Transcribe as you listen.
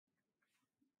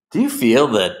Do you feel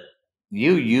that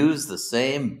you use the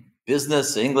same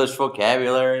business English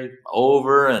vocabulary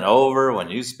over and over when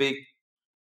you speak?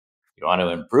 You want to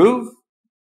improve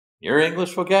your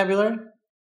English vocabulary?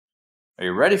 Are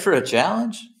you ready for a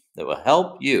challenge that will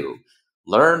help you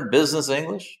learn business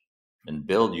English and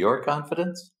build your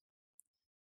confidence?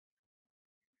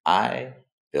 I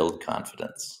build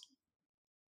confidence.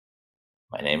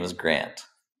 My name is Grant.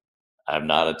 I'm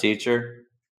not a teacher.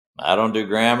 I don't do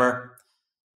grammar.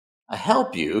 I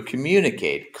help you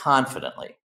communicate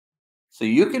confidently so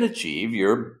you can achieve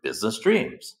your business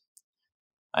dreams.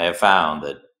 I have found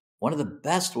that one of the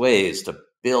best ways to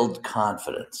build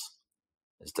confidence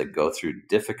is to go through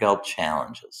difficult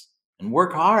challenges and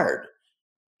work hard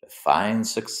to find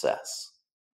success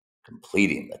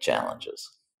completing the challenges.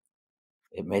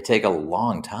 It may take a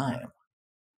long time,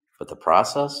 but the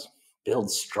process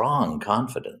builds strong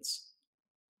confidence.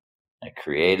 I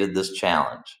created this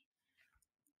challenge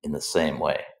in the same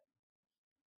way.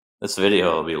 This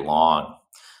video will be long,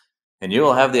 and you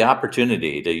will have the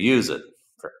opportunity to use it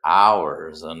for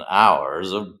hours and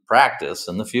hours of practice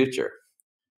in the future.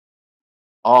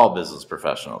 All business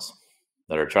professionals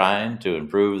that are trying to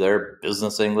improve their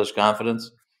business English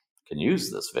confidence can use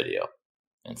this video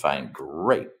and find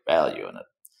great value in it.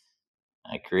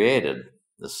 I created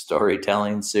the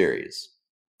storytelling series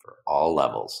for all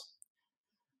levels.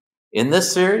 In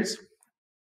this series,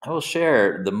 I will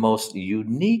share the most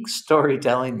unique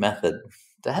storytelling method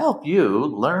to help you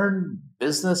learn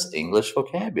business English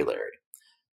vocabulary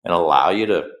and allow you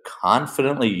to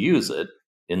confidently use it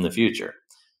in the future.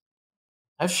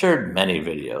 I've shared many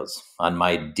videos on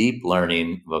my deep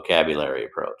learning vocabulary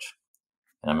approach,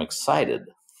 and I'm excited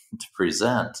to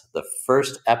present the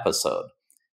first episode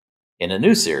in a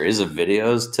new series of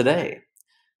videos today.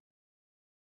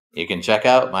 You can check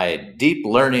out my deep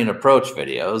learning approach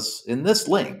videos in this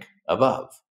link above.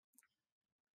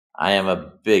 I am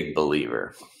a big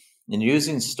believer in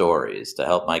using stories to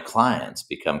help my clients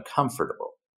become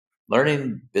comfortable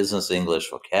learning business English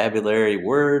vocabulary,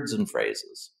 words, and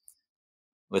phrases.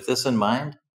 With this in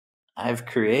mind, I've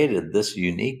created this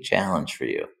unique challenge for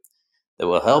you that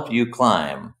will help you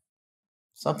climb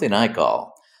something I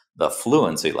call the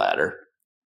fluency ladder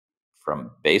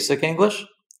from basic English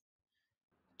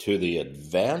to the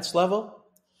advanced level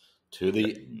to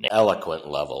the eloquent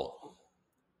level.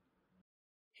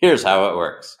 Here's how it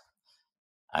works.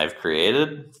 I've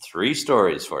created 3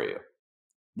 stories for you.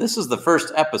 This is the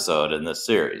first episode in this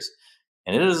series,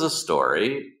 and it is a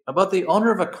story about the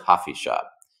owner of a coffee shop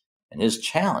and his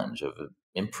challenge of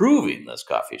improving this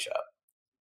coffee shop.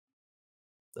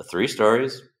 The 3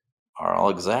 stories are all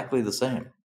exactly the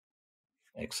same,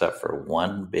 except for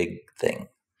one big thing.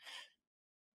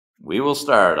 We will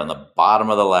start on the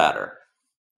bottom of the ladder,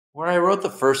 where I wrote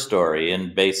the first story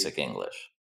in basic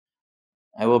English.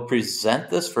 I will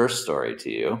present this first story to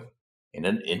you in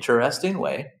an interesting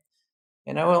way,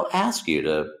 and I will ask you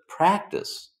to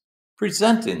practice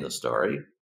presenting the story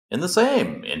in the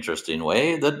same interesting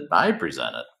way that I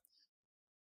present it.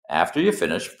 After you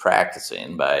finish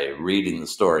practicing by reading the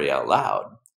story out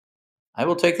loud, I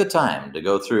will take the time to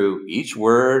go through each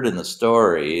word in the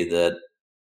story that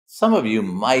some of you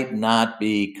might not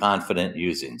be confident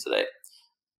using today.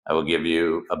 I will give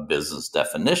you a business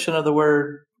definition of the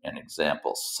word, an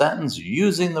example sentence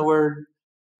using the word,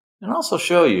 and also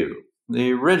show you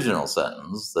the original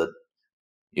sentence that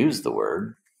used the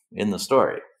word in the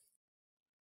story.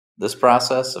 This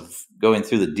process of going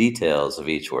through the details of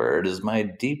each word is my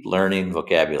deep learning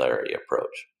vocabulary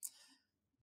approach.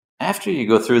 After you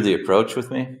go through the approach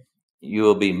with me, you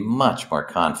will be much more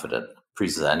confident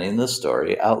presenting the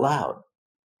story out loud.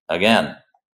 Again,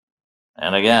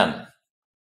 and again,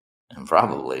 and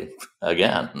probably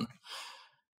again.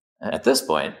 At this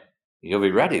point, you'll be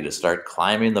ready to start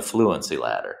climbing the fluency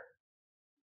ladder.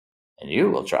 And you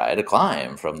will try to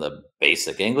climb from the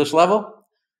basic English level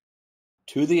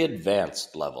to the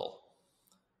advanced level.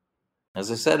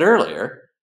 As I said earlier,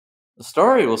 the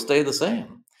story will stay the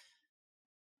same,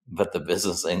 but the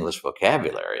business English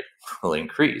vocabulary will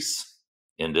increase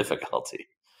in difficulty.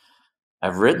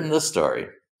 I've written this story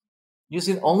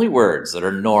using only words that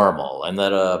are normal and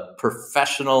that a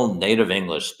professional native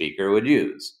English speaker would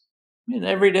use in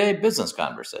everyday business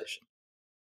conversation.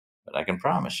 But I can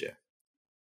promise you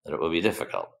that it will be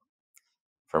difficult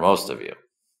for most of you,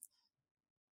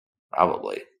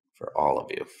 probably for all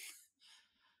of you.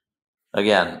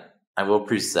 Again, I will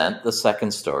present the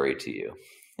second story to you,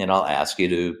 and I'll ask you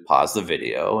to pause the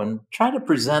video and try to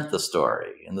present the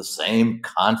story in the same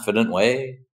confident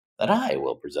way that I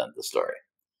will present the story.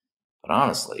 But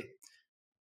honestly,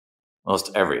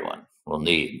 most everyone will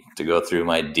need to go through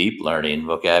my deep learning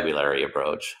vocabulary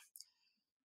approach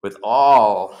with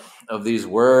all of these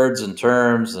words and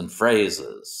terms and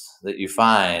phrases that you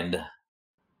find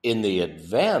in the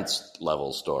advanced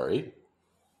level story.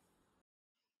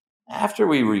 After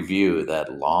we review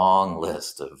that long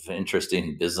list of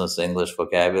interesting business English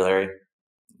vocabulary,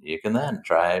 you can then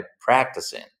try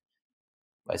practicing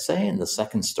by saying the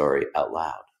second story out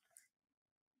loud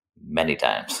many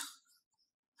times.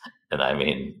 And I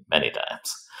mean many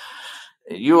times.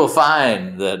 You will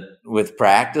find that with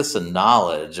practice and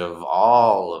knowledge of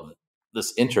all of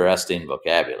this interesting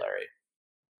vocabulary,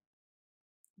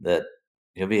 that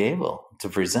you'll be able to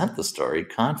present the story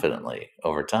confidently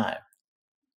over time.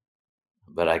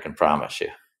 But I can promise you,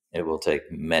 it will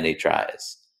take many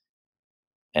tries,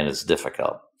 and it's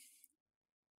difficult.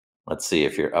 Let's see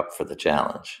if you're up for the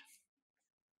challenge.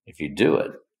 If you do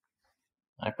it,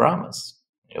 I promise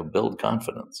you'll build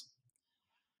confidence.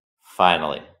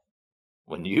 Finally,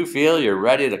 when you feel you're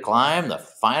ready to climb the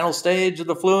final stage of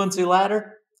the fluency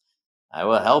ladder, I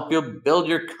will help you build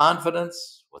your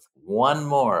confidence with one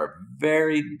more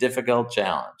very difficult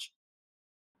challenge.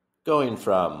 Going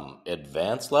from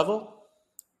advanced level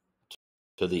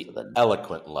to the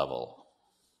eloquent level.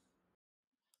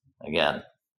 Again,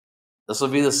 this will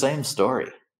be the same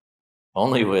story,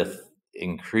 only with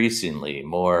increasingly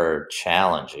more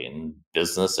challenging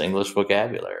business English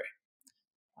vocabulary.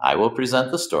 I will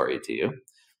present the story to you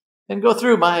and go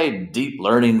through my deep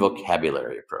learning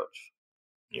vocabulary approach.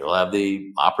 You'll have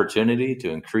the opportunity to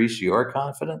increase your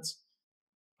confidence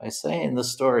by saying the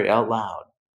story out loud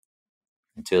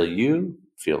until you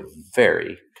feel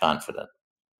very confident.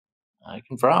 I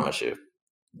can promise you,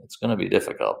 it's going to be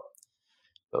difficult.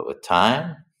 But with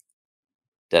time,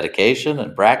 dedication,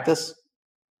 and practice,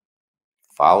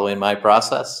 following my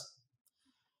process,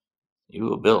 you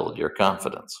will build your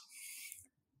confidence.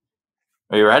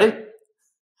 Are you ready?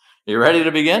 You ready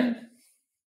to begin?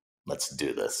 Let's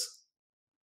do this.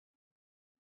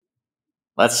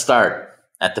 Let's start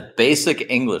at the basic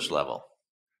English level.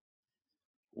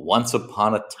 Once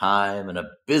upon a time in a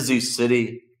busy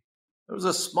city, there was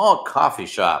a small coffee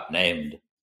shop named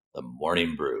the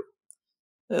Morning Brew.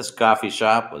 This coffee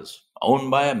shop was owned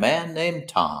by a man named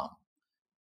Tom.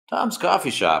 Tom's coffee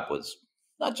shop was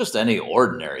not just any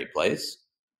ordinary place.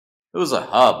 It was a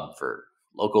hub for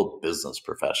local business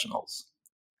professionals.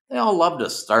 They all loved to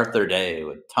start their day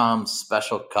with Tom's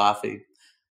special coffee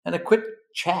and a quick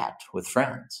chat with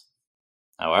friends.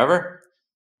 However,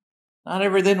 not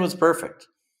everything was perfect.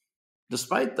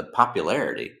 Despite the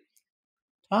popularity,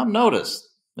 Tom noticed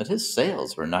that his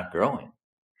sales were not growing.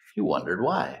 He wondered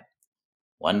why.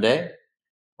 One day,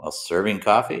 while serving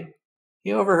coffee,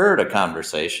 he overheard a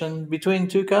conversation between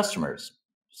two customers,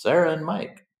 Sarah and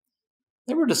Mike.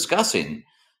 They were discussing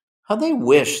how they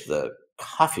wished the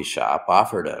coffee shop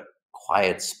offered a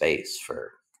quiet space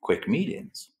for quick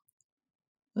meetings.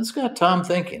 This got Tom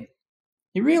thinking.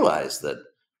 He realized that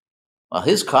while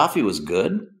his coffee was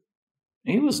good,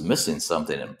 he was missing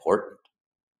something important: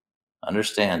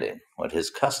 understanding what his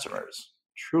customers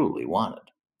truly wanted.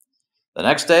 The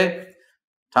next day,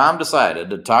 Tom decided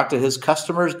to talk to his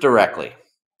customers directly.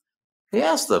 He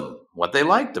asked them what they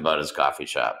liked about his coffee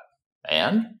shop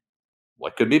and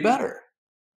what could be better.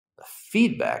 The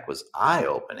feedback was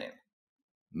eye-opening.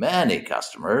 Many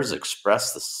customers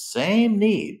expressed the same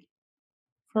need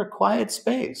for a quiet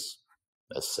space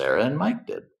as Sarah and Mike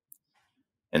did.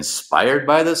 Inspired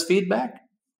by this feedback,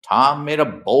 Tom made a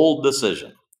bold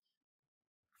decision.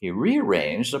 He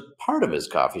rearranged a part of his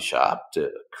coffee shop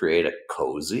to create a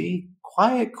cozy,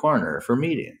 quiet corner for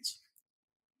meetings.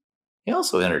 He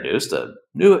also introduced a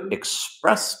new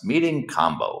express meeting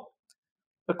combo,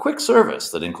 a quick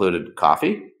service that included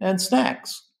coffee and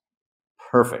snacks,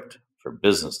 perfect for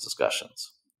business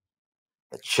discussions.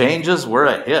 The changes were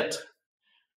a hit.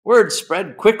 Word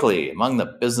spread quickly among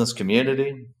the business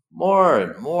community. More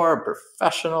and more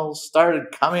professionals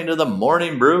started coming to the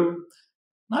Morning Brew,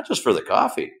 not just for the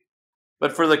coffee,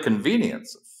 but for the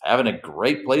convenience of having a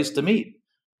great place to meet.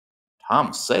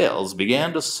 Tom's sales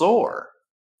began to soar,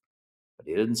 but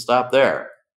he didn't stop there.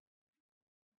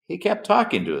 He kept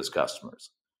talking to his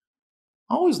customers,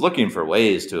 always looking for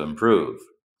ways to improve.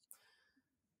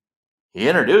 He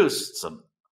introduced some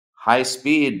high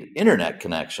speed internet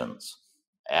connections,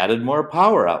 added more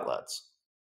power outlets,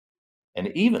 and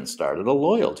even started a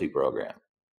loyalty program.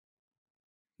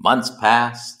 Months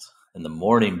passed, and the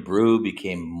Morning Brew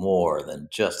became more than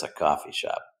just a coffee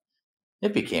shop.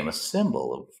 It became a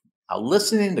symbol of how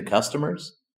listening to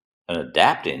customers and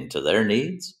adapting to their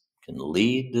needs can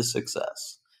lead to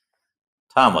success.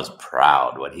 Tom was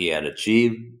proud what he had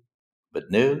achieved, but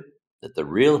knew that the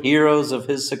real heroes of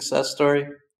his success story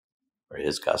were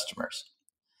his customers.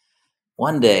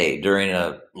 One day, during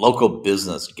a local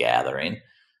business gathering,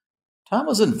 Tom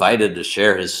was invited to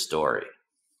share his story.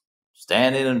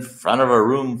 Standing in front of a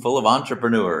room full of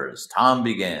entrepreneurs, Tom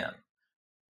began.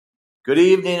 Good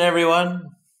evening,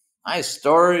 everyone. My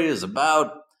story is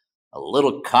about a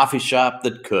little coffee shop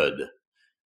that could.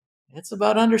 It's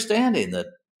about understanding that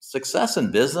success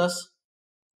in business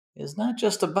is not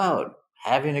just about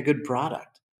having a good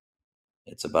product.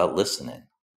 It's about listening,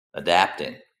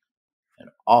 adapting, and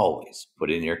always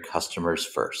putting your customers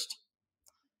first.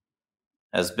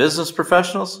 As business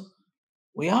professionals,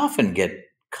 we often get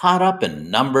caught up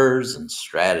in numbers and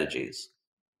strategies.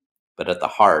 But at the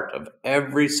heart of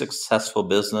every successful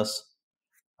business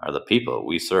are the people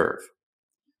we serve.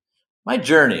 My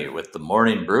journey with the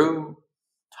Morning Brew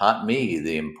taught me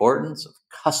the importance of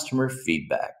customer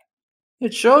feedback.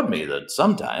 It showed me that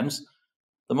sometimes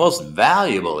the most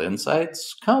valuable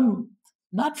insights come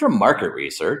not from market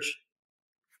research,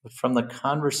 but from the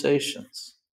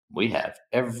conversations we have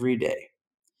every day.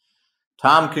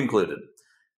 Tom concluded,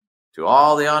 to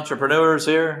all the entrepreneurs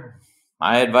here,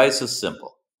 my advice is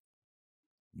simple.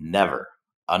 Never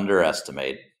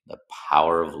underestimate the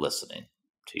power of listening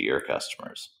to your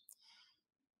customers.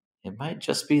 It might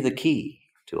just be the key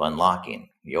to unlocking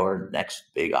your next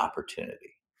big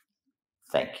opportunity.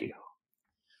 Thank you.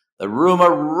 The room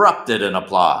erupted in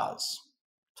applause.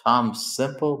 Tom's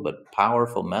simple but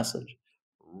powerful message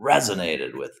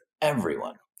resonated with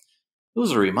everyone. It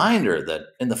was a reminder that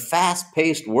in the fast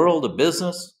paced world of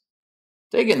business,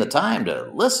 taking the time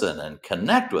to listen and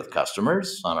connect with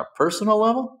customers on a personal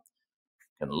level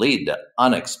can lead to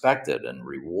unexpected and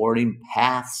rewarding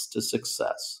paths to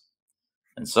success.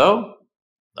 And so,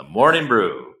 the Morning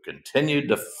Brew continued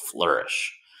to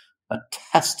flourish, a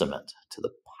testament to the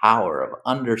power of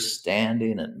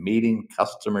understanding and meeting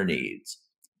customer needs.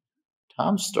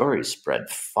 Tom's story spread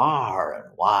far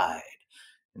and wide,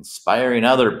 inspiring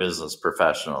other business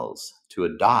professionals to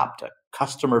adopt a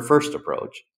customer first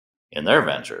approach in their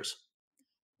ventures.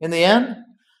 In the end,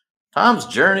 Tom's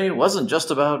journey wasn't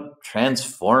just about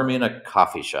transforming a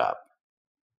coffee shop,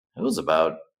 it was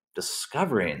about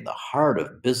discovering the heart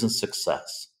of business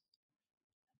success,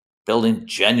 building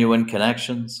genuine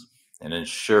connections, and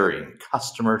ensuring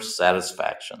customer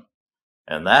satisfaction.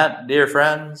 And that, dear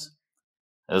friends,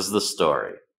 is the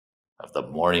story of the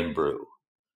Morning Brew,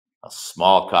 a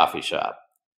small coffee shop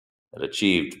that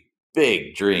achieved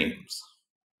big dreams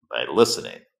by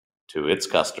listening to its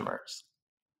customers.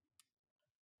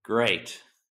 Great.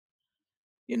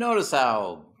 You notice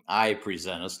how I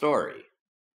present a story.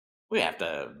 We have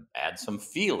to add some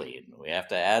feeling, we have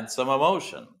to add some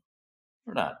emotion.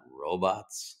 We're not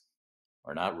robots.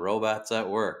 We're not robots at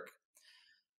work.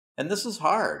 And this is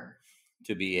hard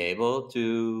to be able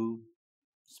to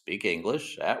speak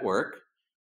English at work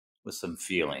with some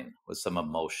feeling, with some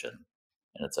emotion.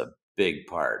 And it's a big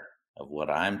part of what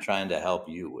I'm trying to help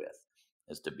you with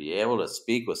is to be able to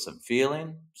speak with some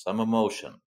feeling, some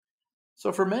emotion.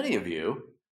 So for many of you,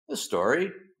 this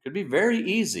story could be very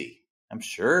easy. I'm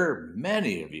sure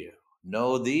many of you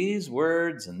know these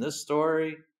words in this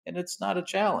story, and it's not a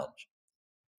challenge.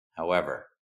 However,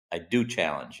 I do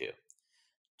challenge you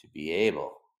to be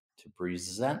able to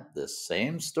present this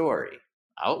same story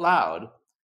out loud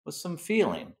with some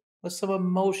feeling, with some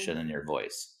emotion in your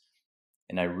voice.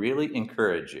 And I really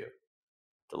encourage you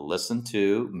to listen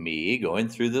to me going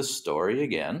through this story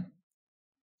again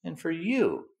and for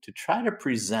you to try to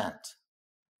present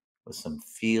with some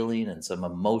feeling and some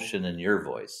emotion in your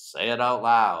voice. Say it out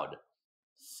loud.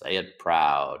 Say it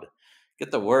proud. Get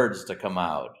the words to come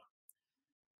out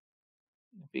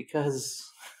because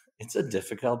it's a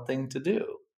difficult thing to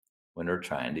do when we're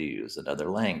trying to use another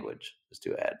language, is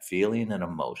to add feeling and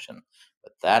emotion.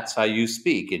 But that's how you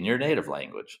speak in your native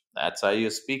language. That's how you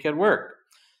speak at work.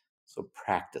 So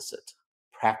practice it.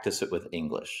 Practice it with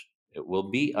English. It will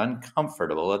be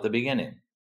uncomfortable at the beginning,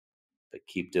 but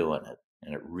keep doing it,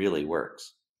 and it really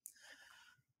works.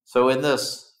 So in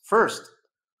this first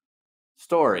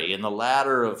story, in the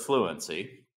ladder of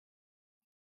fluency,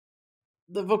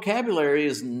 the vocabulary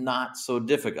is not so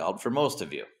difficult for most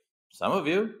of you. Some of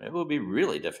you, it will be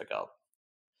really difficult.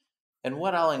 And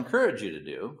what I'll encourage you to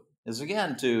do is,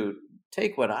 again, to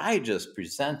take what I just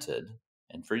presented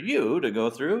and for you to go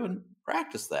through and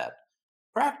practice that.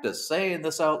 Practice saying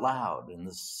this out loud in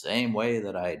the same way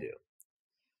that I do.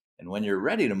 And when you're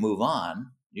ready to move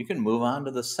on, you can move on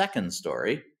to the second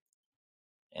story,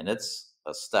 and it's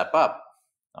a step up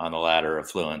on the ladder of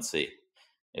fluency.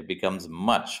 It becomes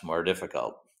much more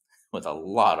difficult with a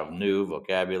lot of new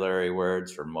vocabulary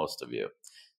words for most of you.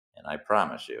 And I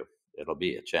promise you, It'll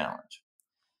be a challenge.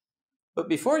 But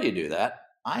before you do that,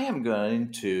 I am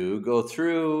going to go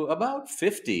through about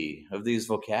 50 of these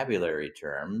vocabulary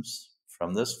terms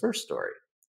from this first story.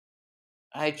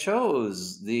 I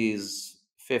chose these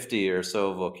 50 or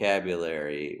so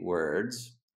vocabulary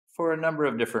words for a number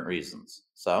of different reasons.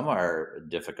 Some are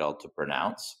difficult to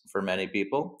pronounce for many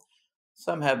people,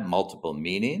 some have multiple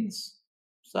meanings,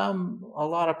 a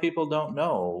lot of people don't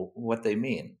know what they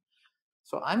mean.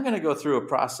 So I'm going to go through a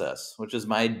process, which is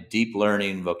my deep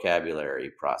learning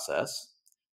vocabulary process.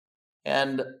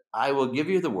 And I will give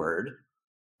you the word,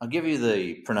 I'll give you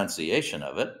the pronunciation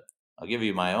of it, I'll give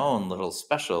you my own little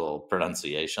special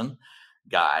pronunciation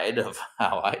guide of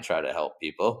how I try to help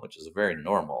people, which is a very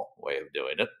normal way of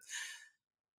doing it.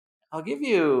 I'll give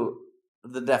you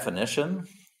the definition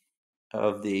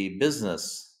of the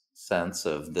business sense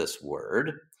of this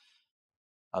word.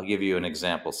 I'll give you an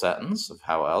example sentence of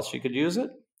how else you could use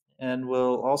it. And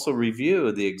we'll also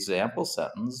review the example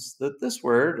sentence that this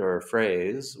word or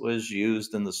phrase was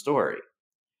used in the story.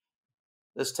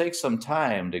 This takes some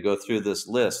time to go through this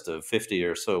list of 50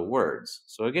 or so words.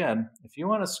 So, again, if you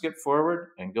want to skip forward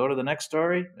and go to the next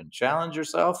story and challenge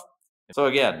yourself. So,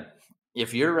 again,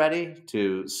 if you're ready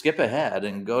to skip ahead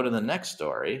and go to the next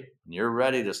story, and you're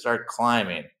ready to start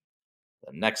climbing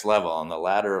the next level on the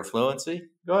ladder of fluency,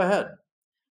 go ahead.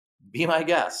 Be my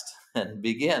guest and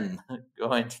begin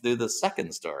going through the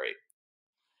second story.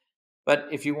 But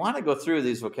if you want to go through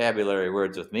these vocabulary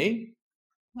words with me,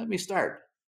 let me start.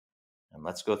 And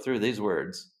let's go through these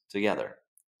words together.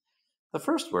 The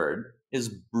first word is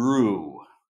brew.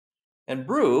 And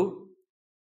brew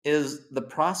is the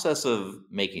process of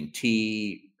making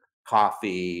tea,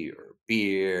 coffee, or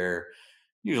beer,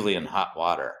 usually in hot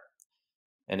water.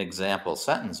 An example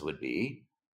sentence would be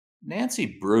Nancy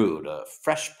brewed a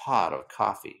fresh pot of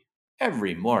coffee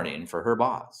every morning for her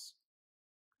boss.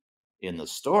 In the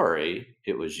story,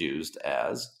 it was used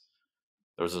as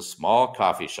there was a small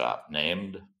coffee shop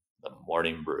named the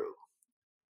Morning Brew.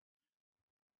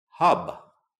 Hub,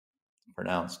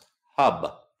 pronounced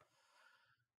hub.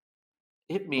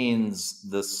 It means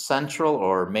the central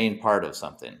or main part of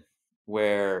something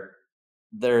where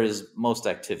there is most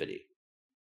activity.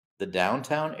 The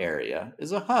downtown area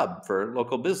is a hub for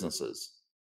local businesses.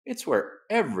 It's where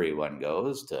everyone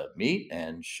goes to meet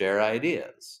and share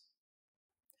ideas.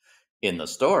 In the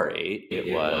story, it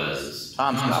It was was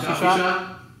Tom's Tom's Coffee Coffee Shop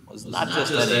Shop was was not not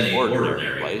just just any any ordinary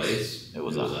ordinary place, place, it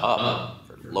was it a was a hub hub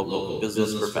for for local local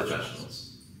business business professionals.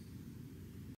 professionals.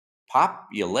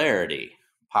 Popularity.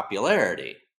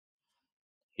 Popularity.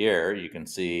 Here you can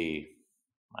see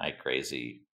my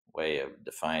crazy way of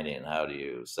defining how do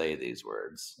you say these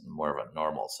words in more of a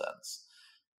normal sense.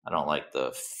 I don't like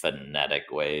the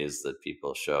phonetic ways that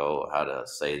people show how to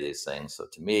say these things. So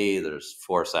to me, there's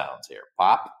four sounds here.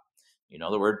 Pop, you know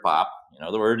the word pop, you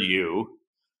know the word you.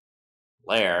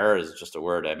 Lair is just a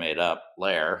word I made up.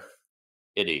 Lair,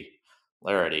 itty,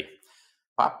 larity,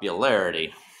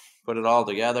 popularity. Put it all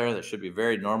together, there should be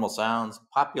very normal sounds.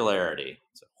 Popularity.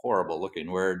 It's a horrible looking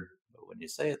word, but when you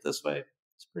say it this way,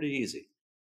 it's pretty easy.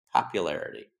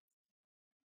 Popularity.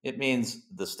 It means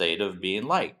the state of being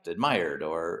liked, admired,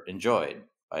 or enjoyed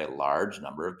by a large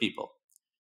number of people.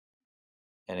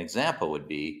 An example would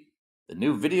be the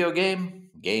new video game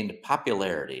gained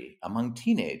popularity among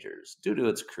teenagers due to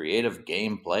its creative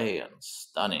gameplay and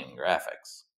stunning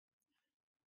graphics.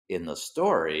 In the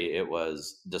story, it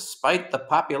was despite the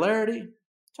popularity,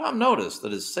 Tom noticed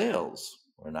that his sales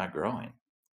were not growing.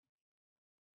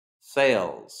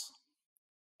 Sales.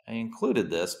 I included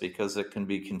this because it can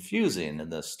be confusing in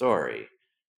this story.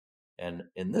 And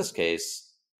in this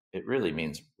case, it really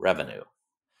means revenue.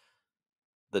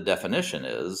 The definition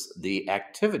is the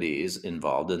activities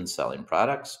involved in selling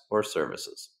products or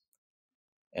services.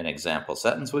 An example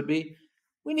sentence would be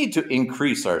We need to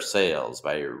increase our sales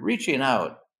by reaching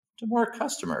out to more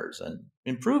customers and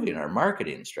improving our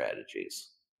marketing strategies.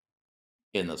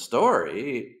 In the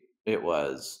story, it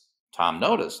was Tom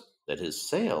noticed that his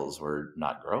sales were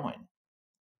not growing.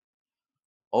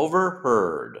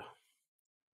 Overheard.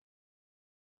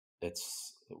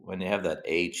 It's when you have that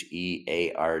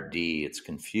HEARD, it's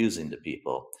confusing to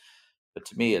people. But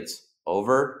to me, it's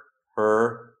over,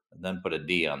 her, and then put a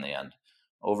D on the end.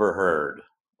 Overheard.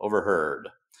 Overheard.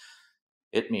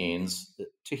 It means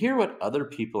to hear what other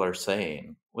people are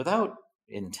saying without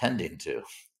intending to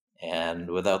and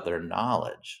without their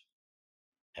knowledge.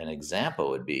 An example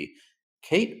would be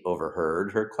Kate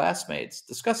overheard her classmates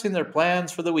discussing their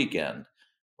plans for the weekend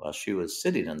while she was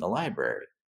sitting in the library.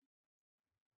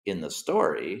 In the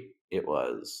story, it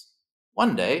was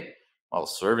one day, while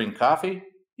serving coffee,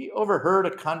 he overheard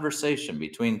a conversation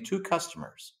between two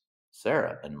customers.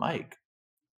 Sarah and Mike.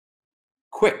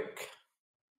 Quick.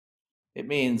 It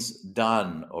means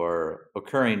done or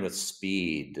occurring with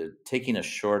speed, taking a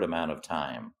short amount of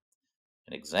time.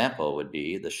 An example would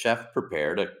be the chef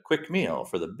prepared a quick meal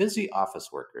for the busy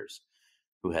office workers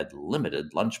who had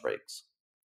limited lunch breaks.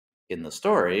 In the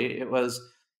story, it was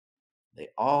they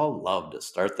all loved to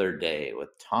start their day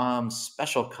with Tom's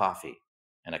special coffee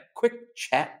and a quick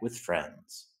chat with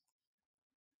friends.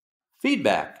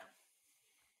 Feedback.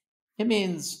 It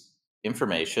means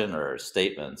information or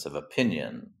statements of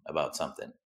opinion about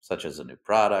something, such as a new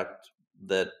product,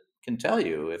 that can tell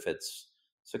you if it's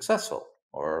successful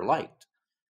or liked.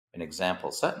 An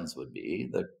example sentence would be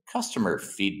the customer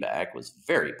feedback was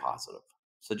very positive,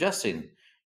 suggesting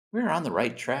we're on the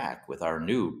right track with our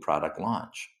new product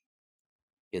launch.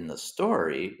 In the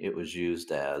story, it was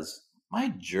used as my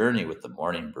journey with the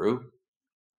morning brew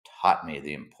taught me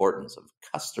the importance of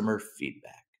customer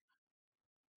feedback.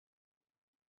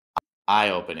 Eye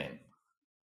opening.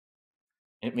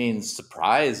 It means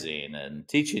surprising and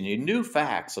teaching you new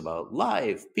facts about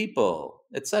life, people,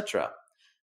 etc.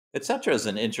 Etc. is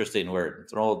an interesting word.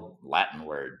 It's an old Latin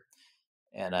word,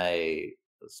 and I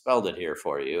spelled it here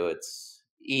for you. It's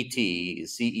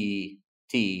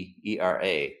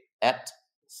Etcetera,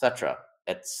 etc.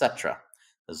 Etc.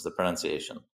 is the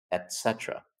pronunciation.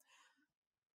 Etc.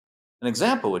 An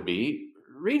example would be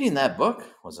reading that book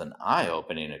was an eye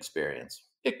opening experience.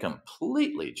 It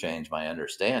completely changed my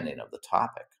understanding of the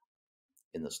topic.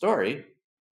 In the story,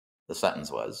 the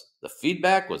sentence was the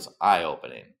feedback was eye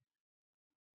opening.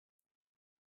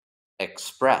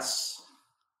 Express.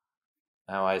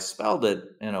 Now, I spelled it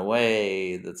in a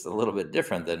way that's a little bit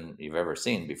different than you've ever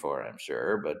seen before, I'm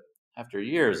sure, but after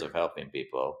years of helping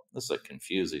people, this is a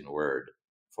confusing word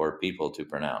for people to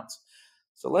pronounce.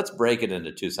 So let's break it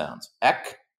into two sounds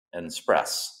ek and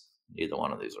spress. Neither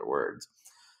one of these are words,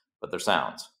 but they're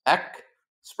sounds. Ek,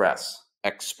 express,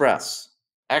 express,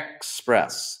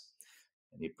 express.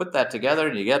 And you put that together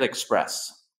and you get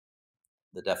express.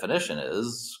 The definition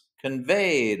is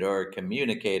conveyed or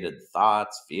communicated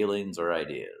thoughts, feelings, or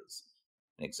ideas.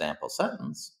 An example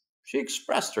sentence she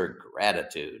expressed her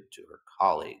gratitude to her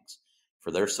colleagues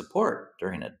for their support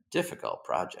during a difficult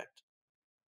project.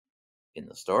 In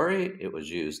the story, it was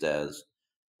used as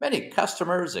many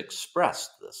customers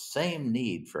expressed the same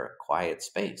need for a quiet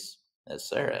space as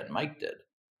Sarah and Mike did.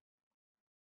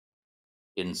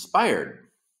 Inspired.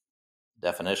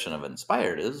 Definition of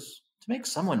inspired is to make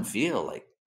someone feel like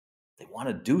they want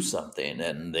to do something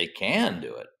and they can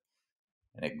do it.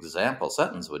 An example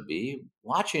sentence would be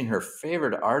watching her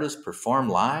favorite artist perform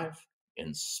live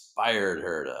inspired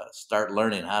her to start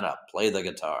learning how to play the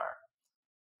guitar.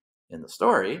 In the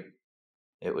story,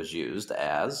 it was used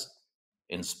as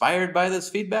inspired by this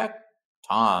feedback,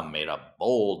 Tom made a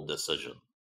bold decision.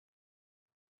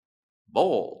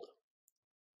 Bold.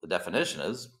 The definition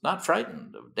is not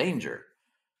frightened of danger.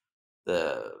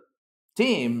 The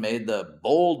team made the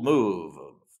bold move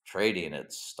of trading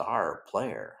its star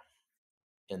player.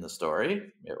 In the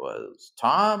story, it was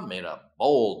Tom made a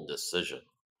bold decision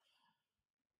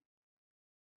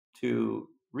to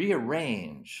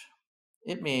rearrange.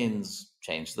 It means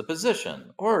change the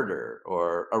position, order,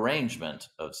 or arrangement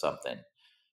of something.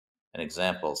 An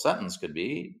example sentence could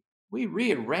be we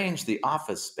rearranged the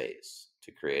office space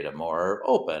to create a more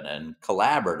open and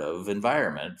collaborative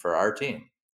environment for our team.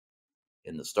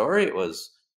 In the story, it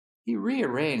was he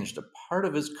rearranged a part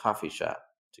of his coffee shop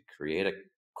to create a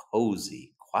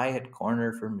cozy, quiet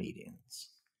corner for meetings.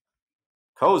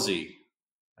 Cozy.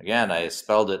 Again, I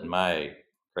spelled it in my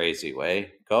crazy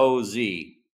way.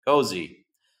 Cozy. Cozy.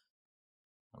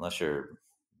 Unless you're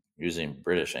using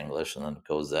British English and then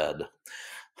cozed.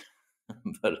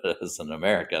 But as an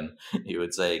American, you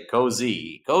would say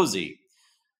cozy. Cozy.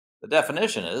 The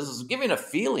definition is giving a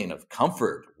feeling of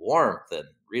comfort, warmth, and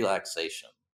relaxation.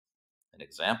 An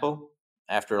example,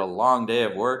 after a long day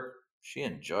of work, she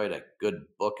enjoyed a good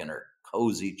book in her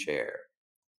cozy chair.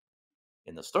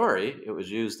 In the story, it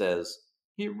was used as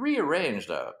he rearranged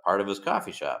a part of his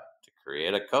coffee shop to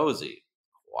create a cozy,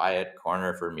 quiet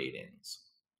corner for meetings.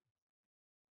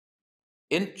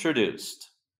 Introduced.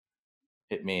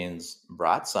 It means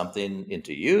brought something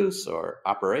into use or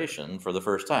operation for the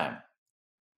first time.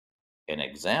 An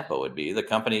example would be the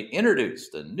company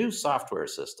introduced a new software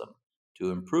system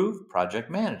to improve project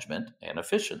management and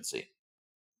efficiency.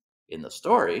 In the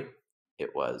story,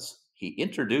 it was he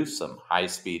introduced some high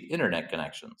speed internet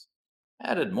connections,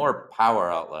 added more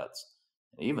power outlets,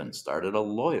 and even started a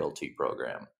loyalty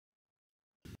program.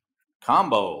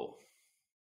 Combo.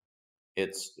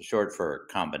 It's short for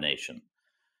combination.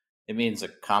 It means a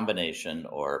combination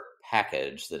or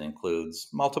package that includes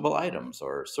multiple items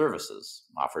or services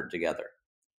offered together.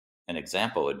 An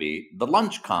example would be the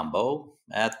lunch combo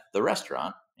at the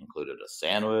restaurant included a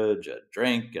sandwich, a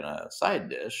drink, and a side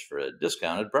dish for a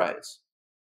discounted price.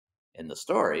 In the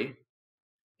story,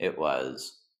 it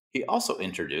was he also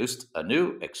introduced a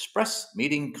new express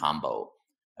meeting combo,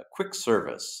 a quick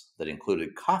service that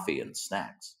included coffee and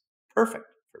snacks, perfect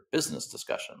for business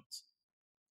discussions.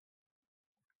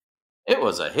 It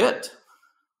was a hit.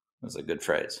 That's a good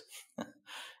phrase.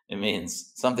 It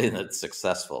means something that's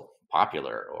successful,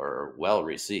 popular, or well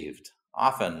received,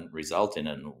 often resulting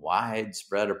in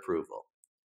widespread approval.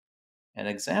 An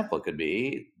example could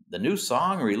be the new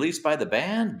song released by the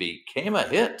band became a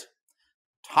hit,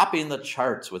 topping the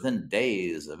charts within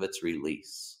days of its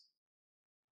release.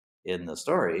 In the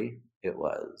story, it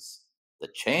was the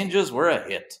changes were a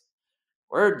hit.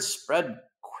 Word spread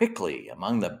quickly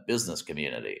among the business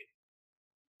community.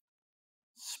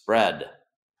 Spread.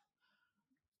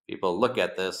 People look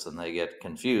at this and they get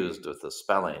confused with the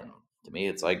spelling. To me,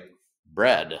 it's like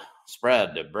bread,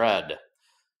 spread, bread.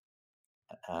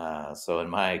 So in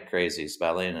my crazy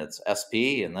spelling, it's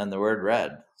SP and then the word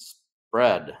red.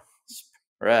 Spread,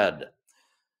 spread.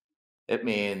 It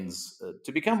means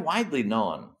to become widely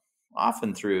known,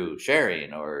 often through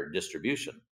sharing or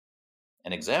distribution.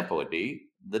 An example would be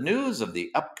the news of the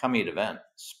upcoming event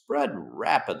spread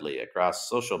rapidly across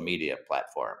social media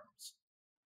platforms.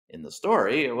 In the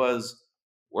story, it was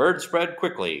word spread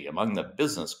quickly among the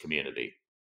business community.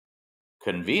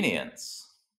 Convenience.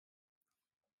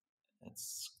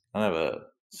 It's kind of a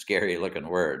scary looking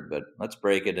word, but let's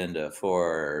break it into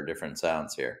four different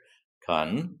sounds here.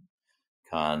 Convene,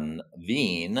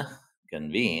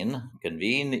 convene,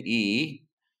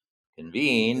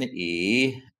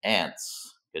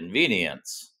 ants,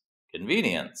 convenience,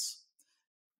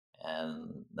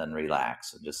 and then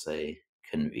relax and just say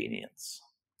convenience.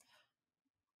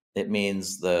 It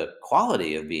means the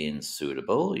quality of being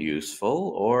suitable,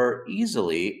 useful, or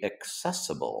easily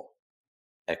accessible.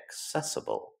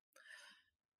 Accessible.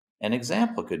 An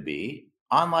example could be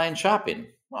online shopping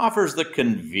offers the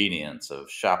convenience of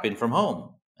shopping from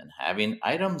home and having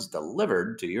items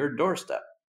delivered to your doorstep.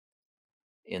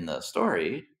 In the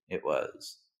story, it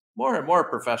was more and more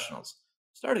professionals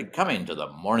started coming to the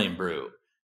morning brew,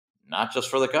 not just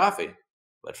for the coffee,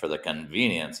 but for the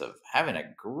convenience of having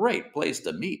a great place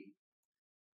to meet.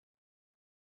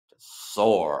 To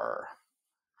soar.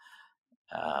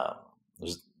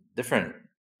 There's different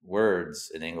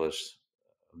words in English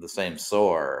of the same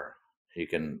sore. You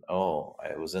can, oh,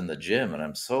 I was in the gym and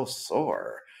I'm so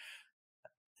sore.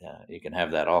 Yeah, you can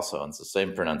have that also. And it's the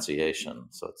same pronunciation.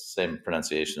 So it's the same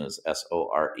pronunciation as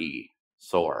SORE,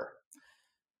 soar.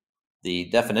 The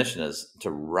definition is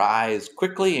to rise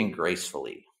quickly and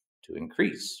gracefully, to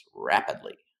increase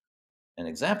rapidly. An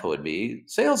example would be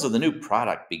sales of the new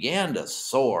product began to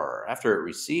soar after it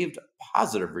received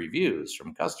positive reviews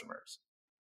from customers.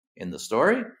 In the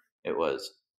story, it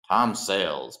was Tom's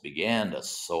sales began to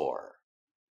soar.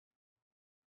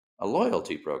 A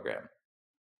loyalty program.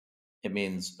 It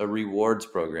means a rewards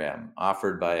program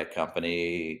offered by a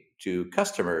company to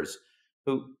customers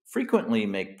who frequently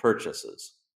make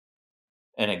purchases.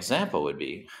 An example would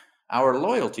be our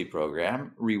loyalty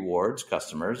program rewards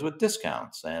customers with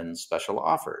discounts and special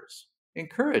offers,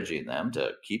 encouraging them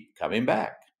to keep coming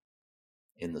back.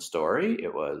 In the story,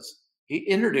 it was he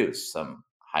introduced some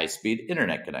high speed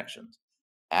internet connections,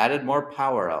 added more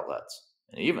power outlets,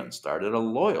 and even started a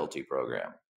loyalty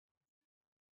program.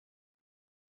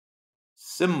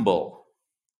 Symbol.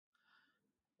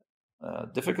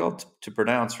 Difficult to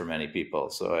pronounce for many people,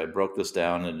 so I broke this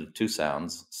down into two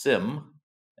sounds sim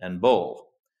and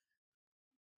bull,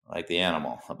 like the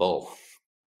animal, a bull.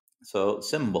 So,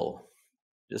 symbol,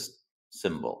 just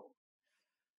symbol.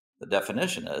 The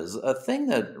definition is a thing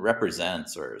that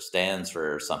represents or stands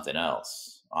for something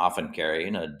else, often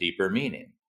carrying a deeper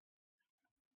meaning.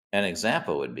 An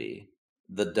example would be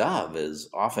the dove is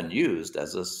often used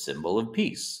as a symbol of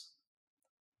peace.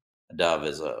 A dove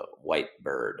is a white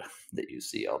bird that you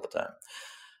see all the time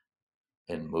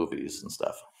in movies and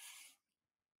stuff.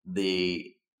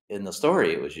 The in the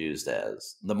story it was used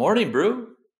as the morning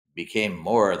brew became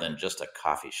more than just a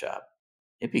coffee shop.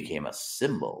 It became a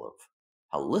symbol of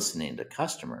how listening to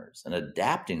customers and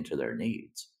adapting to their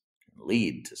needs can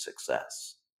lead to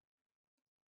success.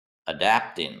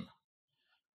 Adapting,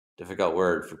 difficult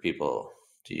word for people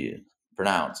to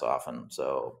pronounce often.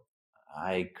 So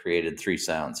I created three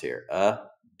sounds here.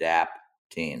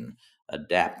 Adapting,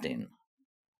 adapting,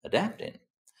 adapting.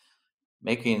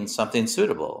 Making something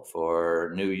suitable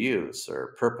for new use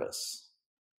or purpose.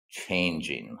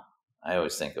 Changing. I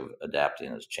always think of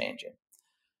adapting as changing.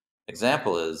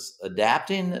 Example is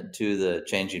adapting to the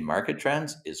changing market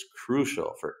trends is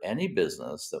crucial for any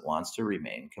business that wants to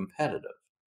remain competitive.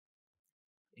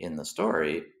 In the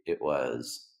story,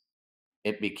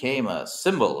 it became a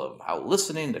symbol of how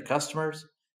listening to customers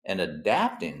and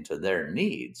adapting to their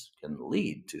needs can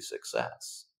lead to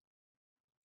success.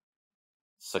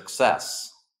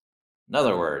 Success.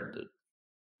 Another word that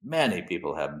many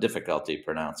people have difficulty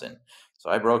pronouncing. So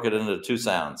I broke it into two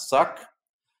sounds: suck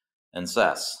and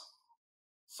cess.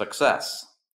 Success.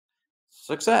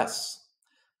 Success.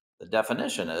 The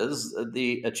definition is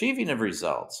the achieving of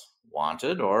results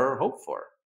wanted or hoped for.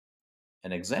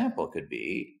 An example could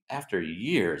be after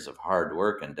years of hard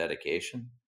work and dedication,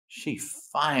 she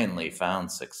finally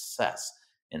found success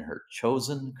in her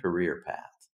chosen career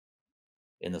path.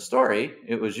 In the story,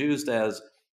 it was used as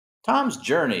Tom's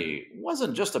journey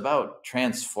wasn't just about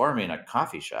transforming a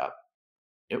coffee shop,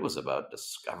 it was about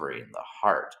discovering the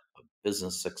heart of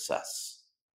business success.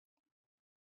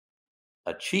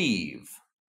 Achieve.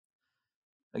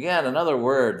 Again, another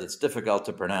word that's difficult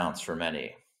to pronounce for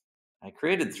many. I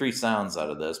created three sounds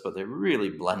out of this, but they really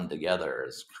blend together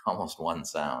as almost one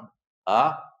sound.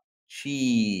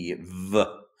 Achieve.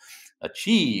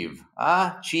 Achieve.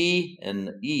 Chi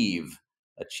and Eve.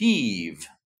 Achieve.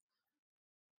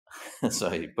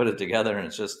 So you put it together and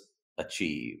it's just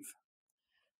achieve.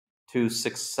 To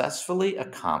successfully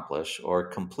accomplish or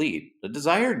complete the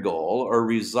desired goal or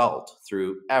result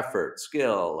through effort,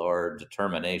 skill, or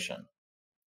determination.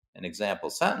 An example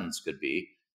sentence could be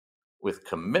with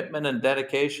commitment and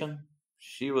dedication,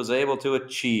 she was able to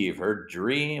achieve her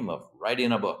dream of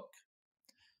writing a book.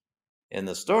 In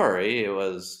the story,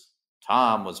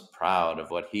 Tom was proud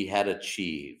of what he had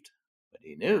achieved, but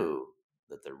he knew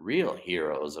that the real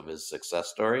heroes of his success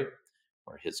story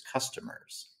were his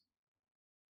customers.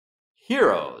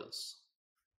 Heroes.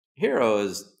 Hero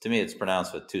is, to me, it's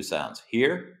pronounced with two sounds: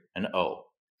 here and O.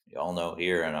 You all know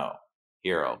here and O.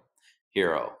 Hero.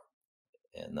 Hero.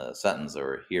 In the sentence, there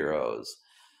were heroes.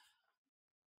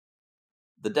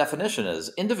 The definition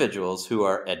is individuals who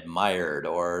are admired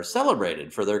or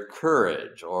celebrated for their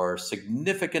courage or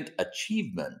significant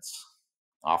achievements,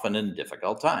 often in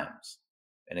difficult times.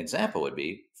 An example would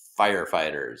be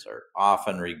firefighters are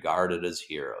often regarded as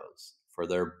heroes for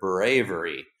their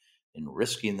bravery in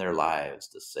risking their lives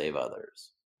to save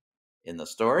others. In the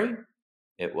story,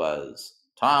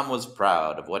 Tom was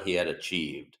proud of what he had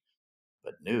achieved,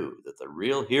 but knew that the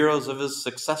real heroes of his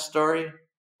success story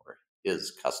were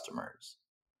his customers.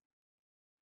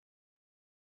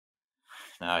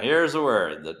 Now, here's a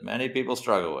word that many people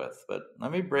struggle with, but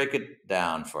let me break it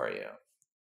down for you.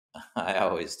 I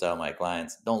always tell my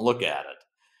clients, don't look at it.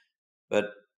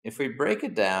 But if we break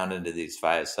it down into these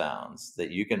five sounds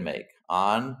that you can make: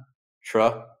 on,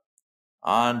 tra,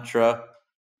 pr,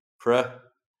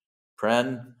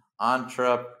 pren,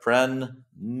 entrepreneur,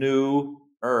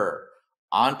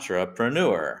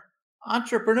 entrepreneur,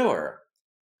 entrepreneur,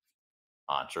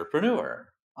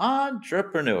 entrepreneur,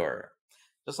 entrepreneur.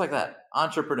 Just like that,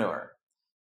 entrepreneur.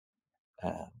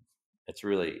 Uh, it's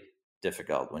really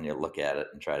difficult when you look at it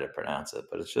and try to pronounce it,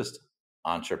 but it's just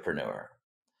entrepreneur.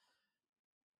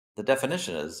 The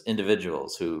definition is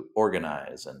individuals who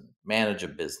organize and manage a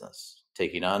business,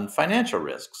 taking on financial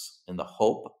risks in the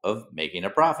hope of making a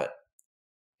profit.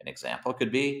 An example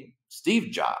could be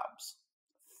Steve Jobs,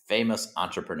 famous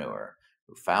entrepreneur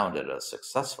who founded a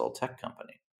successful tech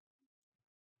company.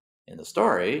 In the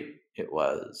story, it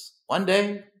was one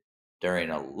day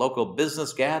during a local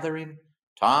business gathering,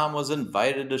 Tom was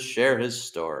invited to share his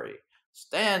story.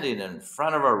 Standing in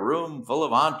front of a room full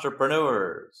of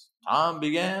entrepreneurs, Tom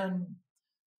began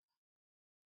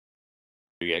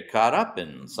to get caught up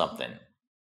in something.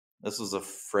 This is a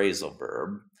phrasal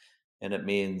verb, and it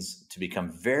means to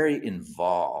become very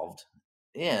involved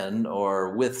in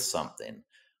or with something,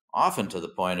 often to the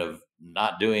point of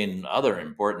not doing other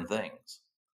important things.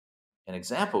 An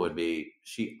example would be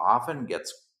she often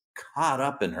gets caught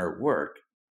up in her work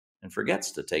and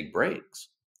forgets to take breaks.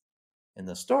 In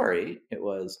the story,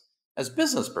 as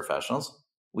business professionals,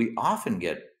 we often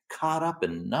get caught up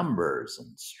in numbers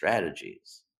and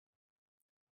strategies.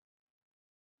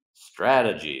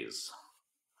 Strategies,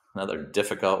 another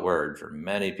difficult word for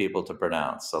many people to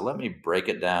pronounce. So let me break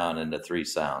it down into three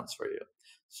sounds for you: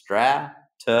 strategies,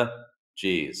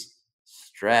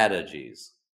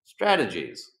 strategies,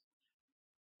 strategies.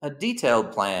 A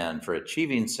detailed plan for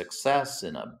achieving success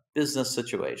in a business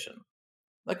situation.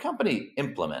 The company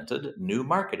implemented new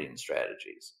marketing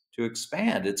strategies to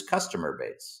expand its customer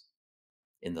base.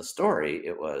 In the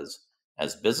story,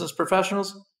 as business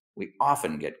professionals, We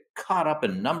often get caught up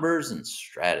in numbers and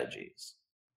strategies.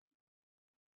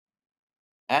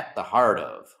 At the heart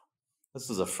of, this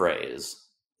is a phrase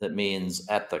that means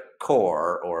at the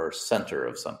core or center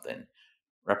of something,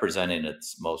 representing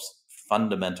its most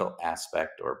fundamental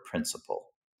aspect or principle.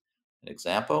 An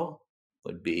example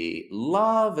would be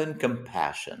love and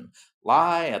compassion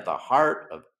lie at the heart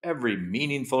of every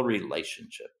meaningful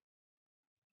relationship.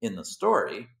 In the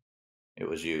story, it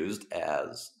was used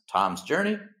as Tom's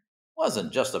journey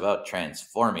wasn't just about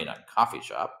transforming a coffee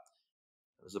shop,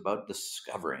 it was about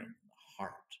discovering the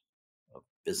heart of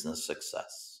business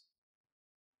success.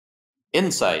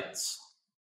 Insights,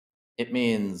 it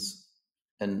means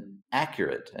an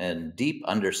accurate and deep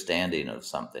understanding of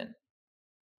something.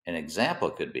 An example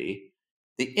could be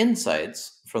the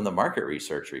insights from the market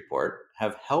research report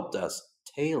have helped us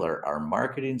tailor our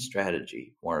marketing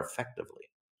strategy more effectively.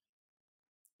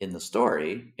 In the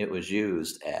story, it was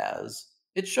used as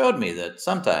it showed me that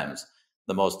sometimes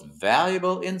the most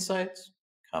valuable insights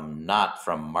come not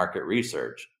from market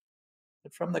research,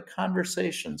 but from the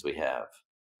conversations we have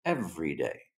every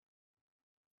day.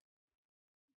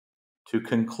 To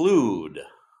conclude,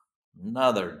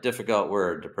 another difficult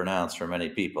word to pronounce for many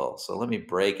people. So let me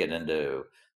break it into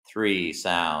three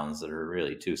sounds that are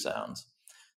really two sounds.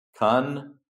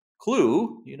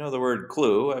 Clue, you know the word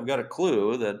clue. I've got a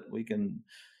clue that we can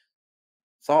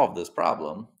solve this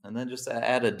problem, and then just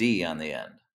add a D on the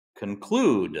end.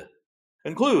 Conclude.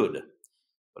 Conclude.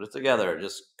 Put it together.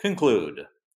 Just conclude.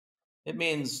 It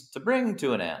means to bring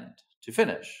to an end, to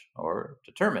finish, or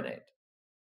to terminate.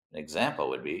 An example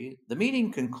would be the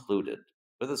meeting concluded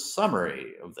with a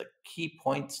summary of the key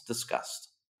points discussed.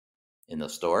 In the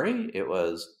story, it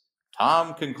was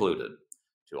Tom concluded.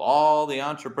 To all the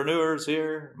entrepreneurs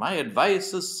here, my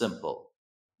advice is simple.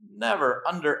 Never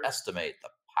underestimate the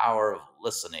power of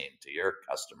listening to your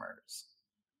customers.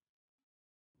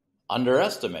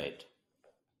 Underestimate.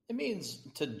 It means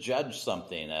to judge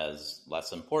something as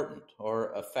less important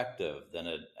or effective than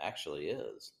it actually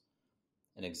is.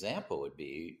 An example would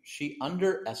be she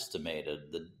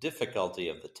underestimated the difficulty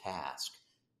of the task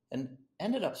and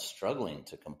ended up struggling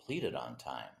to complete it on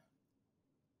time.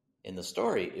 In the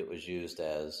story, it was used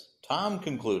as Tom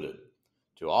concluded.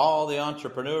 To all the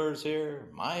entrepreneurs here,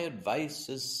 my advice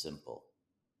is simple.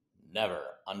 Never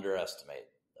underestimate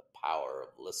the power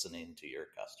of listening to your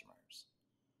customers.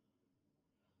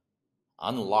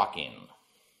 Unlocking.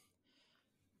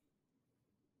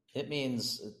 It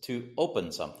means to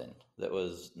open something that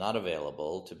was not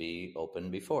available to be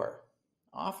opened before,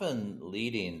 often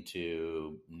leading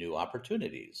to new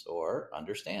opportunities or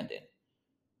understanding.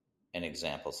 An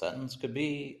example sentence could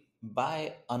be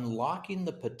by unlocking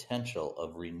the potential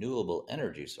of renewable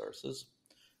energy sources,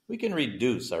 we can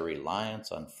reduce our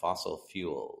reliance on fossil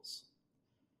fuels.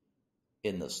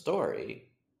 In the story,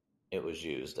 it was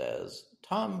used as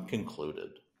Tom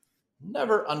concluded.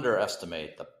 Never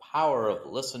underestimate the power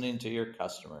of listening to your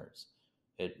customers.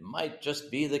 It might just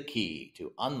be the key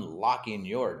to unlocking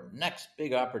your next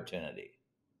big opportunity.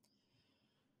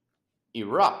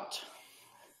 Erupt.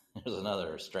 There's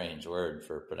another strange word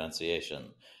for pronunciation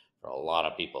for a lot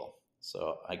of people.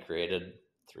 So I created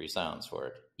three sounds for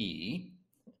it.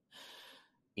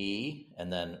 E,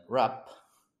 and then rup,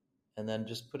 and then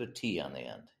just put a T on the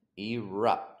end.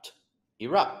 Erupt.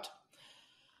 Erupt.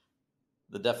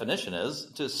 The definition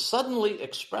is to suddenly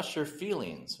express your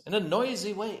feelings in a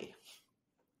noisy way.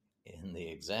 In the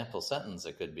example sentence,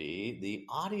 it could be the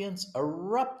audience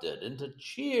erupted into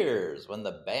cheers when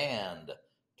the band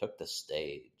took the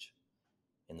stage.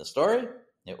 In the story,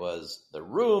 it was the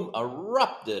room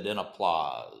erupted in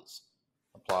applause.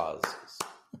 Applause.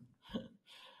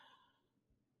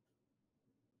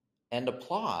 And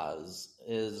applause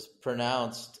is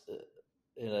pronounced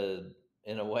in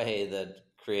a way that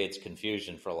creates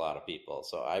confusion for a lot of people.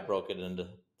 So I broke it into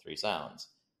three sounds.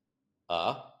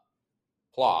 Plaw.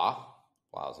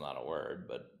 Plaw is not a word,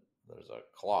 but there's a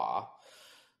claw.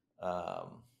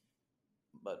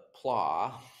 But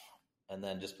plaw, and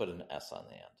then just put an S on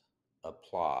the end.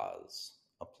 Applause.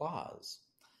 Applause.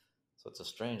 So it's a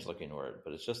strange looking word,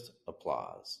 but it's just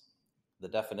applause. The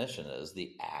definition is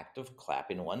the act of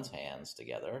clapping one's hands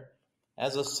together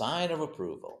as a sign of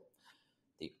approval.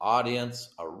 The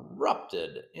audience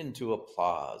erupted into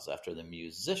applause after the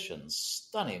musician's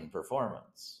stunning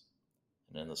performance.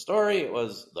 And in the story, it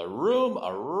was the room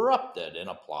erupted in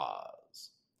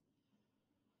applause.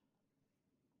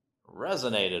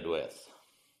 Resonated with.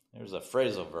 There's a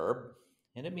phrasal verb,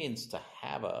 and it means to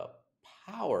have a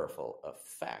powerful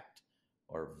effect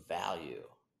or value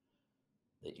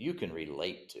that you can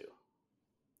relate to.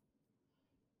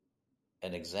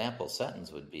 An example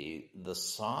sentence would be, the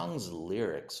song's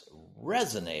lyrics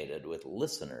resonated with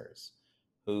listeners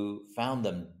who found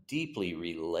them deeply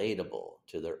relatable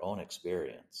to their own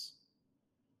experience.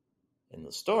 In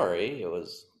the story, it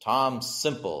was Tom's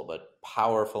simple but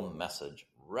powerful message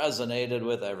resonated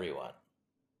with everyone.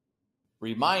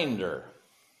 Reminder.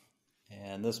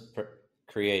 And this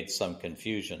creates some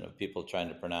confusion of people trying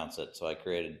to pronounce it, so I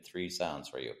created 3 sounds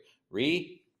for you.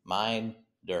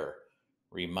 Reminder.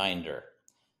 Reminder.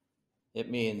 It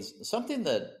means something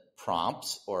that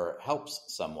prompts or helps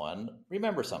someone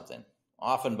remember something,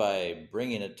 often by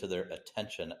bringing it to their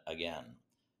attention again.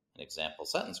 An example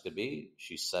sentence could be,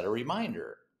 she set a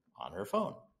reminder on her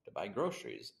phone to buy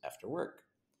groceries after work.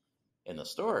 In the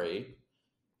story,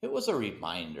 it was a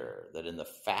reminder that in the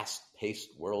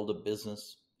fast-paced world of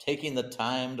business, taking the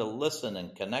time to listen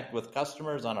and connect with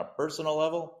customers on a personal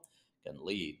level can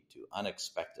lead to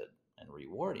unexpected and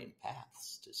rewarding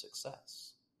paths to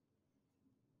success.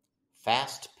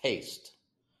 Fast-paced.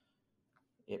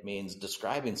 It means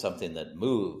describing something that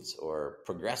moves or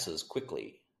progresses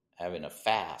quickly, having a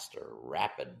fast or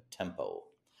rapid tempo.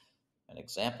 An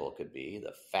example could be,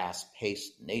 the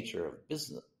fast-paced nature of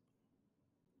business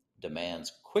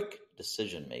demands quick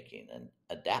decision-making and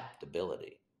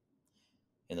adaptability.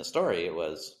 In the story, it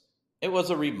was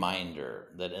a reminder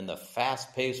that in the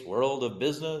fast-paced world of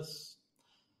business,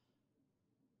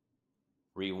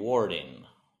 rewarding.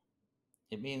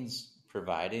 It means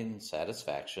providing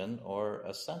satisfaction or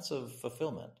a sense of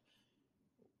fulfillment,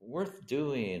 worth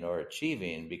doing or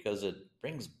achieving because it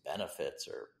brings benefits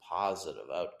or positive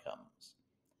outcomes.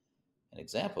 An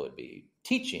example would be,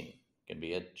 teaching can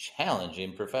be a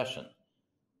challenging profession,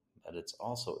 but it's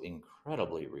also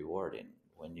incredibly rewarding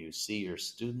when you see your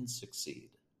students succeed.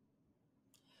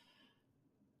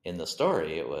 In the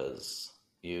story, it was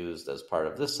used as part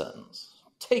of this sentence.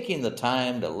 Taking the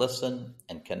time to listen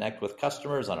and connect with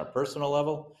customers on a personal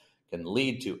level can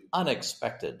lead to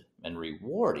unexpected and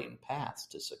rewarding paths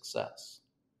to success.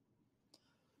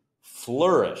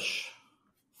 Flourish.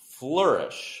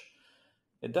 Flourish.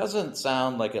 It doesn't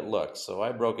sound like it looks, so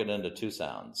I broke it into 2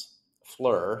 sounds.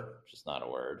 Fleur, which is not a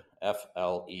word,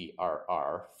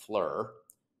 F-L-E-R-R,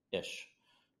 fleur-ish.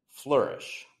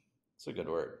 Flourish. It's a good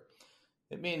word.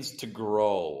 It means to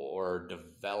grow or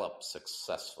develop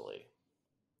successfully.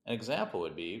 An example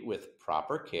would be, with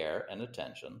proper care and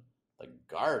attention, the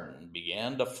garden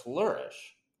began to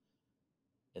flourish.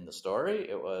 In the story,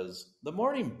 it was, the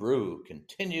morning brew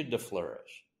continued to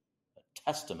flourish, a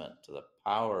testament to the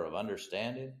power of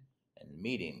understanding and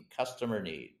meeting customer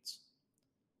needs.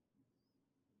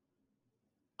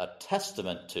 A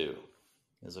testament to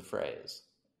is a phrase,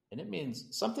 and it means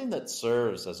something that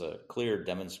serves as a clear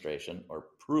demonstration or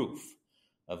proof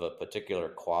of a particular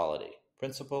quality,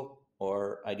 principle,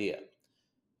 or idea.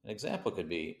 An example could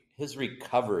be, his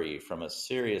recovery from a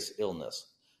serious illness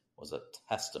was a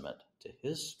testament to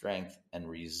his strength and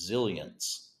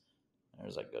resilience.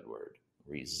 There's a good word,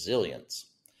 resilience.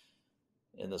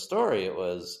 In the story, it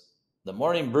was, the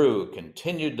morning brew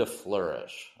continued to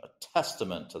flourish, a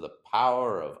testament to the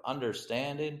power of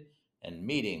understanding and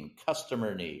meeting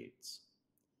customer needs.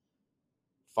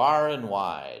 Far and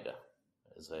wide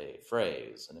is a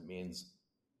phrase, and it means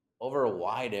over a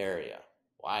wide area,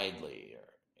 widely or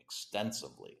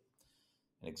extensively.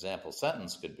 An example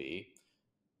sentence could be,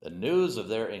 the news of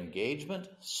their engagement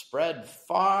spread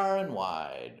far and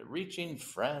wide, reaching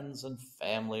friends and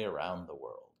family around the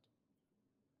world.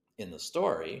 In the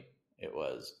story, it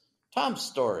was, Tom's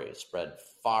story spread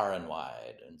far and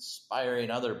wide, inspiring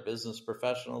other business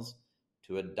professionals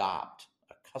to adopt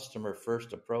a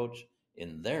customer-first approach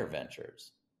in their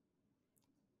ventures.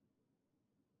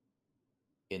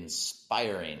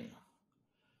 Inspiring.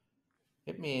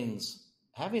 It means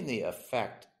having the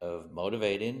effect of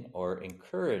motivating or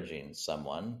encouraging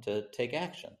someone to take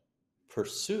action,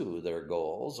 pursue their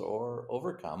goals, or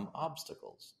overcome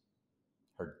obstacles.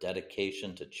 Her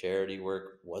dedication to charity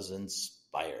work was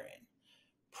inspiring,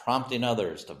 prompting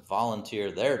others to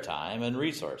volunteer their time and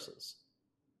resources.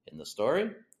 In the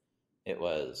story, it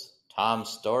was, Tom's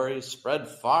story spread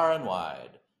far and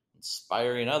wide,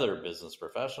 inspiring other business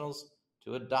professionals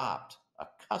to adopt a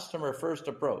customer-first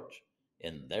approach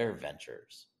in their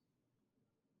ventures.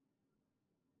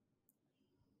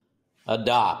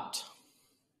 Adopt.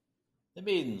 It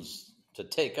means to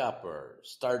take up or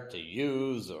start to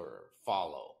use or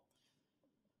follow.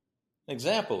 An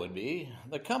example would be,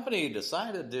 the company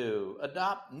decided to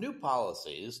adopt new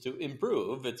policies to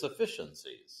improve its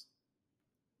efficiencies.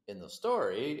 In the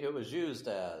story, it was used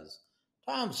as,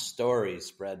 Tom's story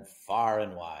spread far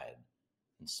and wide,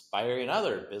 inspiring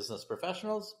other business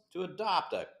professionals to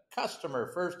adopt a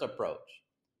customer first approach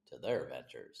to their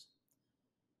ventures.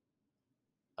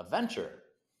 A venture.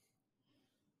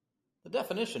 The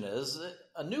definition is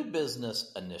a new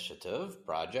business initiative,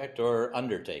 project, or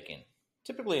undertaking,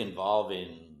 typically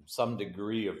involving some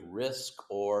degree of risk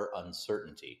or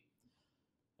uncertainty.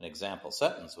 An example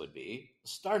sentence would be,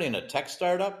 starting a tech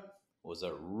startup was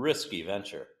a risky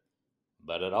venture,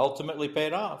 but it ultimately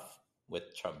paid off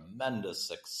with tremendous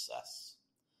success.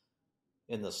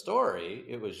 In the story,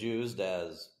 it was used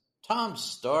as Tom's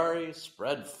story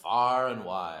spread far and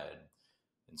wide,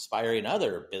 inspiring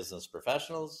other business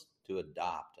professionals to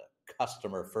adopt a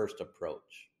customer-first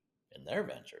approach in their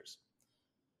ventures.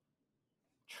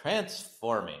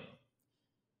 Transforming.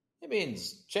 It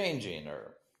means changing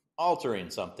or altering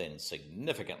something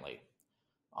significantly,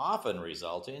 often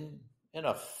resulting in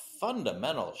a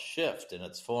fundamental shift in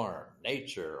its form,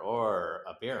 nature, or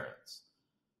appearance.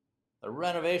 The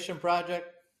renovation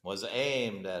project was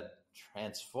aimed at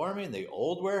transforming the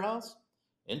old warehouse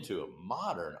into a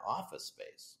modern office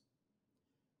space.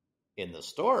 In the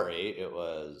story, it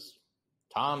was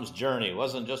Tom's journey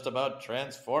wasn't just about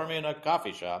transforming a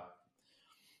coffee shop.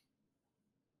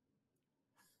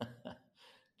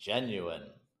 Genuine.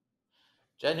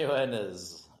 Genuine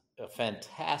is a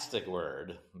fantastic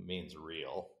word, it means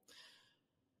real.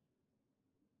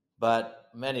 But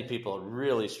many people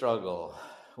really struggle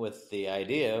with the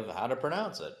idea of how to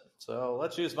pronounce it. So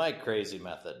let's use my crazy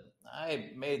method.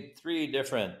 I made 3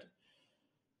 different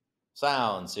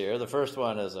sounds here. The first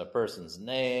one is a person's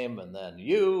name, and then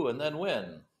you, and then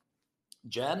win.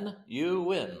 Jen, you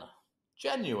win.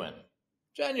 Genuine.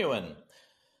 Genuine.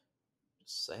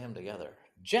 Just say them together.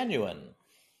 Genuine.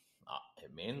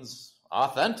 It means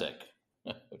authentic,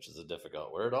 which is a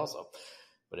difficult word also,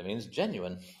 but it means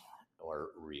genuine or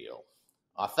real.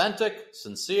 Authentic,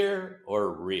 sincere, or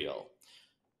real.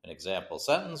 An example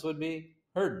sentence would be,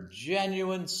 her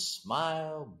genuine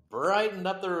smile brightened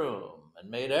up the room and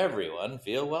made everyone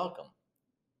feel welcome.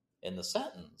 In the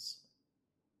sentence.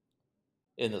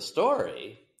 In the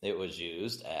story, it was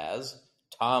used as,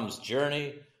 Tom's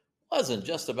journey wasn't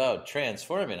just about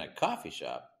transforming a coffee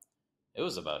shop. It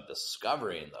was about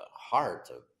discovering the heart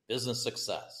of business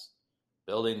success,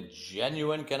 building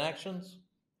genuine connections,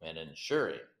 and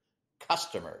ensuring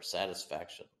customer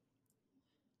satisfaction.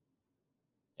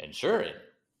 Ensuring.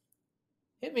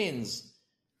 It means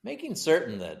making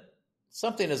certain that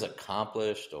something is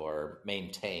accomplished or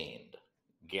maintained,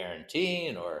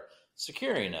 guaranteeing or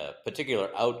securing a particular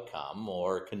outcome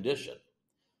or condition.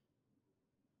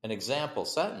 An example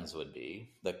sentence would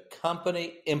be, the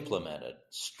company implemented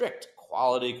strict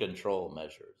quality control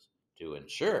measures to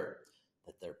ensure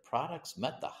that their products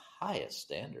met the highest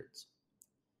standards.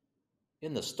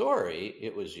 In the story,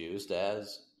 it was used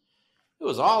as, it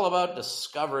was all about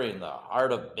discovering the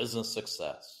heart of business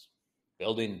success,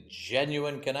 building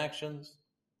genuine connections,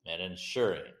 and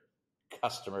ensuring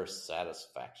customer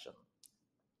satisfaction.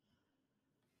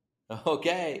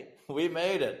 Okay, we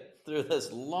made it through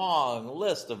this long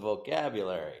list of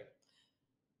vocabulary.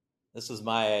 This is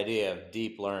my idea of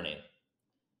deep learning.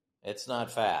 It's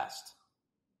not fast.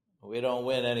 We don't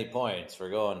win any points for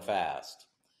going fast.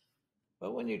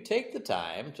 But when you take the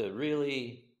time to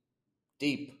really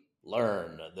deep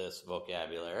learn this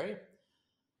vocabulary,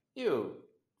 you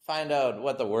find out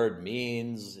what the word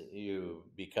means, you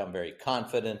become very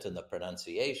confident in the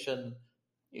pronunciation,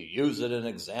 you use it in an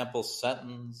example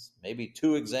sentence, maybe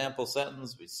 2 example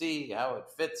sentences. We see how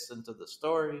it fits into the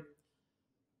story.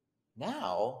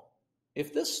 Now,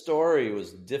 if this story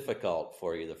was difficult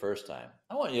for you the first time,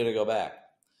 I want you to go back.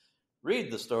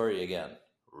 Read the story again.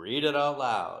 Read it out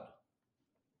loud.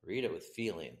 Read it with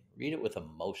feeling. Read it with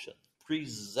emotion.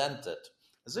 Present it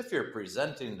as if you're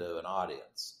presenting to an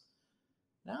audience.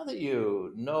 Now that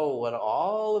you know what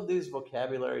all of these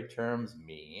vocabulary terms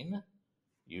mean,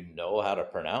 you know how to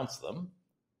pronounce them,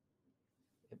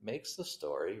 it makes the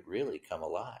story really come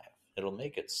alive. It'll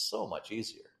make it so much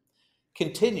easier.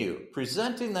 Continue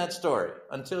presenting that story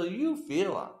until you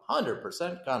feel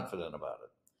 100% confident about it.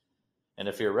 And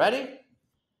if you're ready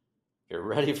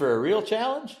for a real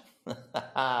challenge,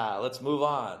 let's move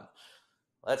on.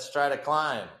 Let's try to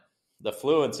climb the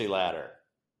fluency ladder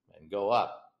and go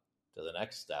up to the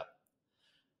next step.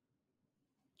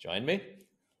 Join me?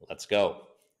 Let's go.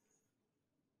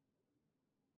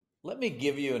 Let me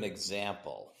give you an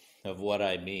example of what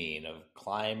I mean of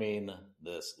climbing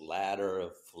this ladder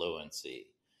of fluency.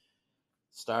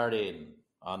 Starting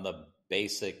on the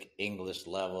basic English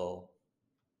level,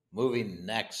 moving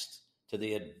next to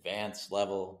the advanced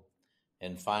level,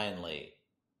 and finally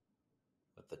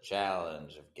with the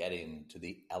challenge of getting to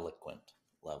the eloquent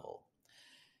level.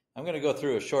 I'm going to go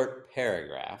through a short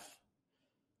paragraph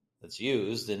that's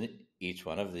used in each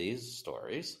one of these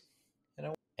stories.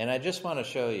 And I just want to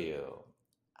show you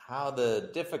how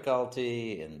the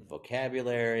difficulty in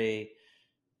vocabulary,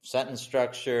 sentence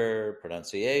structure,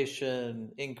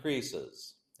 pronunciation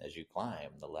increases as you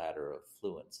climb the ladder of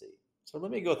fluency. So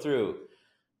let me go through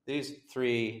these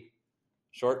 3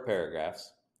 short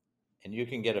paragraphs, and you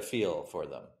can get a feel for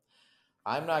them.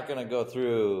 I'm not going to go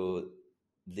through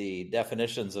the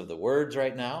definitions of the words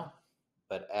right now,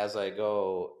 but as I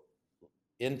go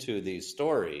into these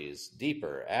stories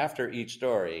deeper, after each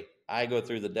story, I go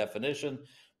through the definition,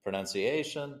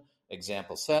 pronunciation,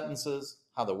 example sentences,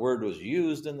 how the word was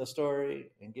used in the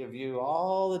story, and give you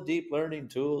all the deep learning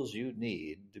tools you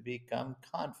need to become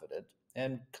confident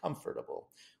and comfortable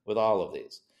with all of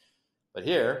these. But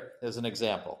here is an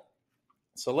example.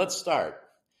 So let's start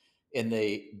in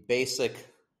the basic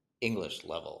English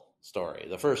level story,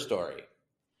 the first story.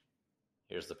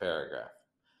 Here's the paragraph.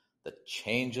 The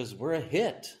changes were a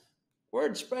hit.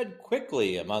 Word spread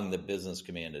quickly among the business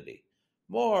community.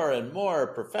 More and more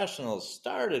professionals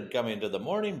started coming to the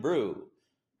morning brew,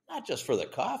 not just for the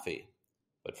coffee,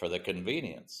 but for the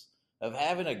convenience of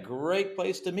having a great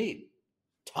place to meet.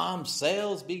 Tom's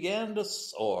sales began to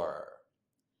soar.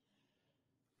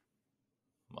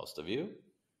 Most of you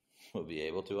will be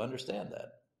able to understand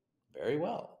that very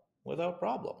well, without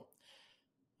problem.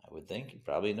 I would think you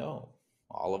probably know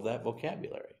all of that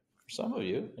vocabulary. For some of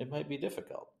you, it might be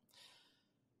difficult.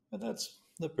 But that's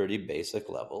the pretty basic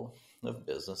level of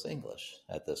business English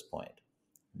at this point.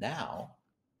 Now,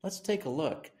 let's take a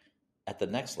look at the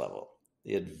next level,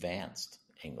 the advanced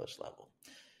English level.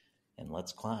 And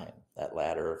let's climb that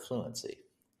ladder of fluency.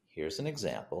 Here's an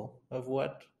example of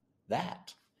what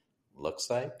that looks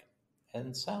like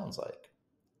and sounds like.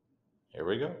 Here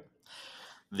we go.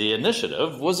 The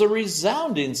initiative was a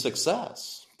resounding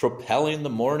success, propelling the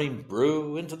morning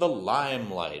brew into the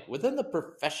limelight within the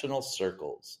professional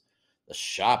circles. The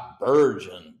shop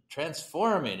burgeoned,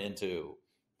 transforming into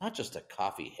not just a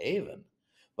coffee haven,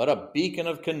 but a beacon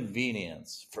of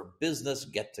convenience for business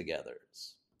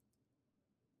get-togethers.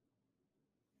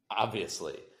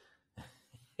 Obviously,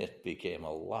 it became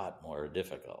a lot more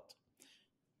difficult.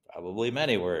 Probably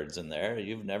many words in there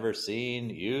you've never seen,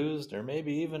 used, or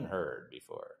maybe even heard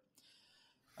before.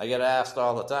 I get asked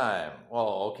all the time,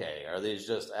 well, okay, are these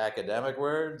just academic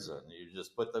words and you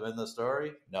just put them in the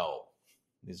story? No,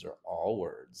 these are all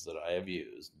words that I have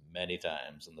used many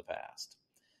times in the past.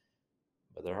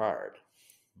 But they're hard.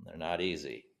 They're not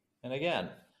easy. And again,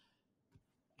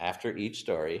 after each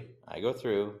story, I go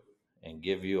through and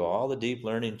give you all the deep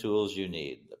learning tools you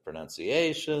need. The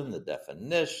pronunciation, the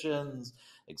definitions,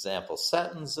 example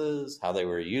sentences, how they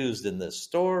were used in this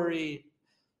story.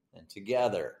 And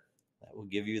together, that will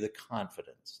give you the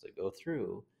confidence to go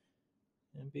through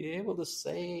and be able to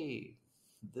say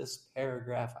this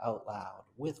paragraph out loud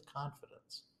with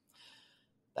confidence.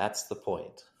 That's the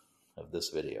point of this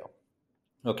video.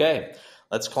 Okay,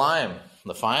 let's climb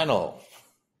the final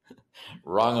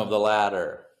rung of the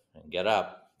ladder and get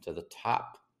up to the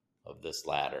top of this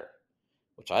ladder,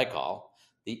 which I call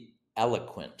the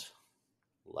eloquent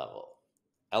level.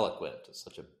 Eloquent is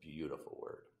such a beautiful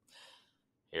word.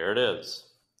 Here it is.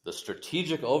 The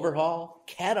strategic overhaul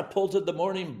catapulted the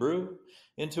morning brew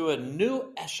into a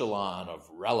new echelon of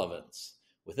relevance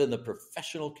within the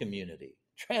professional community,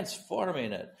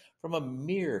 transforming it from a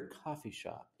mere coffee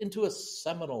shop into a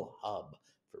seminal hub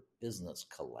for business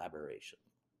collaboration.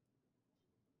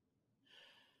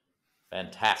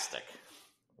 Fantastic.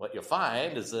 What you'll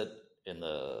find is that in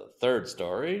the third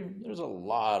story, there's a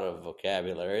lot of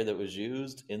vocabulary that was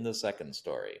used in the second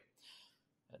story.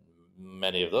 And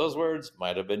many of those words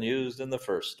might have been used in the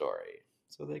first story.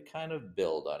 So they kind of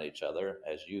build on each other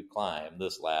as you climb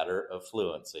this ladder of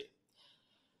fluency.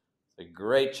 It's a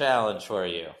great challenge for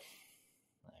you.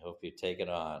 I hope you take it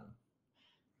on.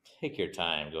 Take your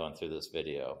time going through this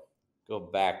video. Go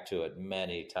back to it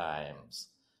many times.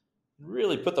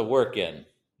 Really put the work in.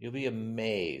 You'll be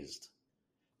amazed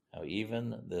how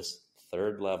even this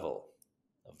third level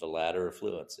of the ladder of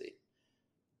fluency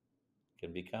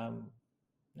can become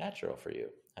natural for you.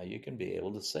 How you can be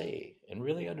able to say and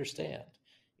really understand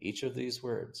each of these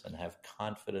words and have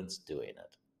confidence doing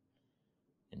it.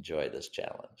 Enjoy this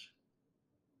challenge.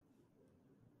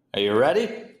 Are you ready?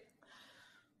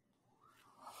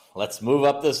 Let's move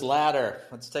up this ladder.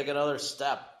 Let's take another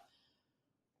step.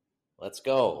 Let's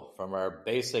go from our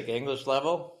basic English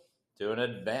level to an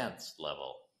advanced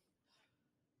level.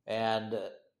 And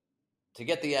to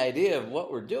get the idea of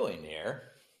what we're doing here,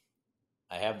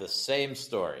 I have the same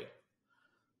story.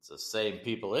 It's the same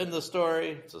people in the story,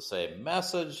 it's the same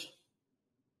message,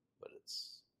 but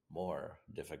it's more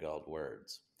difficult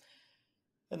words.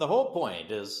 And the whole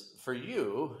point is for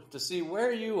you to see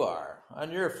where you are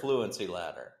on your fluency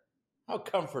ladder. How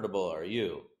comfortable are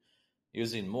you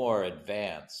using more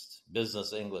advanced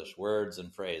business English words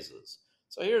and phrases?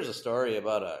 So here's a story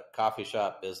about a coffee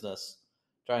shop business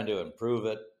trying to improve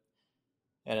it.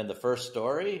 And in the first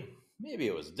story, maybe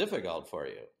it was difficult for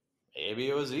you. Maybe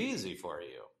it was easy for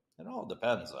you. It all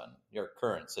depends on your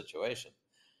current situation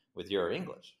with your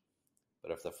English.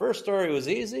 But if the first story was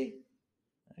easy,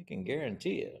 I can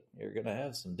guarantee you're going to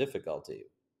have some difficulty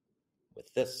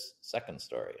with this second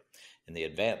story in the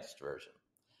advanced version.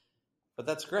 But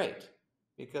that's great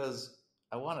because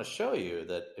I want to show you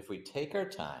that if we take our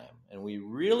time and we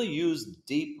really use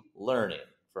deep learning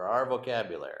for our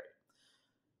vocabulary,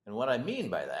 and what I mean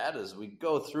by that is we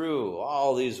go through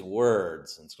all these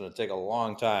words, and it's going to take a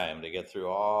long time to get through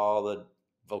all the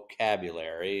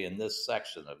vocabulary in this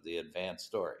section of the advanced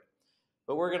story.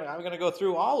 But I'm going to go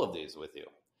through all of these with you.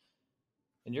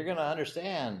 And you're going to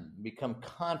understand, become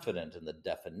confident in the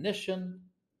definition,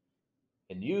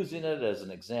 in using it as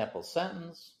an example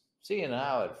sentence, seeing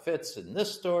how it fits in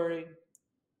this story,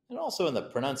 and also in the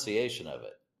pronunciation of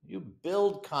it. You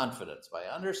build confidence by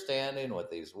understanding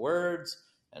what these words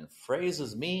and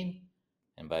phrases mean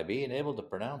and by being able to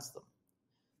pronounce them.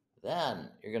 Then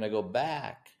you're going to go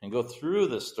back and go through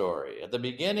the story. At the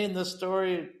beginning, the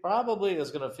story probably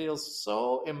is going to feel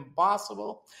so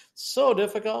impossible, so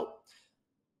difficult.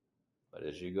 But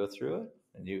as you go through it,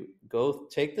 and you go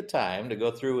take the time to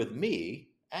go through with me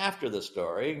after the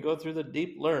story and go through the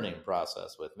deep learning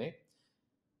process with me,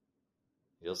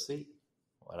 you'll see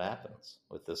what happens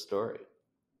with this story.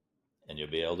 And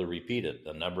you'll be able to repeat it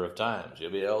a number of times.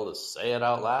 You'll be able to say it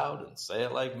out loud and say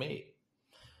it like me.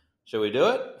 Shall we do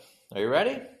it? Are you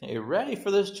ready? Are you ready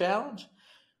for this challenge?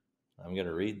 I'm going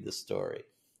to read the story.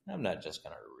 I'm not just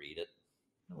going to read it.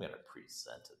 I'm going to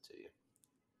present it to you.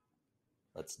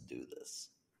 Let's do this.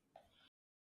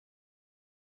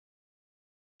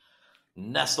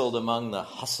 Nestled among the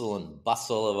hustle and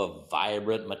bustle of a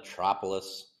vibrant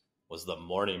metropolis was the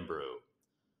Morning Brew,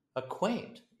 a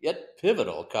quaint yet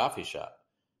pivotal coffee shop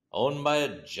owned by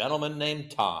a gentleman named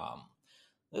Tom.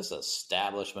 This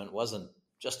establishment wasn't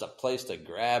just a place to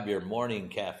grab your morning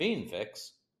caffeine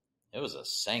fix. It was a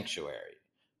sanctuary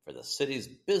for the city's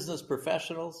business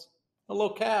professionals, a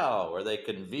locale where they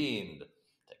convened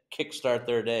to kickstart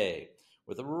their day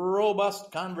with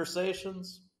robust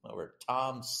conversations over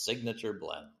Tom's signature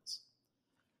blends.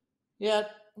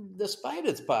 Yet, despite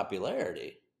its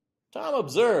popularity, Tom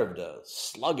observed a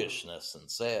sluggishness in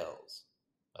sales,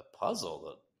 a puzzle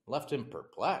that left him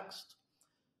perplexed.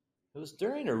 It was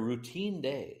during a routine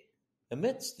day,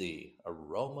 amidst the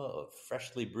aroma of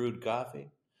freshly brewed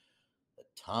coffee,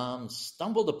 that Tom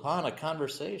stumbled upon a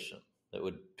conversation that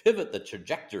would pivot the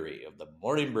trajectory of the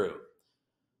Morning Brew.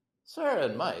 Sarah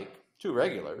and Mike, two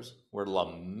regulars, were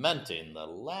lamenting the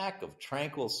lack of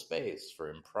tranquil space for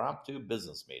impromptu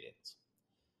business meetings.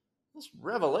 This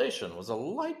revelation was a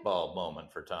light bulb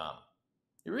moment for Tom.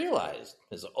 He realized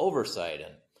his oversight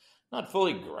in not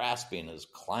fully grasping his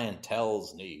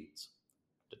clientele's needs.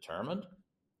 Determined,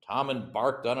 Tom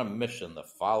embarked on a mission the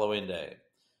following day,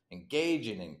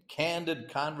 engaging in candid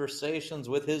conversations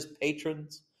with his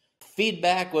patrons.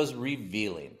 Feedback was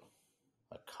revealing.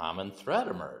 A common thread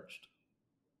emerged: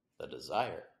 the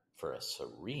desire for a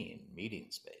serene meeting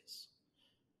space.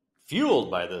 Fueled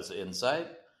by this insight,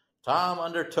 Tom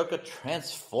undertook a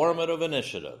transformative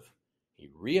initiative. He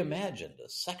reimagined a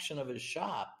section of his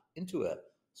shop into a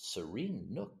serene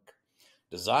nook,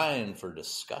 designed for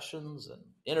discussions, and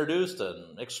introduced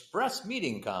an express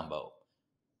meeting combo,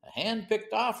 a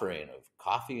hand-picked offering of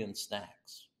coffee and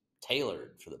snacks,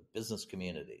 tailored for the business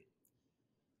community.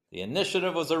 The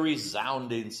initiative was a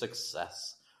resounding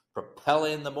success,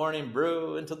 propelling the Morning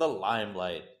Brew into the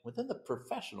limelight within the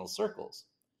professional circles.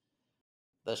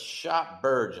 The shop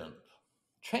burgeoned,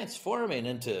 transforming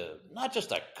into not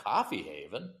just a coffee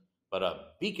haven, but a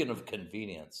beacon of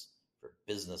convenience for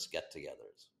business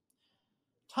get-togethers.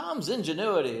 Tom's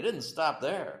ingenuity didn't stop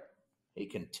there. He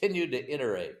continued to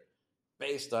iterate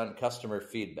based on customer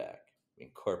feedback,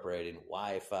 incorporating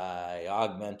Wi-Fi,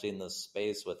 augmenting the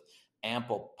space with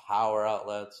ample power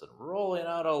outlets, and rolling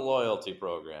out a loyalty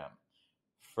program,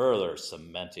 further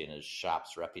cementing his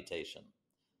shop's reputation.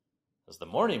 As the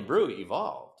Morning Brew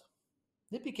evolved,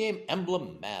 it became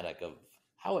emblematic of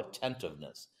how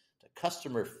attentiveness to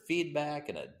customer feedback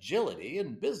and agility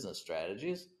in business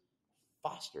strategies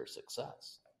foster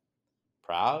success.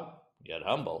 Proud, yet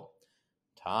humble,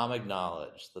 Tom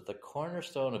acknowledged that the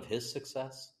cornerstone of his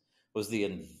success was the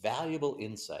invaluable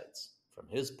insights from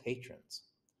his patrons.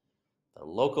 The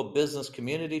local business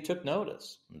community took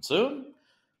notice, and soon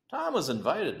Tom was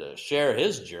invited to share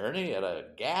his journey at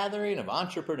a gathering of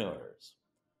entrepreneurs.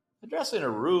 Addressing a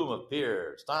room of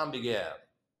peers, Tom began,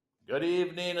 "Good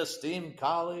evening, esteemed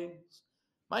colleagues.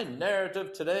 My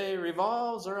narrative today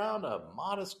revolves around a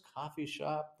modest coffee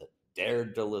shop that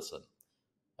dared to listen,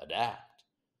 adapt,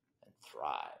 and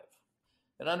thrive.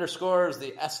 It underscores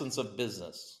the essence of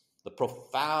business, the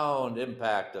profound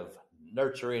impact of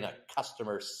nurturing a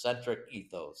customer centric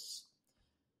ethos."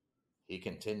 He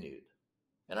continued,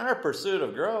 "In our pursuit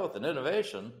of growth and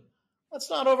innovation, let's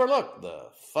not overlook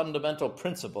the fundamental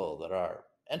principle that our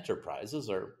enterprises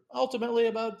are ultimately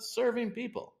about serving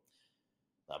people.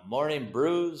 The Morning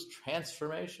Brew's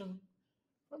transformation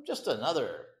from just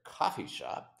another coffee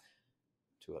shop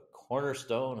to a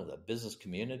cornerstone of the business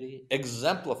community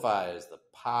exemplifies the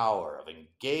power of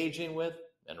engaging with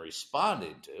and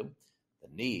responding to the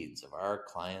needs of our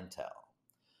clientele."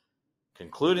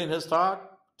 Concluding his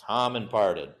talk, Tom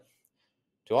imparted,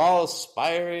 "To all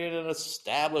aspiring and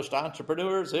established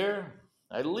entrepreneurs here,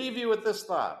 I leave you with this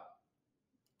thought.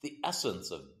 The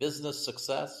essence of business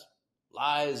success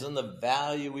lies in the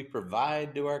value we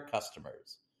provide to our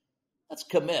customers. Let's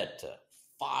commit to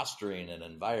fostering an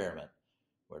environment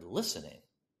where listening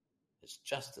is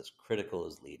just as critical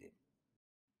as leading."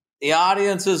 The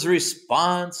audience's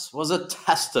response was a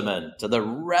testament to the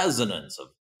resonance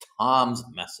of Tom's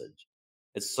message.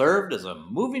 It served as a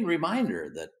moving reminder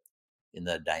that in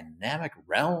the dynamic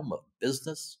realm of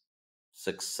business,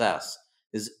 success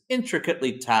is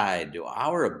intricately tied to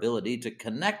our ability to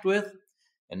connect with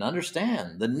and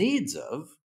understand the needs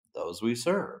of those we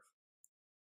serve.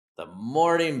 The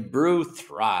Morning Brew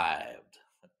thrived,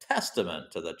 a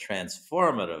testament to the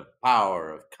transformative power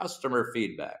of customer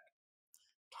feedback.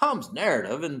 Tom's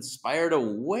narrative inspired a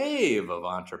wave of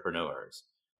entrepreneurs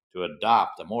to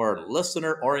adopt a more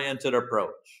listener oriented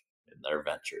approach in their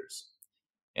ventures.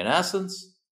 In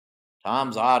essence,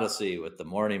 Tom's odyssey with the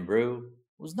Morning Brew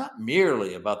was not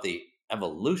merely about the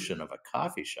evolution of a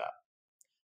coffee shop,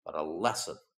 but a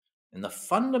lesson in the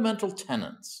fundamental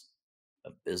tenets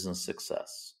of business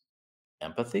success: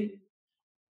 empathy,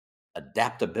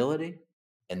 adaptability,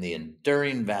 and the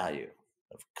enduring value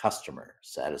of customer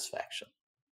satisfaction.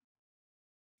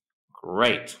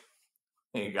 Great.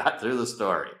 You got through the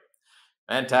story.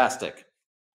 Fantastic.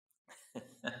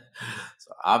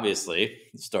 So obviously,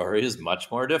 the story is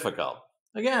much more difficult.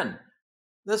 Again,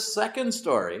 this second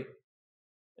story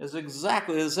is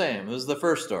exactly the same as the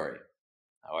first story.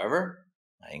 However,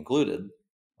 I included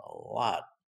a lot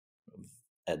of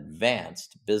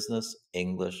advanced business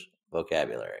English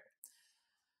vocabulary.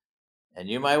 And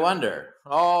you might wonder,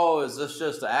 oh, is this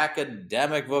just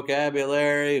academic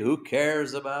vocabulary? Who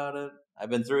cares about it? I've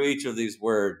been through each of these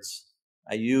words.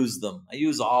 I use them. I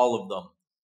use all of them.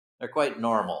 They're quite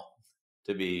normal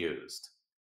to be used.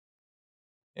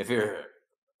 If you're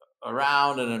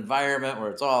around an environment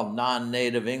where it's all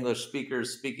non-native English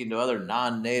speakers speaking to other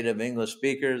non-native English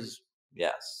speakers,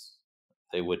 yes,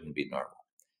 they wouldn't be normal.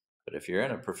 But if you're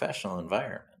in a professional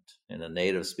environment, in a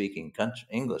native speaking country,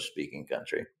 English speaking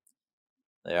country,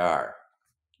 they are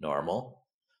normal,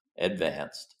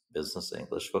 advanced business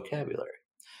English vocabulary.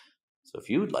 So if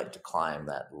you would like to climb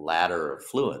that ladder of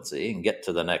fluency and get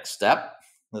to the next step,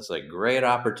 this is a great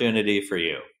opportunity for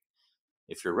you.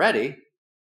 If you're ready,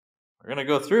 we're going to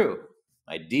go through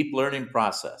my deep learning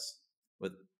process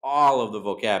with all of the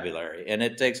vocabulary, and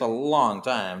it takes a long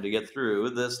time to get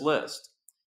through this list.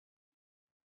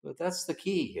 But that's the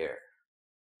key here.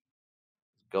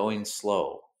 Going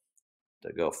slow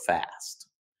to go fast.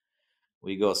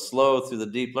 We go slow through the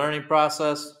deep learning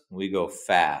process. We go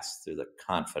fast through the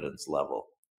confidence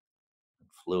level.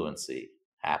 Fluency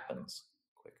happens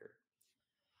quicker.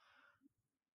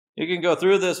 You can go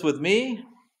through this with me.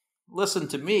 Listen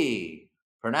to me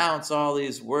pronounce all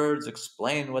these words,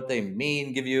 explain what they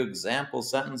mean, give you example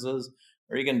sentences,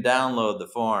 or you can download the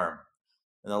form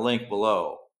in the link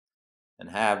below and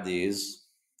have these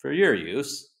for your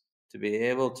use to be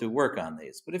able to work on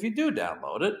these. But if you do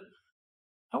download it,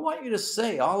 I want you to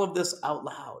say all of this out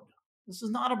loud. This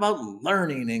is not about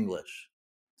learning English.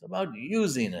 It's about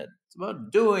using it. It's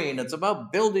about doing. It's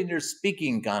about building your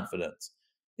speaking confidence.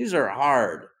 These are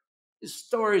hard. These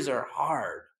stories are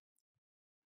hard.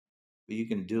 But you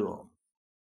can do them.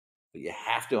 But you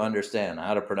have to understand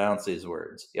how to pronounce these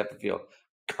words. You have to feel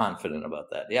confident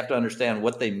about that. You have to understand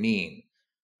what they mean.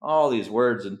 All these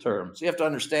words and terms. You have to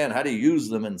understand how to use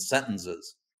them in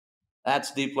sentences.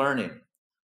 That's deep learning.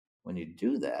 When you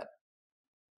do that,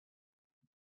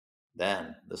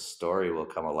 then the story will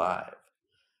come alive.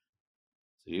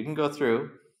 So you can go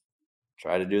through,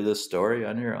 try to do this story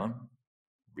on your own,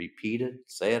 repeat it,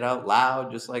 say it out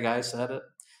loud, just like I said it.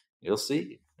 You'll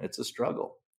see it's a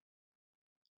struggle.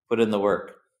 Put in the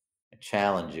work. I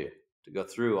challenge you to go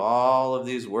through all of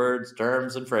these words,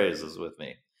 terms, and phrases with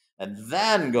me, and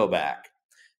then go back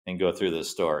and go through this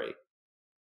story.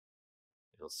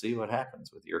 You'll see what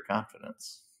happens with your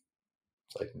confidence.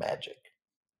 It's like magic.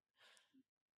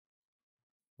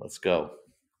 Let's go.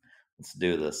 Let's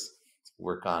do this. Let's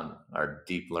work on our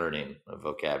deep learning of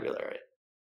vocabulary.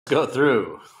 Go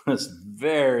through this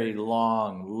very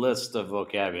long list of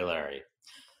vocabulary.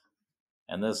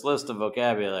 And this list of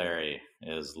vocabulary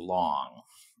is long.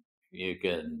 You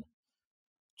can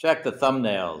check the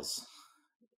thumbnails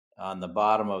on the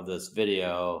bottom of this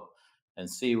video and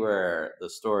see where the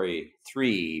story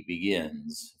 3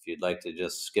 begins if you'd like to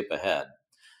just skip ahead.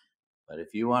 But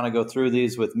if you want to go through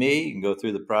these with me and go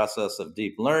through the process of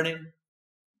deep learning,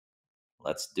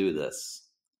 let's do this.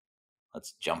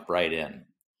 Let's jump right in.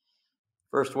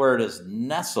 First word is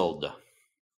nestled.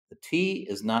 The T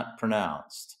is not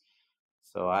pronounced.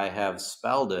 So I have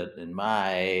spelled it in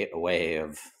my way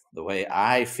of the way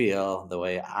I feel, the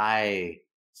way I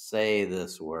say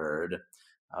this word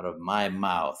out of my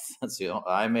mouth.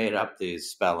 I made up these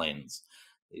spellings,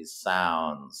 these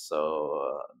sounds.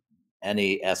 So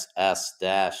NESS-ELLED,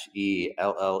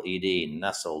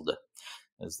 nestled,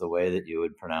 is the way that you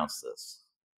would pronounce this.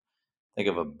 Think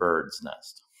of a bird's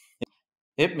nest.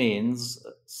 It means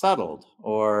settled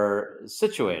or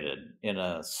situated in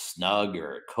a snug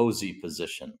or cozy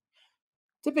position,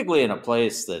 typically in a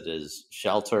place that is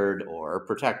sheltered or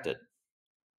protected.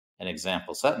 An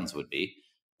example sentence would be,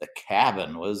 the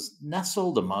cabin was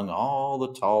nestled among all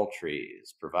the tall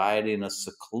trees, providing a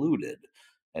secluded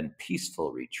and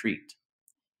peaceful retreat.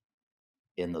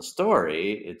 In the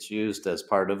story, it's used as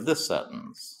part of this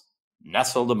sentence.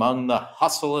 Nestled among the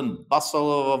hustle and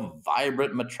bustle of a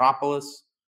vibrant metropolis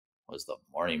was the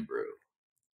morning brew.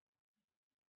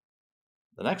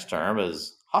 The next term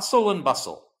is hustle and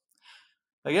bustle.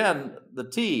 Again, the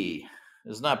T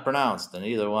is not pronounced in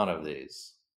either one of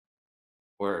these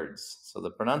words. So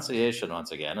the pronunciation,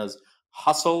 once again, is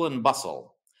hustle and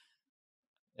bustle.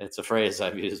 It's a phrase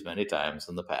I've used many times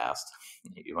in the past.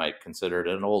 You might consider it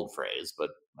an old phrase,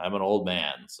 but I'm an old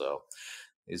man, so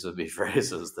these would be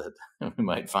phrases that we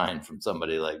might find from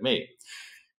somebody like me.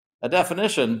 A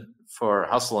definition for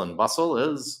hustle and bustle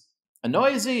is a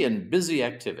noisy and busy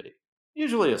activity,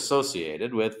 usually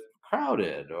associated with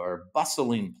crowded or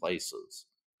bustling places,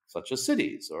 such as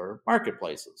cities or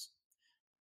marketplaces.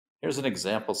 Here's an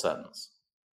example sentence.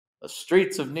 The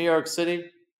streets of New York City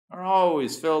are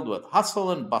always filled with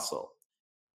hustle and bustle,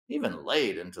 even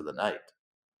late into the night.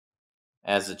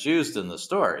 As it's used in the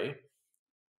story,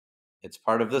 it's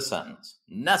part of this sentence.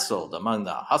 Nestled among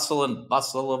the hustle and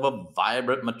bustle of a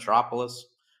vibrant metropolis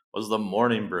was the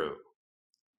morning brew.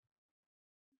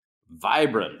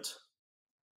 Vibrant.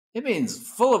 It means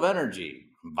full of energy,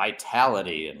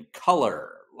 vitality, and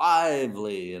color,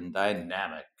 lively and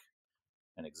dynamic.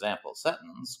 An example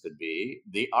sentence could be,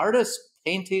 the artist's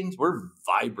paintings were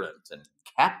vibrant and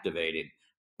captivating,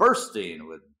 bursting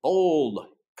with bold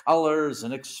colors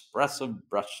and expressive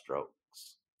brushstrokes.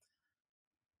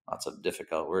 Lots of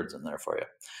difficult words in there for you.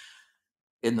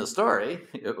 In the story,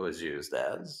 it was used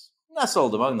as,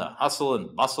 nestled among the hustle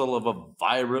and bustle of a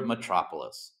vibrant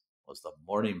metropolis was the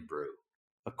morning brew,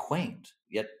 a quaint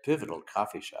yet pivotal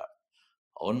coffee shop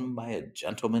owned by a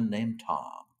gentleman named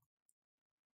Tom.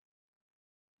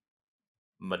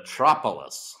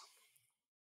 Metropolis.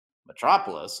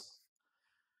 Metropolis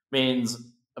means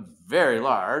a very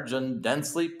large and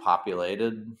densely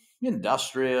populated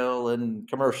industrial and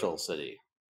commercial city.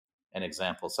 An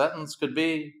example sentence could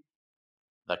be,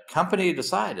 the company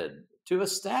decided to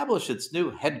establish its new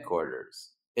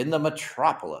headquarters in the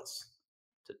metropolis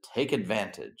to take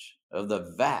advantage of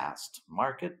the vast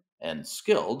market and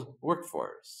skilled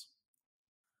workforce.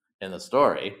 In the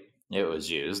story, it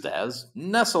was used as,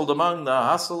 nestled among the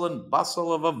hustle and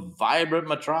bustle of a vibrant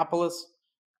metropolis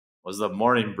was the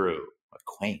Morning Brew, a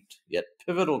quaint yet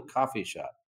pivotal coffee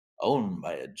shop owned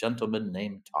by a gentleman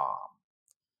named Tom.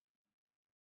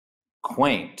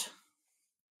 Quaint.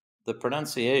 The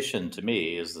pronunciation to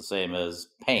me is the same as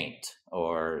paint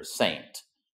or saint,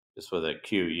 just with a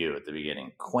QU at the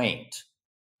beginning. Quaint.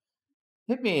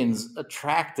 It means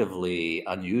attractively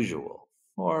unusual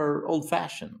or old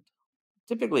fashioned,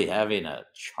 typically having a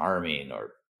charming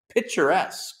or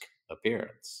picturesque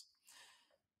appearance.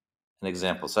 An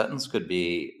example sentence could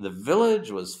be, the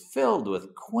village was filled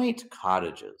with quaint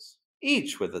cottages,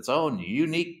 each with its own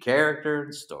unique character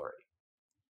and story.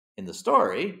 In the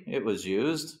story, it was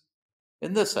used,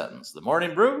 In this sentence, the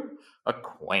Morning Brew, a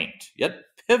quaint yet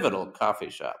pivotal coffee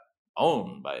shop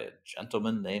owned by a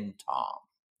gentleman named Tom.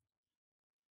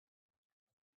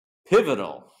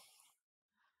 Pivotal.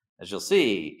 As you'll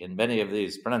see in many of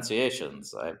these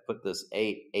pronunciations, I put this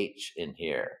AH in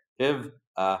here.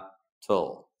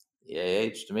 Piv-a-tul. The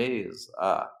AH to me is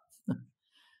ah.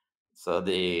 So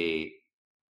the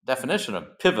definition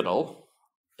of pivotal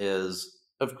is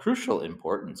of crucial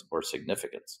importance or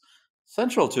significance,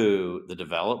 central to the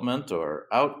development or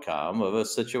outcome of a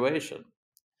situation.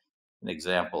 An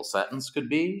example sentence could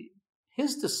be: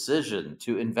 his decision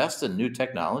to invest in new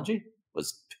technology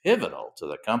was pivotal to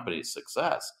the company's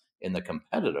success in the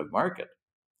competitive market.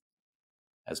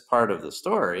 As part of the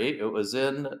story, it was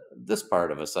in this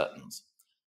part of a sentence: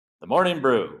 the Morning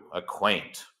Brew, a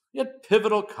quaint yet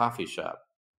pivotal coffee shop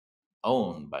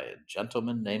owned by a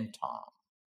gentleman named Tom.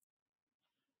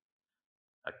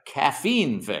 A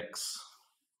caffeine fix.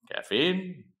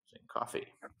 Caffeine is in coffee.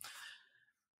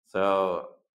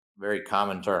 So, very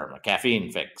common term, a caffeine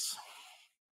fix.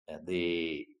 And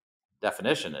the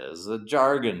definition is a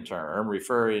jargon term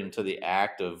referring to the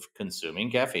act of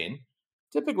consuming caffeine,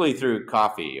 typically through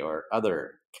coffee or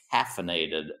other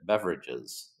caffeinated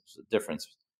beverages. There's a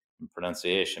difference in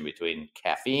pronunciation between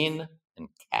caffeine and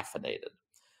caffeinated.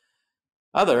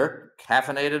 Other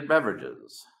caffeinated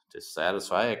beverages to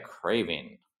satisfy a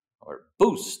craving or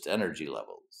boost energy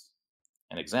levels.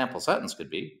 An example sentence could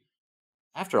be: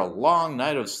 after a long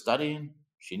night of studying,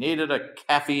 she needed a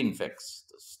caffeine fix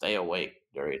to stay awake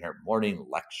during her morning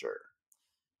lecture.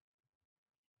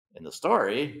 In the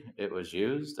story, it was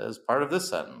used as part of this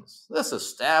sentence: this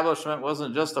establishment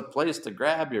wasn't just a place to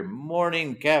grab your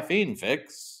morning caffeine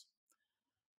fix.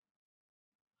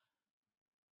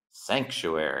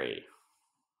 Sanctuary.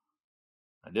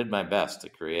 I did my best to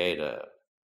create the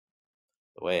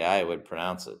way I would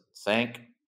pronounce it. Sanctuary.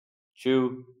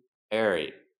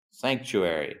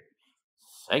 Sanctuary.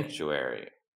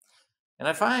 Sanctuary. And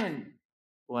I find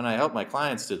when I help my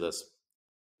clients do this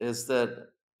is that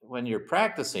when you're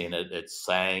practicing it, it's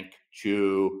sanctuary,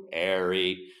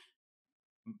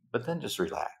 but then just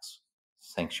relax.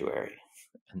 Sanctuary,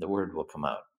 and the word will come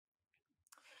out.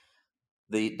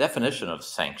 The definition of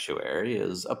sanctuary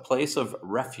is a place of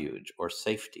refuge or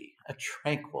safety, a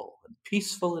tranquil and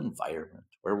peaceful environment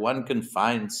where one can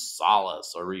find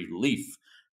solace or relief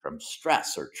from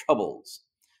stress or troubles.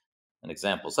 An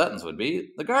example sentence would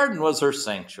be: the garden was her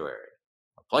sanctuary,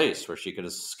 a place where she could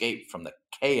escape from the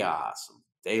chaos of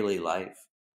daily life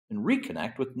and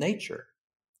reconnect with nature.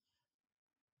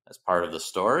 As part of the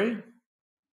story,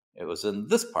 it was in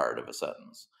this part of a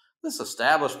sentence: this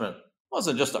establishment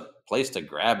wasn't just a place to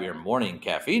grab your morning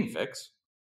caffeine fix,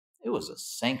 it was a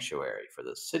sanctuary for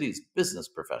the city's business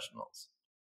professionals.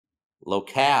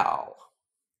 Locale.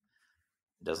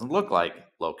 It doesn't look like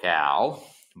locale,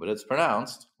 but it's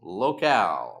pronounced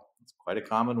locale. It's quite a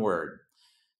common word.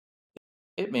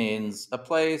 It means a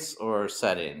place or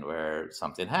setting where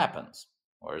something happens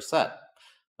or is set,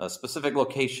 a specific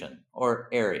location or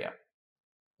area.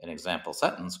 An example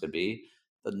sentence could be: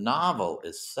 the novel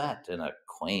is set in a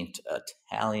quaint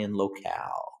Italian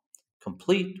locale,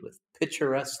 complete with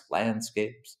picturesque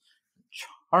landscapes and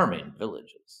charming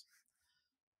villages.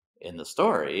 In the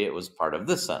story, it was part of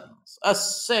this sentence: a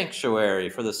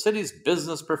sanctuary for the city's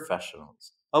business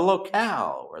professionals, a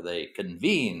locale where they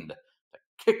convened to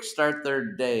kickstart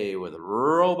their day with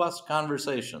robust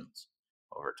conversations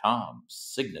over Tom's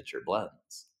signature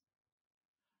blends.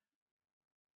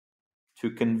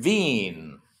 To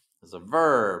convene is a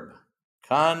verb.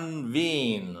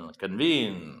 Convene.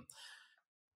 Convene.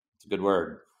 It's a good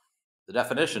word. The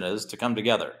definition is to come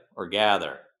together or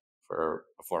gather for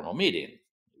a formal meeting,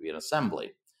 maybe an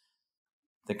assembly.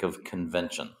 Think of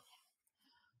convention.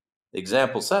 The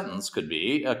example sentence could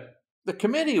be: the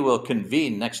committee will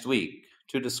convene next week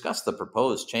to discuss the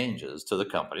proposed changes to the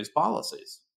company's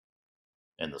policies.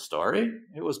 In the story,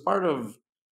 it was part of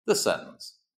this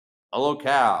sentence: a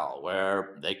locale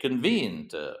where they convene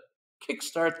to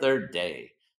kickstart their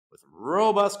day with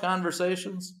robust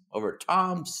conversations over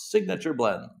Tom's signature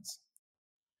blends.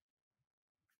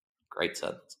 Great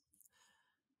sentence.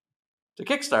 To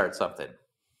kickstart something.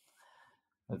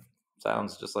 It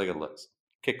sounds just like it looks.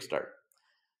 Kickstart.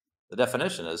 The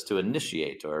definition is to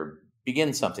initiate or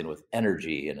begin something with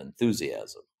energy and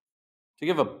enthusiasm, to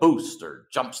give a boost or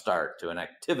jumpstart to an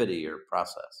activity or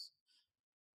process.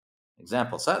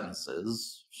 Example sentence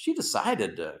is: she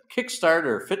decided to kickstart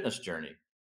her fitness journey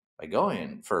by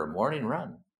going for a morning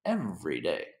run every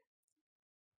day.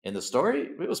 In the story,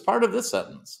 it was part of this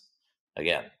sentence.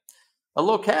 Again, a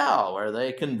locale where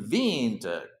they convened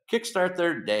to kickstart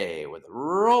their day with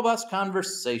robust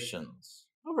conversations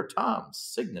over Tom's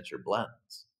signature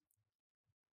blends.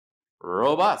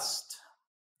 Robust.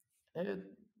 It-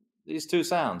 these two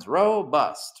sounds,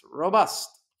 robust, robust.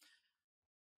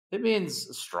 It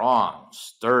means strong,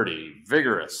 sturdy,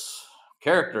 vigorous,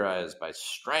 characterized by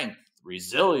strength,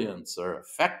 resilience, or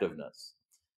effectiveness.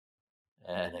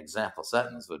 An example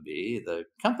sentence would be: the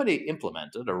company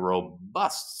implemented a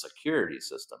robust security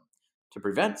system to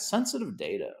prevent sensitive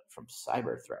data from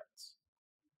cyber threats.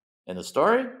 In the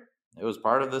story, it was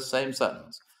part of this same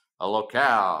sentence: a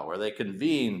locale where they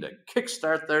convened to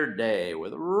kickstart their day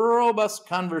with robust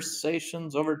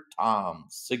conversations over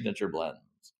Tom's signature blends.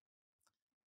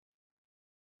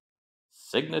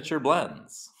 Signature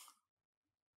blends.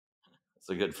 It's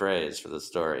a good phrase for the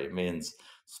story. It means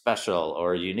special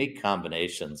or unique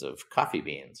combinations of coffee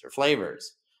beans or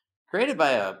flavors created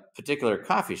by a particular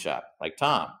coffee shop like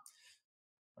Tom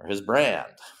or his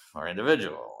brand or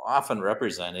individual, often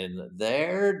representing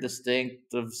their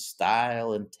distinctive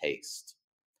style and taste.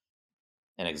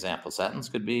 An example sentence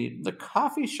could be: the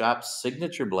coffee shop's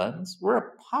signature blends were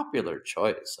a popular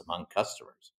choice among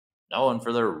customers, known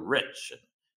for their rich and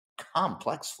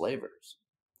complex flavors.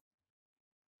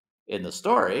 In the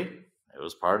story, it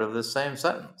was part of this same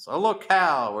sentence: a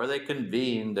locale where they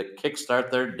convened to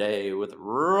kickstart their day with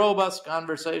robust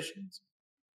conversations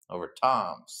over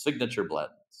Tom's signature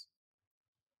blends.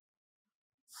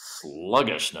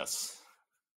 Sluggishness.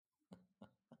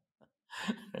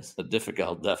 It's a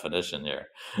difficult definition here,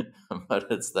 but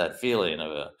it's that feeling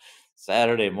of a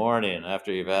Saturday morning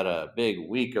after you've had a big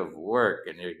week of work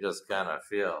and you just kind of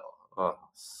feel,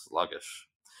 sluggish.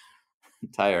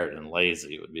 Tired and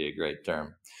lazy would be a great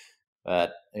term.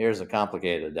 But here's a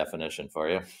complicated definition for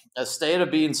you: a state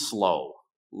of being slow,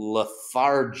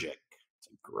 lethargic, it's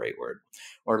a great word,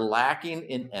 or lacking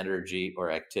in energy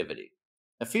or activity.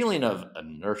 A feeling of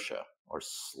inertia or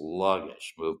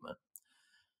sluggish movement.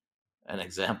 An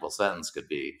example sentence could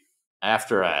be: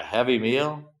 after a heavy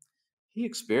meal, he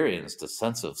experienced a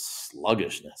sense of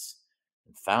sluggishness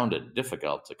and found it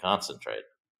difficult to concentrate.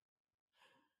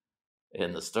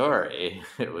 In the story,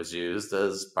 it was used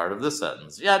as part of this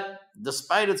sentence. Yet,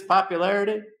 despite its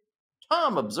popularity,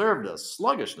 Tom observed a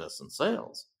sluggishness in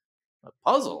sales, a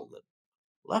puzzle that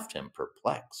left him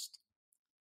perplexed.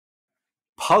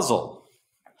 Puzzle.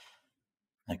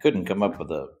 I couldn't come up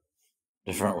with a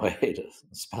different way to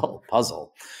spell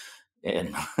puzzle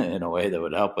in a way that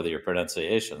would help with your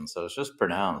pronunciation. So it's just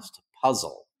pronounced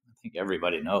puzzle. I think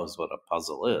everybody knows what a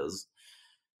puzzle is.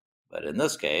 But in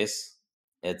this case,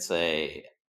 it's a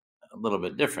little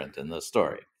bit different in the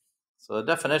story. So the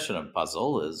definition of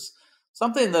puzzle is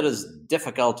something that is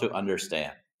difficult to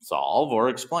understand, solve, or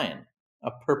explain.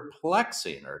 A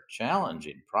perplexing or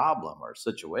challenging problem or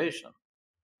situation.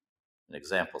 An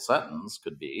example sentence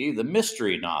could be: the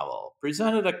mystery novel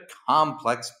presented a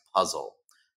complex puzzle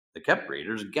that kept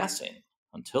readers guessing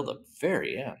until the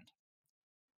very end.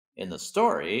 In the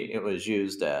story, it was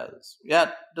used as: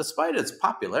 yet, despite its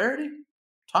popularity,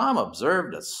 Tom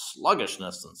observed a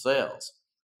sluggishness in sales,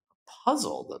 a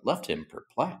puzzle that left him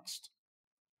perplexed.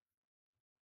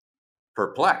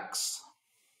 Perplex.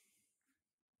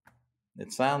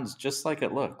 It sounds just like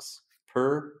it looks.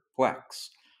 Perplex.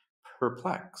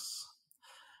 Perplex.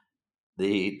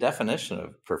 The definition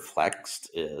of perplexed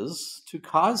is to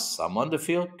cause someone to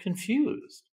feel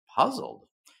confused, puzzled,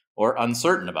 or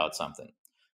uncertain about something,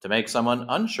 to make someone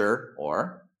unsure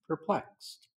or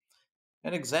perplexed.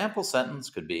 An example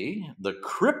sentence could be: the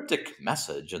cryptic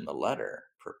message in the letter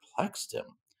perplexed him,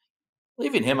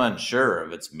 leaving him unsure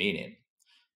of its meaning.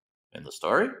 In the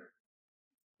story,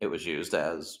 it was used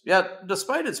as: yet,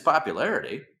 despite its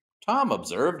popularity, Tom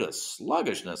observed a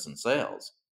sluggishness in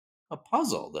sales, a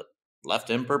puzzle that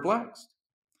left him perplexed.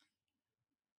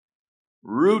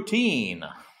 Routine.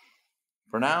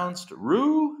 Pronounced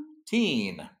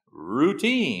routine.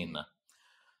 Routine.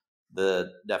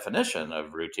 The definition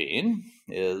of routine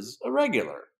is a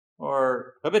regular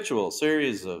or habitual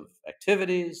series of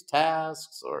activities,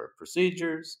 tasks, or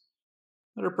procedures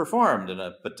that are performed in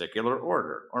a particular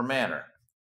order or manner,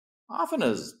 often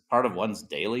as part of one's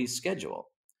daily schedule.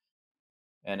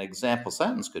 An example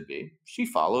sentence could be: she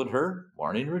followed her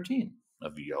morning routine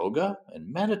of yoga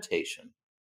and meditation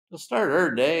to start her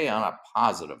day on a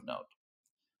positive note.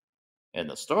 In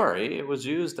the story, it was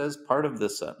used as part of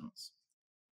this sentence: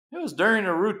 it was during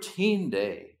a routine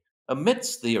day,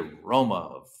 amidst the aroma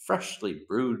of freshly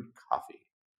brewed coffee.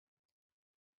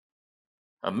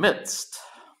 Amidst.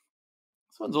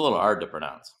 This one's a little hard to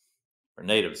pronounce for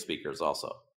native speakers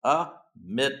also.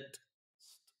 Amidst.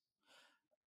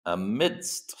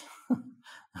 Amidst.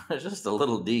 There's just a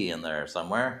little D in there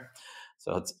somewhere.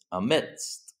 So it's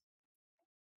amidst.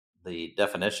 The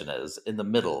definition is in the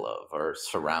middle of or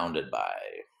surrounded by,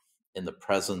 in the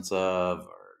presence of,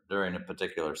 or during a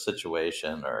particular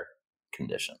situation or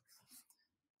condition.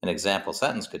 An example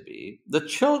sentence could be: the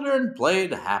children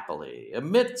played happily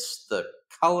amidst the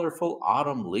colorful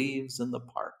autumn leaves in the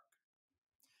park.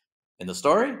 In the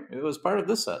story, it was part of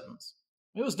this sentence: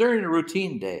 it was during a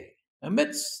routine day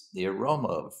amidst the aroma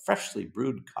of freshly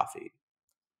brewed coffee.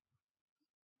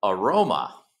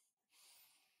 Aroma,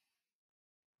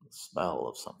 the smell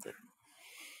of something.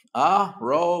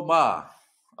 Aroma.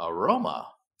 Aroma.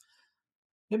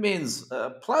 It means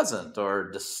a pleasant or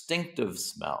distinctive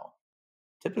smell,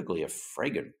 typically a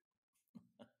fragrant.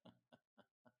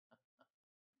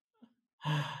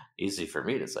 Easy for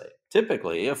me to say.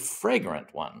 Typically a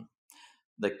fragrant one.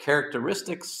 The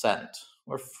characteristic scent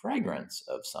or fragrance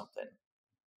of something,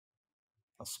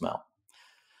 a smell.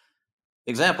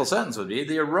 Example sentence would be: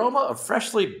 the aroma of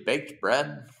freshly baked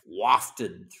bread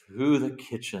wafted through the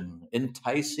kitchen,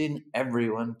 enticing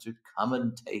everyone to come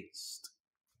and taste.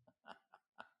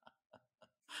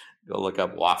 Go look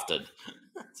up wafted.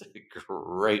 It's a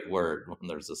great word when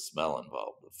there's a smell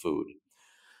involved, the food.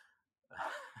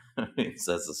 It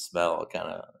says the smell kind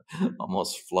of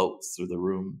almost floats through the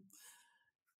room.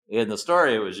 In the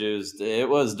story, it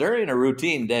was during a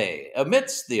routine day,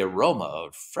 amidst the aroma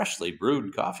of freshly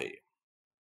brewed coffee.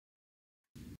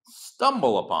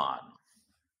 Stumble upon.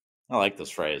 I like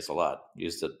this phrase a lot.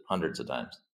 Used it hundreds of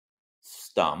times.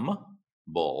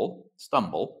 Stumble,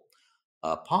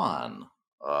 upon,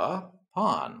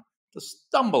 to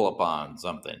stumble upon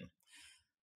something.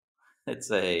 It's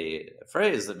a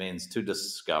phrase that means to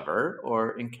discover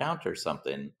or encounter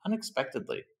something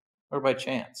unexpectedly or by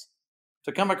chance,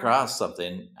 to come across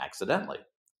something accidentally.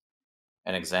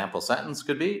 An example sentence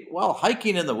could be: while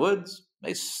hiking in the woods,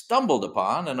 they stumbled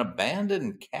upon an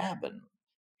abandoned cabin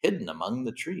hidden among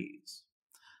the trees.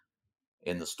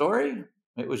 In the story,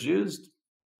 it was used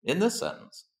in this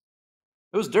sentence: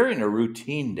 it was during a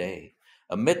routine day,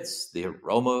 amidst the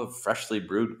aroma of freshly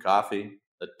brewed coffee,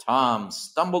 that Tom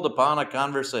stumbled upon a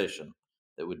conversation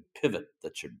that would pivot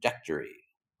the trajectory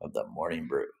of the morning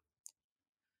brew.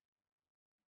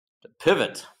 To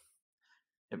pivot,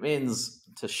 it means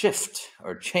to shift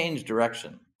or change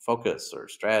direction, focus, or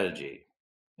strategy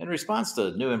in response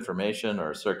to new information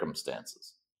or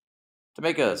circumstances. To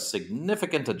make a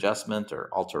significant adjustment or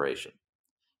alteration.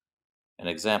 An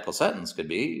example sentence could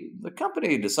be: the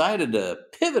company decided to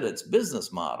pivot its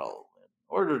business model in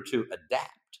order to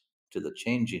adapt to the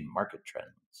changing market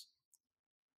trends.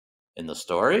 In the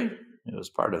story, it was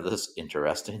part of this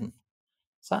interesting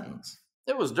sentence.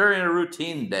 It was during a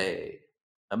routine day,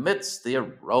 amidst the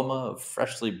aroma of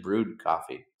freshly brewed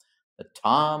coffee, that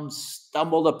Tom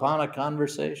stumbled upon a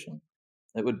conversation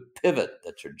that would pivot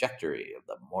the trajectory of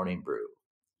the morning brew.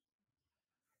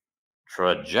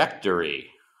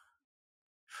 Trajectory.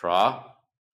 Tra,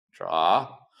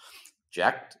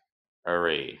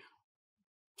 trajectory.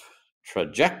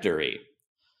 Trajectory.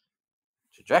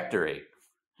 Trajectory.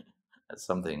 As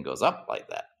something goes up like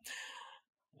that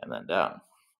and then down.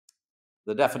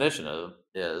 The definition of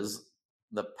is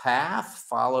the path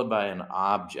followed by an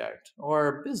object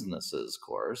or business's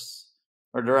course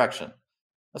or direction,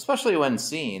 especially when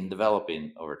seen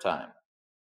developing over time.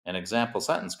 An example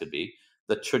sentence could be: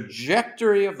 the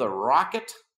trajectory of the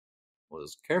rocket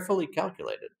was carefully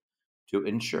calculated to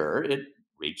ensure it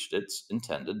reached its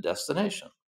intended destination.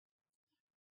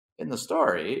 In the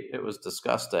story, it was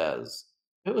discussed as: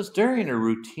 it was during a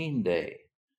routine day,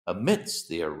 amidst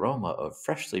the aroma of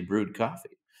freshly brewed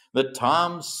coffee, that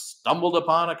Tom stumbled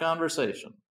upon a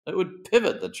conversation that would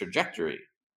pivot the trajectory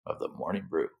of the morning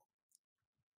brew.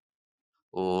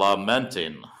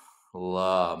 Lamenting.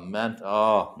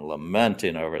 Lamenting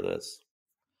over this.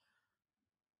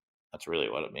 That's really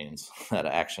what it means, that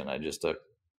action I just took.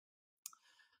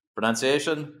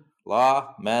 Pronunciation: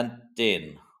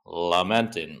 lamenting.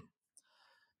 Lamenting.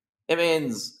 It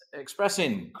means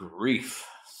expressing grief,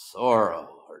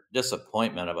 sorrow, or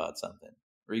disappointment about something,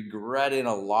 regretting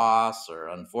a loss or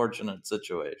unfortunate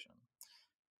situation.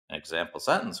 An example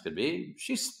sentence could be: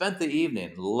 she spent the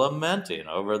evening lamenting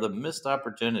over the missed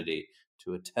opportunity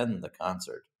to attend the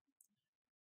concert.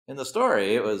 In the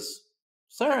story, it was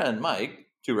Sarah and Mike,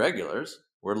 two regulars,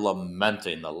 were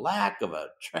lamenting the lack of a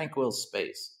tranquil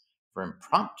space for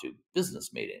impromptu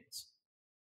business meetings.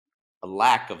 A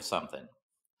lack of something.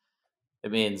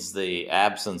 It means the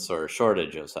absence or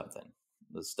shortage of something,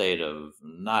 the state of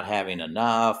not having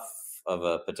enough of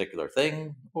a particular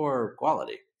thing or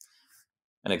quality.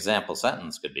 An example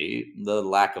sentence could be: the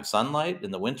lack of sunlight in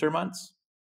the winter months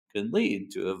can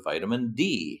lead to a vitamin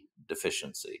D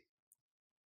deficiency.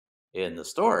 In the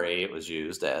story, it was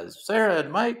used as Sarah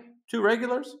and Mike, two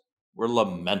regulars, were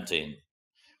lamenting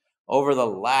over the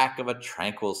lack of a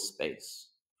tranquil space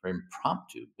for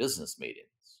impromptu business meetings.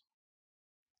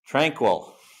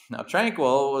 Tranquil. Now,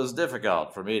 tranquil was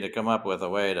difficult for me to come up with a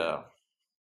way to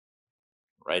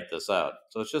write this out.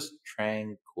 So it's just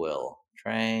tranquil.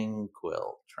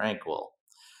 Tranquil. Tranquil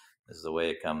is the way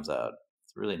it comes out.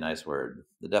 It's a really nice word.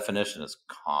 The definition is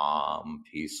calm,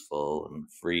 peaceful,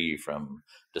 and free from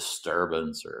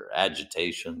disturbance or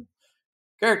agitation,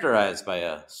 characterized by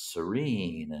a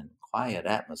serene and quiet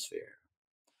atmosphere.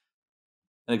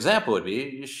 An example would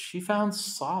be she found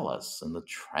solace in the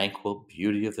tranquil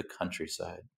beauty of the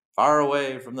countryside, far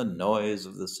away from the noise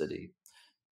of the city.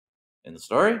 In the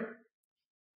story,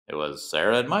 it was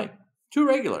Sarah and Mike, two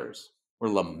regulars, were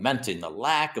lamenting the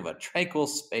lack of a tranquil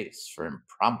space for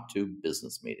impromptu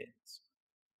business meetings.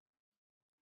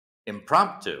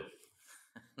 Impromptu.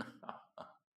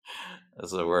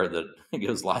 That's a word that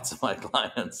gives lots of my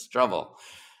clients trouble.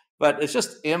 But it's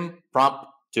just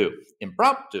impromptu.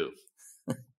 Impromptu.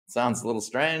 Sounds a little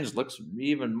strange, looks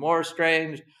even more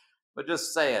strange, but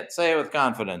just say it. Say it with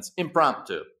confidence.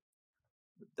 Impromptu.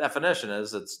 The definition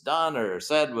is it's done or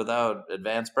said without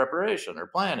advanced preparation or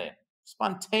planning,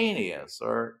 spontaneous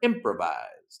or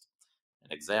improvised.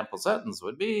 An example sentence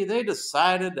would be they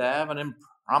decided to have an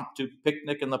impromptu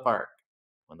picnic in the park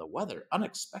when the weather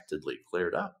unexpectedly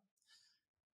cleared up.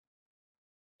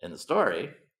 In the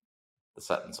story, the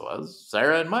sentence was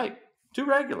Sarah and Mike, two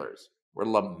regulars, were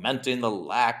lamenting the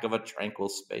lack of a tranquil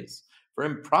space for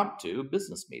impromptu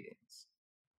business meetings.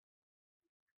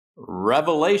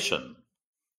 Revelation.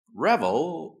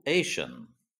 Revelation.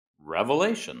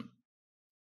 Revelation.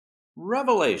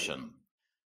 Revelation.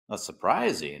 A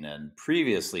surprising and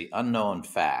previously unknown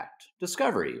fact,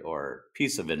 discovery, or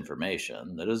piece of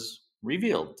information that is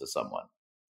revealed to someone.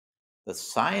 The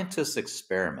scientist's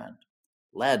experiment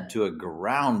led to a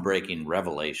groundbreaking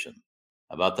revelation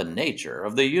about the nature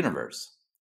of the universe.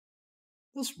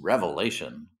 This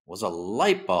revelation was a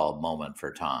light bulb moment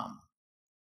for Tom.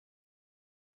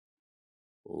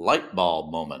 Light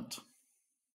bulb moment.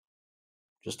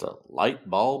 Just a light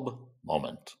bulb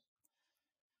moment.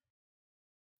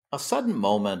 A sudden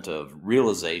moment of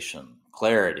realization,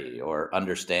 clarity, or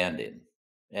understanding.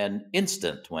 An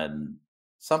instant when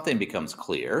something becomes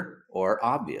clear or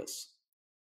obvious.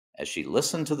 As she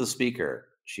listened to the speaker,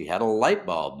 she had a light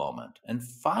bulb moment and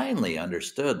finally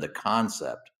understood the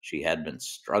concept she had been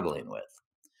struggling with.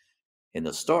 In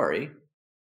the story,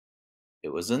 it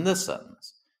was in this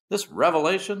sentence. This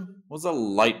revelation was a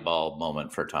light bulb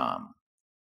moment for Tom.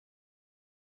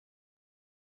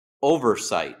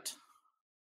 Oversight.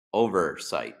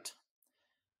 Oversight.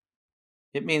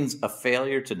 It means a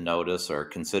failure to notice or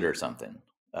consider something,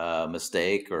 a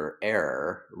mistake or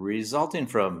error resulting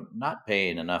from not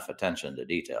paying enough attention to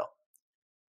detail.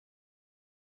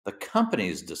 The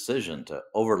company's decision to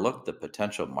overlook the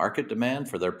potential market demand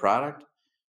for their product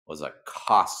was a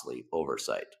costly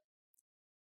oversight.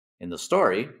 In the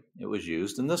story, it was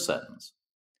used in this sentence.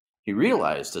 He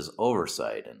realized his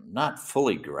oversight in not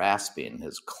fully grasping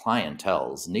his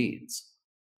clientele's needs.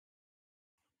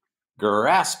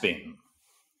 Grasping.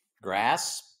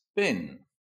 Grasping.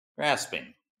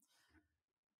 Grasping.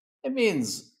 It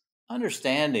means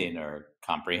understanding or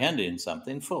comprehending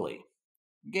something fully,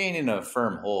 gaining a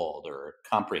firm hold or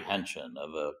comprehension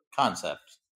of a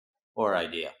concept or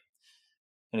idea.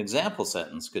 An example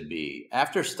sentence could be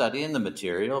after studying the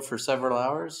material for several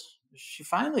hours, she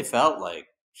finally felt like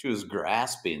she was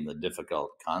grasping the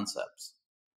difficult concepts.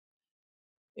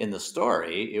 In the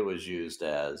story, it was used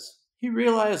as he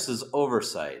realized his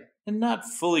oversight in not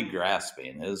fully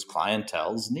grasping his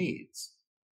clientele's needs.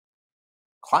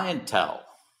 Clientele.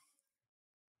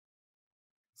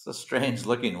 It's a strange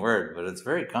looking word, but it's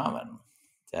very common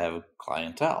to have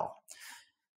clientele.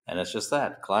 And it's just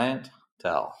that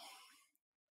clientele.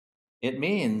 It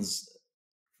means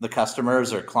the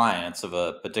customers or clients of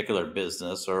a particular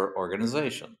business or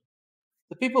organization.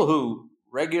 The people who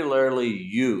regularly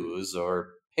use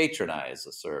or patronize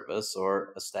a service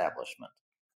or establishment.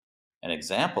 An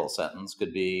example sentence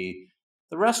could be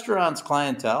the restaurant's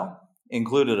clientele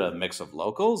included a mix of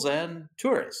locals and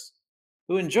tourists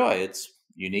who enjoy its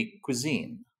unique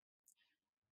cuisine.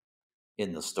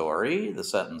 In the story, the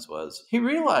sentence was he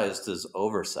realized his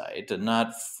oversight in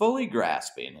not fully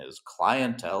grasping his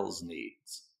clientele's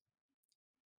needs.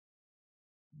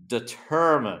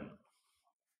 Determine.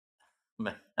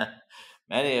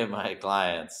 Many of my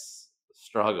clients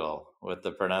struggle with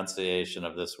the pronunciation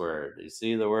of this word. You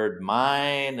see the word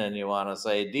mine and you want to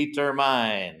say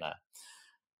determine.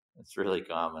 It's really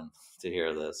common to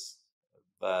hear this.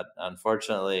 But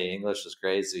unfortunately, English is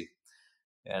crazy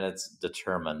and it's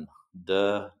determine,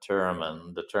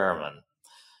 determine.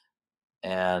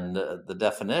 And the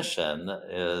definition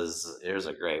is, here's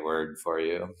a great word for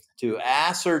you: to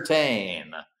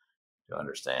ascertain, to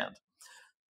understand,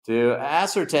 to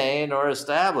ascertain or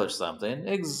establish something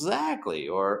exactly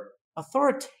or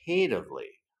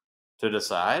authoritatively, to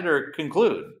decide or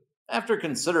conclude after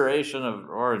consideration of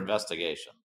or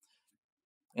investigation.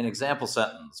 An example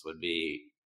sentence would be: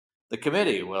 the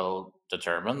committee will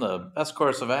determine the best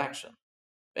course of action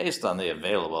based on the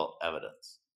available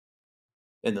evidence.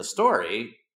 In the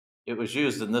story, it was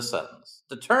used in this sentence: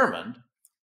 determined,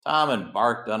 Tom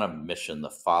embarked on a mission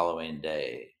the following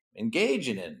day,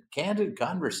 engaging in candid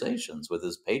conversations with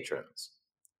his patrons.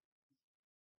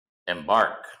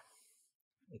 Embark.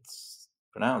 It's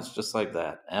pronounced just like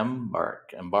that.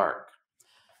 Embark. Embark.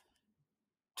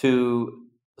 To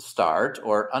start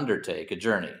or undertake a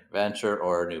journey, venture,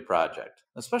 or a new project,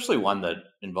 especially one that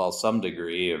involves some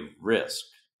degree of risk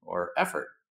or effort.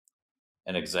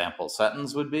 An example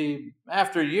sentence would be: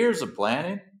 after years of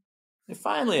planning, they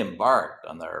finally embarked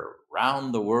on their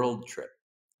round the world trip.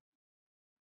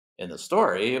 In the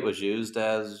story, it was used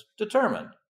as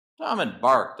determined. Tom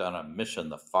embarked on a mission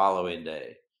the following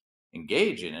day,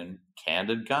 engaging in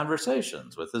candid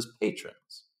conversations with his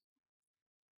patrons.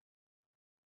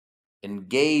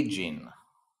 Engaging.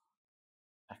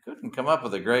 I couldn't come up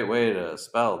with a great way to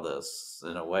spell this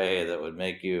in a way that would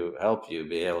help you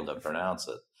be able to pronounce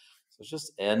it. So it's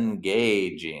just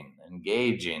engaging,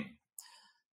 engaging.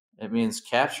 It means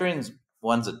capturing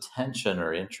one's attention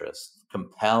or interest,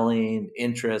 compelling,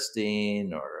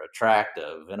 interesting, or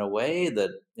attractive in a way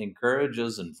that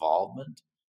encourages involvement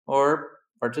or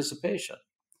participation.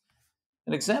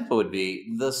 An example would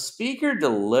be: the speaker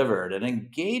delivered an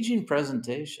engaging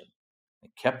presentation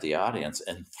and kept the audience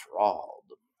enthralled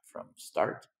from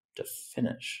start to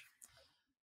finish.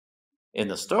 In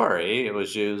the story, it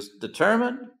was used: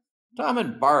 determined, Tom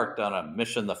embarked on a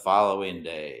mission the following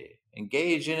day,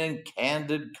 engaging in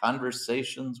candid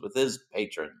conversations with his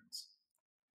patrons.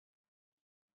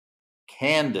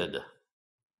 Candid,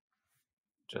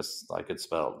 just like it's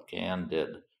spelled,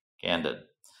 candid, candid.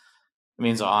 It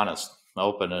means honest,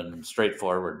 open, and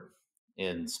straightforward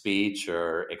in speech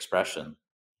or expression,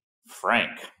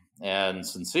 frank and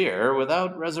sincere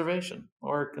without reservation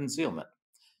or concealment.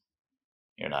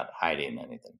 You're not hiding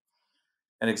anything.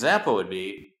 An example would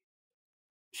be: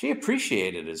 she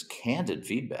appreciated his candid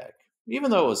feedback,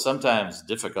 even though it was sometimes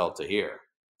difficult to hear.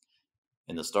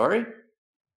 In the story,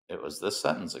 it was this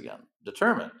sentence again: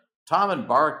 determined, Tom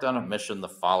embarked on a mission the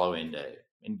following day,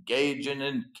 engaging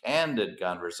in candid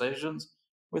conversations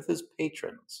with his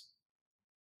patrons.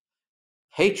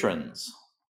 Patrons.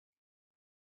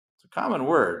 It's a common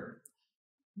word.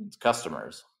 It means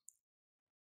customers,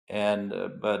 and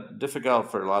but difficult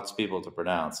for lots of people to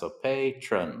pronounce. So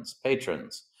patrons,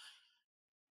 patrons.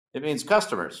 It means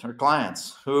customers or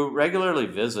clients who regularly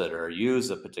visit or use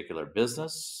a particular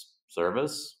business,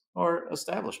 service, or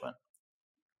establishment.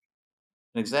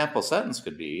 An example sentence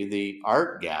could be: the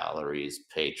art gallery's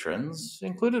patrons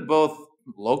included both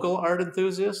local art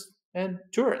enthusiasts and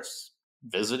tourists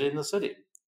visiting the city.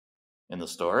 In the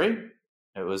story,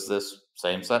 it was this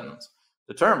same sentence: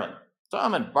 determined,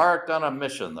 Tom embarked on a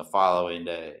mission the following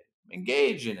day,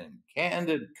 engaging in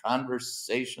candid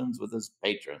conversations with his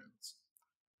patrons.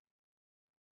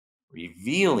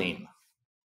 Revealing.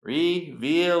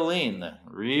 Revealing.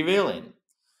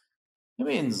 It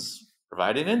means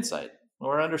providing insight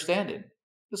or understanding,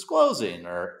 disclosing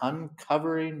or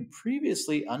uncovering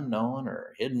previously unknown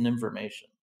or hidden information.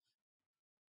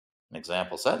 An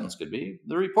example sentence could be: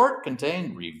 the report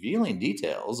contained revealing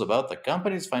details about the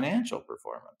company's financial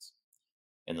performance.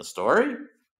 In the story,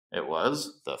 it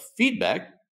was: the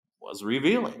feedback was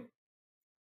revealing.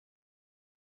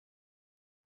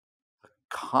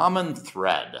 Common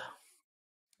thread.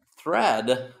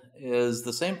 Thread is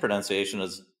the same pronunciation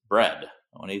as bread.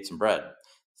 I want to eat some bread.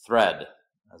 Thread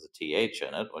has a TH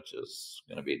in it, which is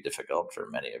going to be difficult for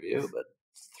many of you, but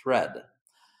thread.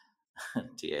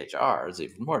 THR is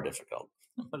even more difficult.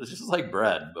 But it's just like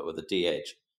bread, but with a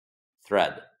TH.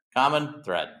 Thread. Common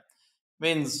thread.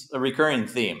 Means a recurring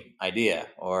theme, idea,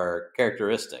 or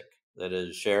characteristic that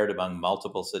is shared among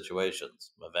multiple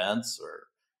situations, events, or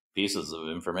pieces of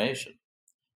information.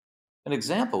 An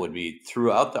example would be: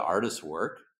 throughout the artist's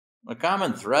work, a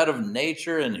common thread of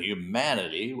nature and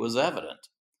humanity was evident.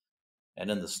 And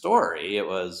in the story, it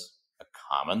was: a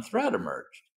common thread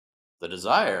emerged: the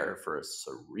desire for a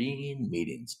serene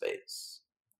meeting space.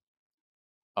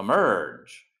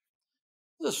 Emerge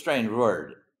is a strange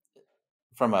word.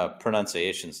 from a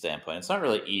pronunciation standpoint. It's not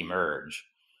really emerge.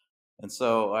 And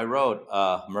so I wrote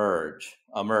merge,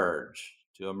 emerge,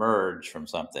 to emerge from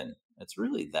something. It's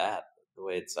really that, the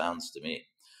way it sounds to me.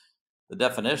 The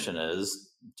definition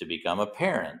is to become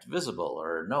apparent, visible,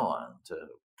 or known, to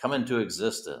come into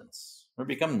existence, or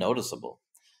become noticeable.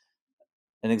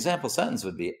 An example sentence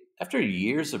would be: after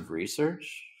years of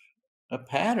research, a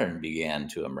pattern began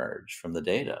to emerge from the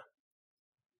data.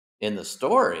 In the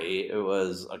story, it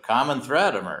was a common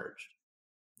thread emerged: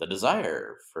 the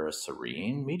desire for a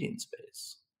serene meeting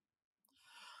space.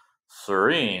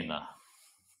 Serene.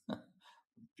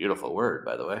 Beautiful word,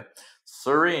 by the way.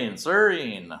 Serene,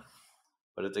 serene.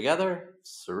 Put it together: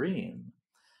 serene.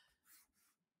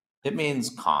 It means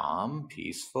calm,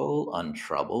 peaceful,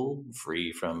 untroubled,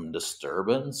 free from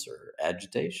disturbance or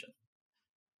agitation.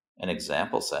 An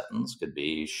example sentence could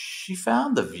be: she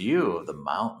found the view of the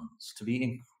mountains to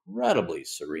be incredibly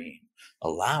serene,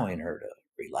 allowing her to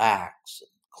relax and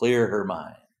clear her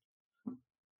mind.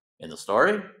 In the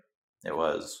story, it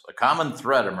was a common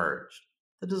thread emerged: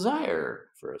 the desire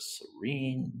for a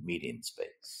serene meeting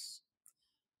space.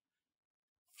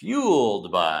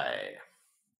 Fueled by.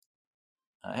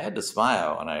 I had to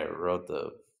smile when I wrote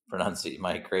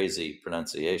my crazy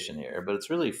pronunciation here, but it's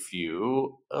really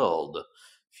fueled,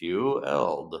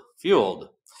 fueled,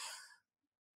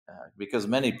 because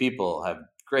many people have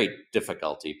great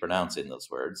difficulty pronouncing this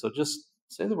word. So just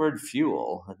say the word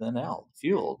fuel and then eld,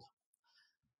 fueled.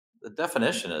 The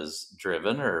definition is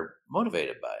driven or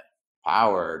motivated by,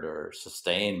 powered or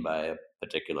sustained by a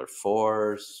particular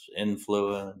force,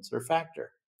 influence, or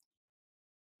factor.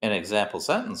 An example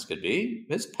sentence could be: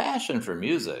 his passion for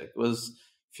music was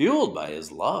fueled by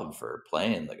his love for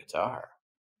playing the guitar.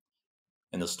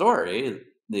 In the story,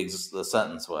 the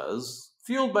sentence was: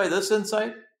 fueled by this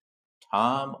insight,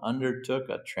 Tom undertook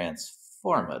a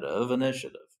transformative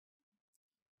initiative.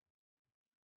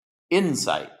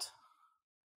 Insight.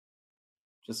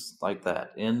 Just like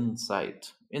that.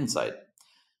 Insight. Insight.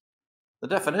 The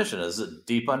definition is a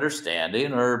deep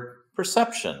understanding or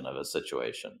perception of a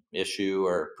situation, issue,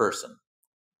 or person.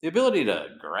 The ability to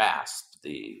grasp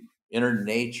the inner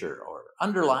nature or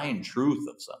underlying truth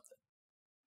of something.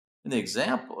 An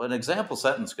example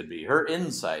sentence could be: her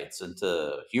insights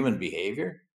into human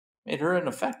behavior made her an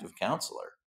effective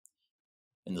counselor.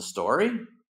 In the story,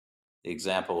 the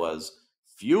example was: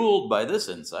 fueled by this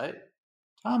insight,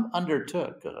 Tom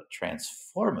undertook a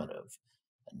transformative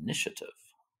initiative.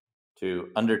 To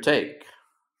undertake,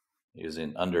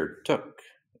 using undertook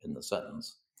in the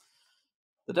sentence.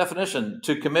 The definition: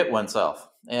 to commit oneself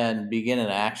and begin an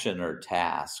action or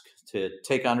task, to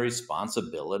take on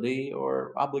responsibility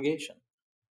or obligation.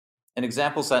 An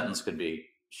example sentence could be: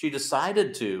 she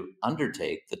decided to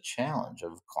undertake the challenge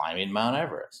of climbing Mount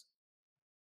Everest.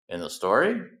 In the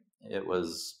story, it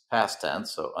was past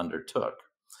tense, so undertook.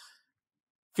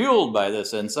 Fueled by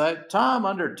this insight, Tom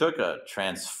undertook a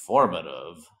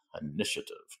transformative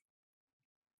initiative.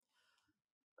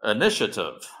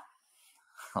 Initiative.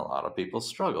 A lot of people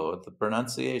struggle with the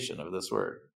pronunciation of this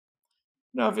word.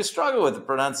 If you struggle with the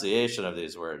pronunciation of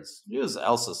these words, use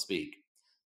Elsa Speak.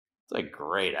 It's a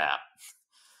great app.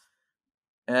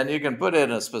 And you can put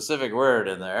in a specific word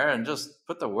in there and just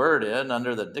put the word in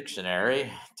under the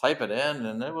dictionary, type it in,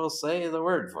 and it will say the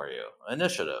word for you.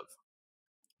 Initiative.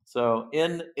 So,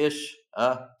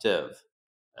 initiative.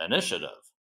 Initiative.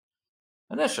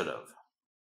 Initiative.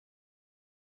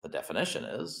 The definition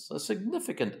is a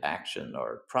significant action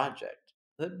or project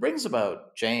that brings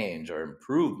about change or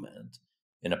improvement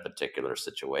in a particular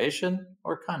situation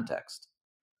or context.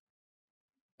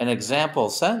 An example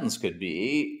sentence could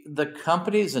be: the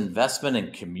company's investment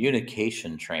in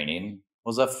communication training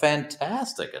was a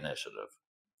fantastic initiative.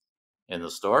 In the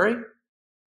story,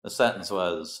 the sentence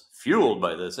was: fueled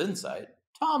by this insight,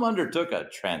 Tom undertook a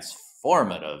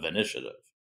transformative initiative.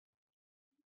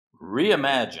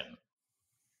 Reimagine.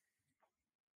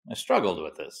 I struggled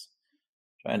with this,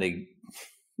 trying to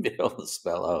be able to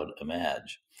spell out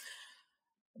imagine.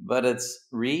 But it's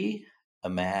reimagine.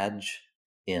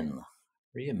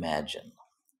 Reimagine.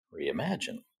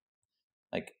 Reimagine.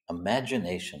 Like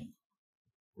imagination.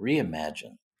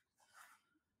 Reimagine.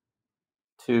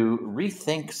 To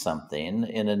rethink something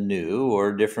in a new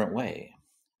or different way.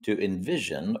 To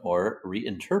envision or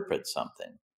reinterpret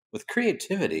something with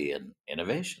creativity and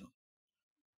innovation.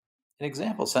 An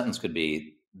example sentence could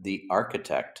be: the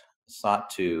architect sought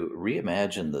to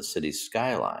reimagine the city's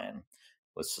skyline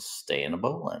with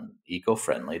sustainable and eco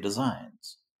friendly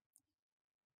designs.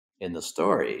 In the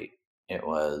story, it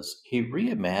was: he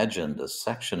reimagined a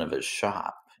section of his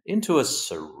shop into a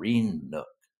serene nook,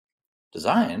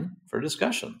 designed for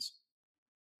discussions.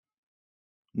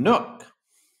 Nook.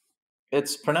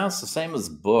 It's pronounced the same as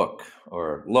book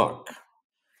or look.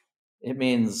 It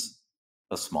means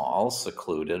a small,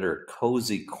 secluded, or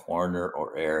cozy corner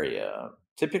or area,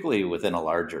 typically within a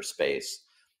larger space.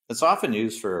 It's often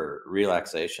used for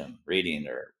relaxation, reading,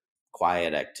 or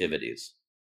quiet activities.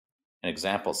 An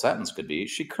example sentence could be: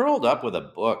 She curled up with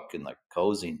a book in the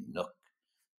cozy nook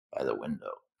by the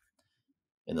window.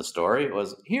 In the story, it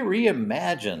was: He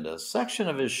reimagined a section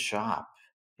of his shop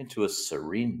into a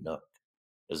serene nook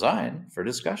designed for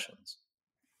discussions.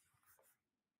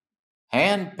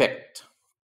 Hand picked.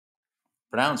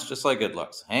 Pronounced just like it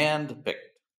looks. Hand picked.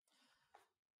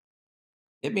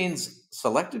 It means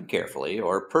selected carefully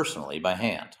or personally by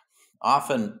hand,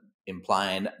 often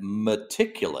implying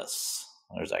meticulous.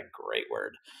 There's that great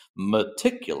word.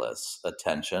 Meticulous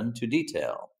attention to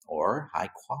detail or high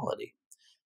quality.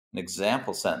 An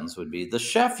example sentence would be: The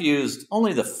chef used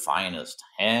only the finest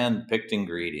hand picked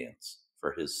ingredients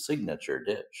for his signature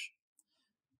dish.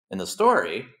 In the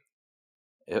story,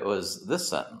 it was this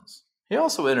sentence: He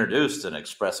also introduced an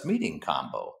express meeting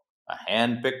combo, a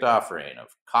hand picked offering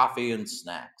of coffee and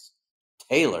snacks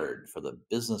tailored for the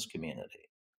business community.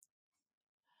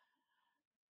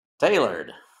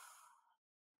 Tailored.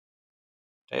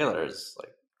 Tailor is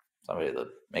like somebody that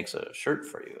makes a shirt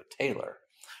for you, a tailor,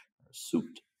 a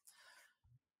suit.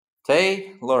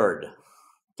 Tailored.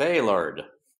 Tailored.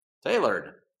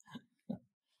 Tailored.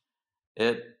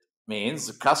 It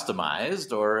means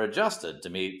customized or adjusted to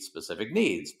meet specific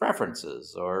needs,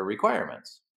 preferences, or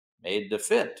requirements, made to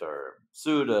fit or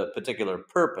suit a particular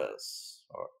purpose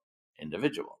or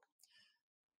individual.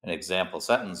 An example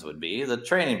sentence would be: The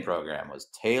training program was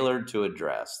tailored to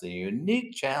address the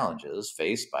unique challenges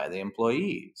faced by the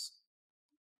employees.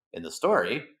 In the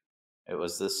story, it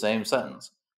was this same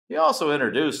sentence. He also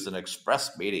introduced an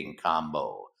express meeting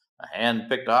combo, a hand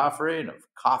picked offering of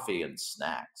coffee and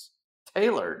snacks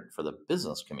tailored for the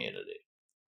business community.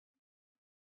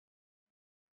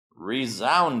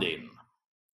 Resounding.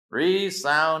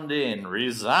 Resounding.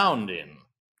 Resounding.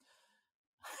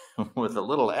 With a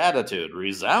little attitude.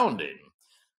 Resounding.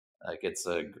 Like it's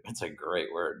a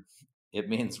great word. It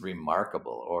means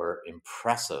remarkable or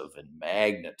impressive in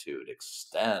magnitude,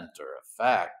 extent, or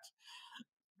effect,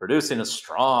 producing a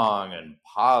strong and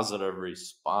positive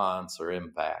response or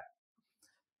impact.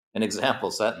 An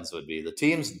example sentence would be: The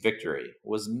team's victory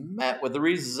was met with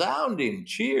resounding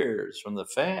cheers from the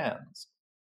fans.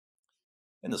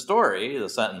 In the story, the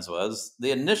sentence was: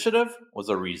 The initiative was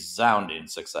a resounding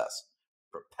success,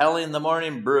 propelling the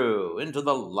morning brew into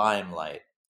the limelight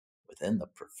within the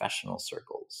professional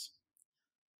circles.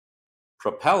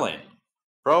 Propelling.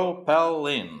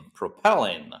 Propelling.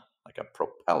 Propelling, like a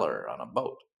propeller on a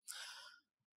boat.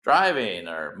 Driving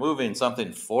or moving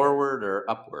something forward or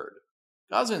upward,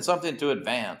 causing something to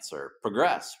advance or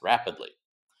progress rapidly.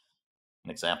 An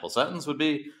example sentence would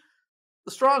be: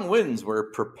 The strong winds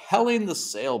were propelling the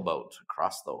sailboat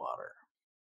across the water.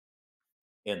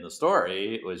 In the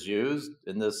story, it was used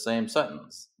in this same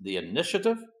sentence. The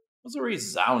initiative was a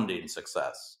resounding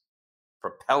success,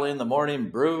 propelling the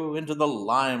morning brew into the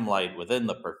limelight within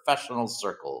the professional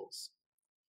circles.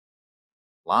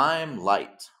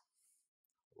 Limelight.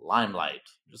 Limelight,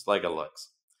 just like it looks.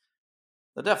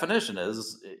 The definition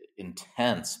is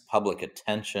intense public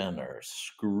attention or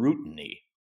scrutiny.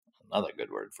 Another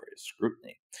good word for you,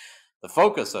 scrutiny. The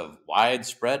focus of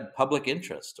widespread public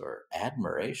interest or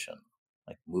admiration,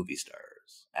 like movie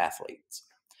stars, athletes.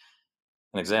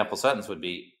 An example sentence would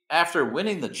be: After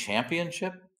winning the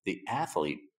championship, the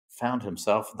athlete found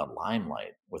himself in the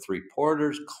limelight with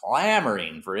reporters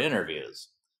clamoring for interviews.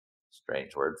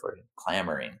 Strange word for you,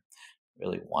 clamoring,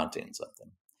 really wanting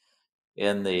something.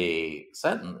 In the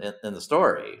sentence, in the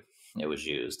story, it was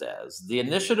used as: The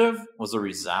initiative was a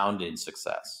resounding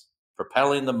success,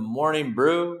 propelling the morning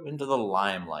brew into the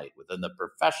limelight within the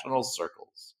professional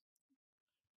circles.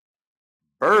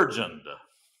 Burgeoned.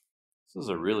 This is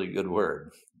a really good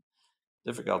word.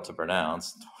 Difficult to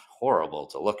pronounce, horrible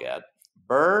to look at.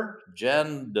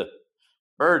 Burgeoned.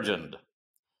 Burgeoned.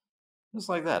 Just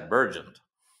like that, burgeoned.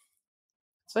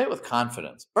 Say it with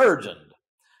confidence. Burgeoned.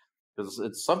 Because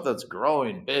it's something that's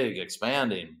growing, big,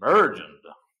 expanding, burgeoned.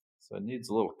 So it needs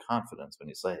a little confidence when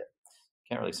you say it.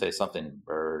 Can't really say something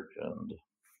burgeoned.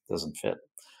 Doesn't fit.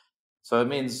 So it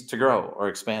means to grow or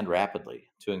expand rapidly,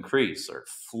 to increase or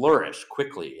flourish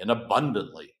quickly and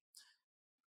abundantly.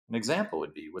 An example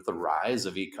would be: With the rise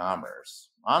of e-commerce,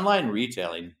 online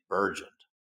retailing burgeoned,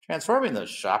 transforming the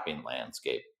shopping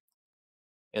landscape.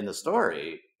 In the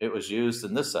story, it was used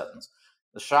in this sentence: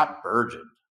 The shop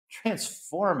burgeoned,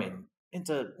 transforming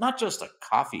into not just a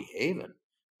coffee haven,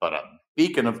 but a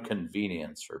beacon of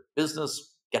convenience for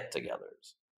business get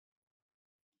togethers.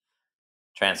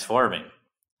 Transforming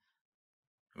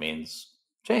means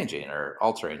changing or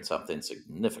altering something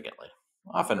significantly,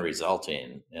 often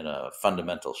resulting in a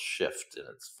fundamental shift in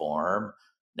its form,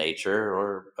 nature,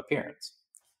 or appearance.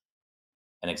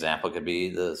 An example could be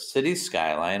the city's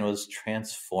skyline was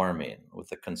transforming with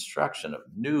the construction of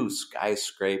new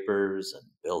skyscrapers and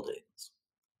buildings.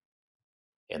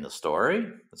 In the story,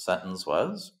 the sentence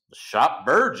was the shop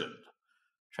burgeoned,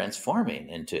 transforming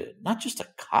into not just a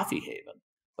coffee haven,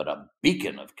 but a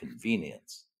beacon of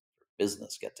convenience for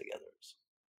business get togethers.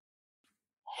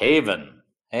 Haven,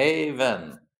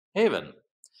 haven, haven.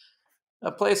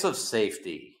 A place of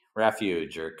safety,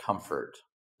 refuge, or comfort.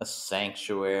 A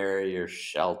sanctuary or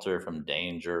shelter from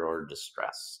danger or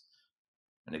distress.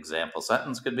 An example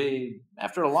sentence could be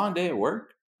after a long day at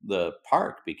work, the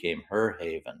park became her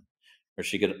haven, where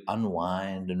she could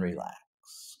unwind and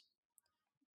relax.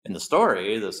 In the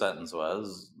story, the sentence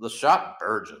was the shop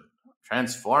burgeoned,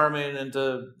 transforming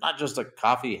into not just a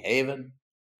coffee haven,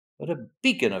 but a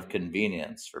beacon of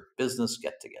convenience for business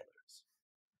get togethers.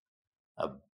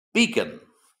 A beacon.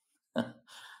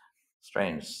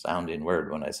 Strange sounding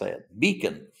word when I say it.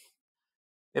 Beacon.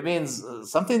 It means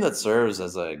something that serves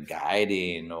as a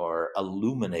guiding or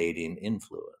illuminating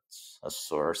influence, a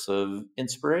source of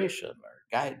inspiration or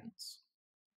guidance.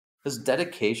 His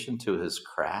dedication to his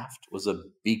craft was a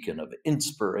beacon of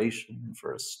inspiration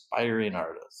for aspiring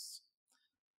artists.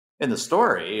 In the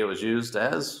story, it was used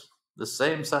as the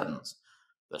same sentence.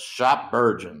 The shop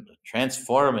burgeoned,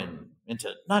 transforming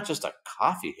into not just a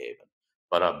coffee haven,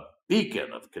 but a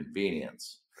beacon of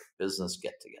convenience for business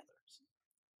get togethers.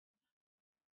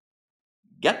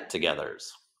 Get togethers.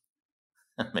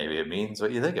 Maybe it means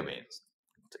what you think it means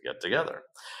to get together.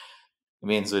 It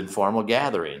means informal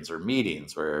gatherings or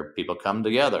meetings where people come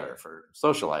together for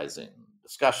socializing,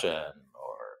 discussion,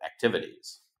 or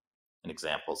activities. An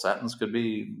example sentence could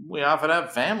be we often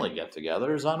have family get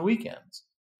togethers on weekends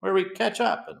where we catch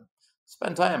up and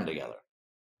spend time together.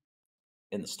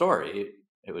 In the story,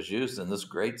 it was used in this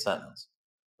great sentence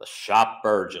the shop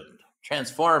burgeoned,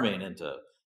 transforming into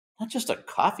not just a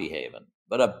coffee haven,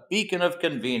 but a beacon of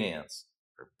convenience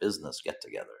for business get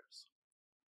togethers.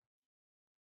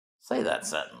 Say that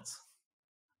sentence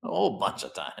a whole bunch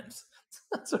of times.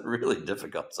 That's a really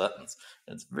difficult sentence.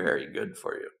 It's very good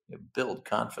for you. You build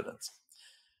confidence.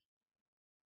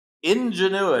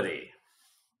 Ingenuity.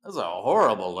 That's a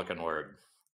horrible looking word,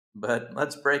 but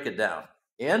let's break it down.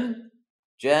 In,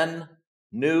 gen,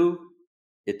 new,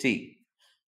 ity.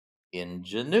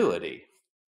 Ingenuity.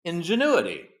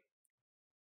 Ingenuity.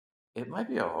 It might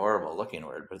be a horrible looking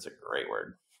word, but it's a great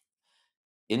word.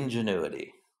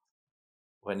 Ingenuity.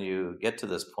 When you get to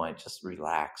this point, just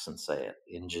relax and say it.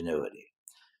 Ingenuity.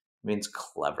 It means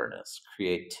cleverness,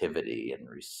 creativity, and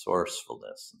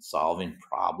resourcefulness in solving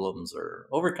problems or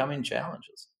overcoming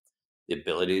challenges. The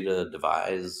ability to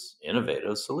devise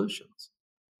innovative solutions.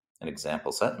 An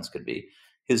example sentence could be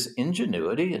his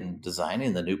ingenuity in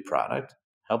designing the new product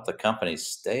helped the company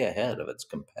stay ahead of its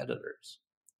competitors.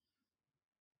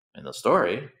 In the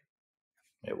story,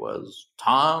 it was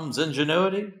Tom's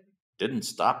ingenuity didn't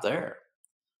stop there.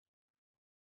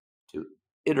 To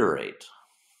iterate.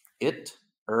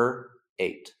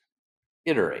 Iterate.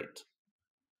 Iterate.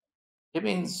 It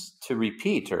means to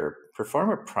repeat or perform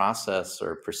a process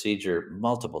or procedure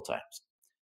multiple times,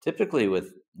 typically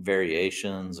with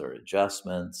variations or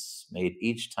adjustments made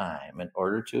each time in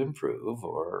order to improve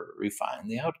or refine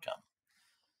the outcome.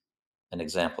 An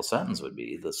example sentence would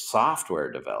be the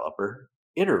software developer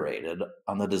iterated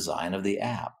on the design of the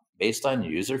app based on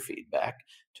user feedback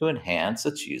to enhance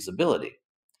its usability.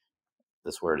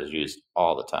 This word is used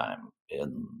all the time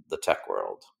in the tech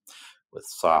world with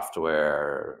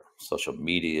software, social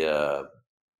media,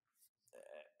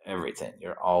 everything.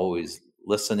 You're always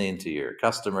listening to your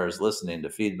customers, listening to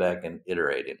feedback, and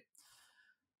iterating.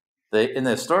 In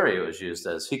the story, it was used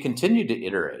as he continued to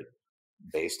iterate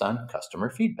based on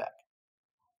customer feedback.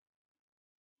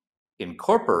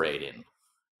 Incorporating,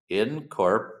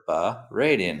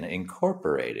 incorporating,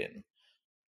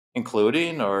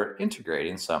 including or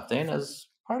integrating something as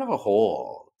part of a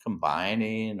whole,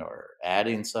 combining or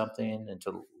adding something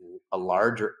into a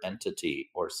larger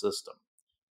entity or system.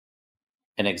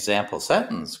 An example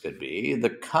sentence could be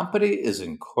the company is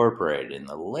incorporating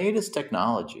the latest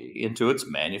technology into its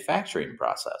manufacturing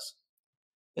process.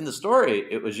 In the story,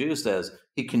 it was used as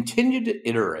he continued to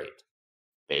iterate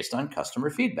based on customer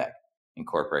feedback,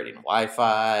 incorporating Wi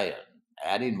Fi and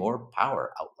adding more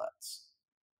power outlets.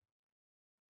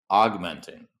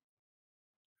 Augmenting.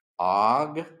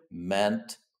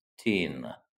 Augmenting.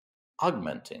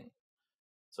 Augmenting.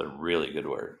 It's a really good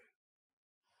word.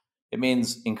 It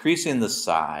means increasing the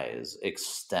size,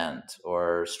 extent,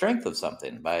 or strength of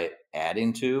something by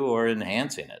adding to or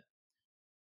enhancing it,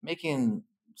 making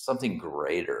something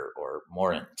greater or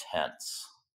more intense.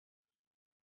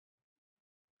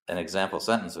 An example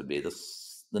sentence would be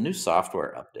this: the new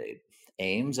software update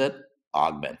aims at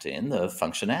augmenting the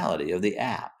functionality of the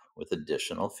app with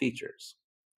additional features.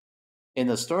 In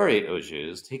the story it was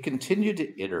used, he continued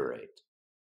to iterate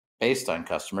based on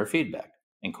customer feedback,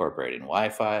 incorporating Wi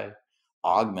Fi,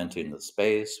 augmenting the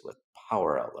space with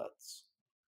power outlets.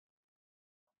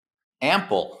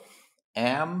 Ample,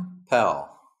 ampel,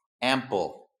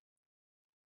 ample,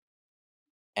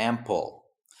 ample,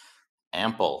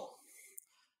 ample.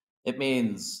 It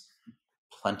means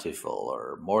plentiful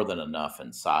or more than enough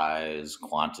in size,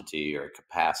 quantity, or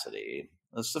capacity,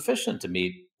 sufficient to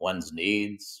meet one's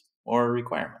needs or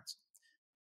requirements.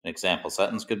 An example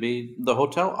sentence could be: the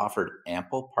hotel offered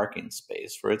ample parking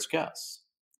space for its guests.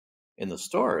 In the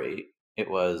story, it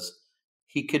was: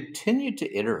 he continued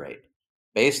to iterate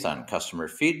based on customer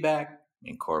feedback,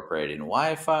 incorporating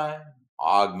Wi Fi,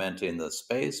 augmenting the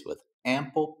space with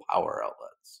ample power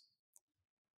outlets.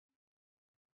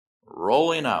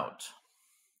 Rolling out,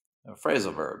 a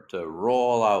phrasal verb, to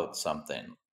roll out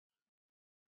something.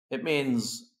 It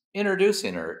means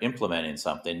introducing or implementing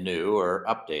something new or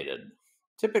updated,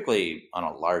 typically on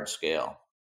a large scale,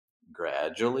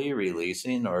 gradually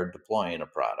releasing or deploying a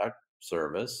product,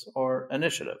 service, or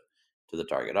initiative to the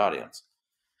target audience.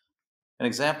 An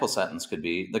example sentence could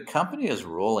be: the company is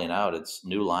rolling out its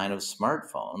new line of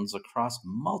smartphones across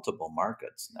multiple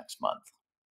markets next month.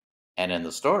 And in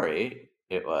the story,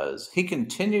 it was: he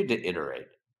continued to iterate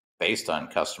based on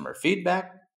customer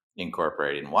feedback,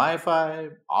 incorporating Wi Fi,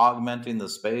 augmenting the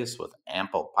space with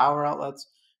ample power outlets,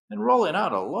 and rolling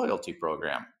out a loyalty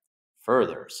program,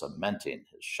 further cementing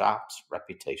his shop's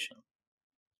reputation.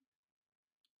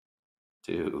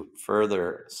 To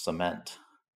further cement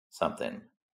something.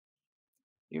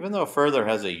 Even though further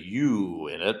has a U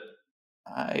in it,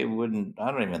 I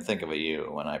don't even think of a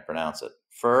U when I pronounce it.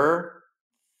 Further.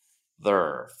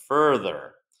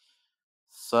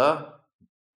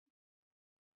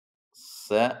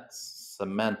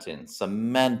 Cementing.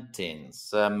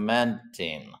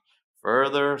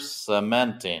 Further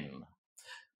cementing.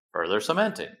 Further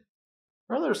cementing.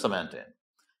 Further cementing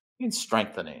means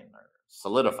strengthening or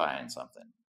solidifying something,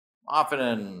 often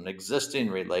an existing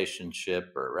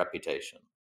relationship or reputation,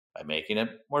 by making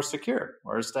it more secure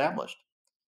or established.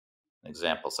 An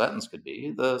example sentence could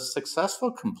be: the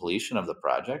successful completion of the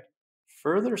project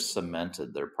further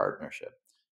cemented their partnership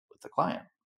with the client.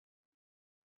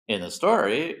 In the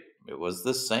story, it was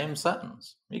the same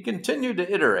sentence. He continued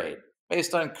to iterate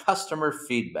based on customer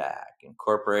feedback,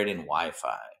 incorporating Wi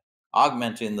Fi,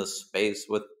 augmenting the space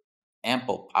with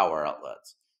ample power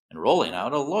outlets, and rolling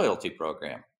out a loyalty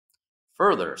program,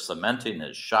 further cementing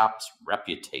his shop's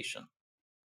reputation.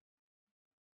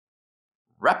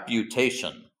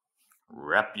 Reputation.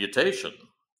 Reputation.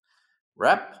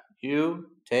 Reputation.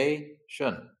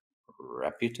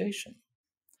 Reputation.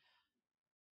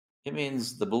 It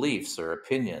means the beliefs or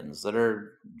opinions that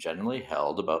are generally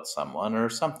held about someone or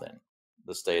something,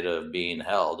 the state of being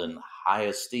held in high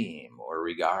esteem or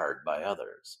regard by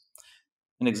others.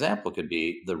 An example could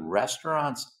be: the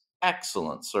restaurant's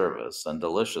excellent service and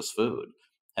delicious food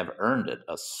have earned it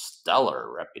a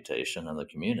stellar reputation in the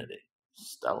community.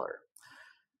 Stellar.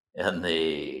 In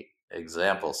the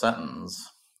example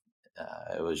sentence,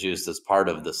 it was used as part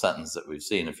of the sentence that we've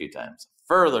seen a few times,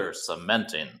 further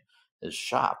cementing his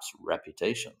shop's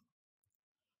reputation.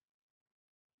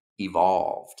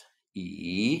 Evolved.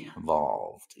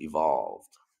 Evolved.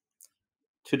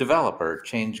 To develop or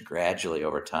change gradually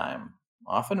over time,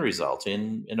 often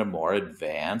resulting in a more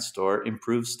advanced or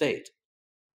improved state.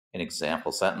 An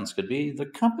example sentence could be: the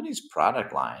company's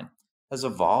product line has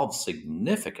evolved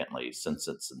significantly since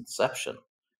its inception,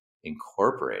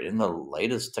 incorporating the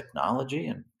latest technology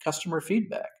and customer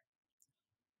feedback.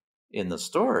 In the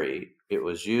story, it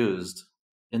was used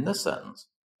in this sentence: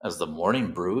 as the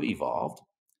morning brew evolved,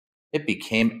 it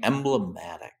became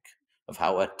emblematic of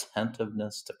how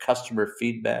attentiveness to customer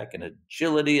feedback and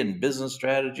agility in business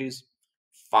strategies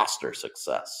foster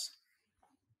success.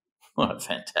 What a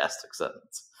fantastic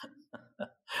sentence.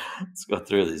 Let's go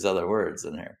through these other words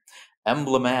in here.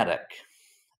 Emblematic.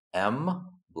 Emblematic.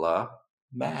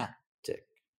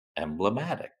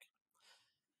 Emblematic.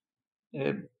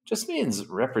 It just means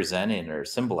representing or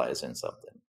symbolizing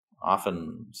something,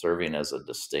 often serving as a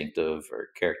distinctive or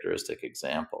characteristic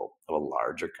example of a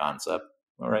larger concept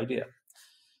or idea.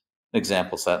 An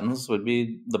example sentence would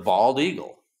be: the bald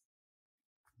eagle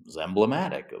is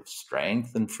emblematic of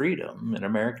strength and freedom in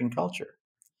American culture.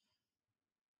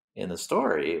 In the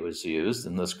story, it was used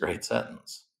in this great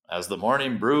sentence. As the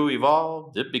morning brew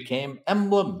evolved, it became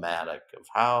emblematic of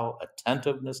how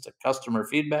attentiveness to customer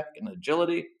feedback and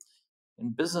agility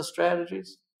in business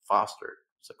strategies fostered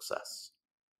success.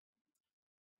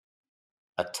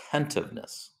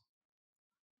 Attentiveness.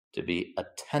 To be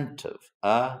attentive.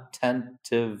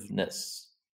 Attentiveness.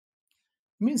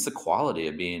 It means the quality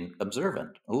of being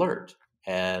observant, alert,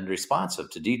 and responsive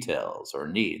to details or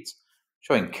needs,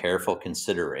 showing careful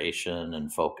consideration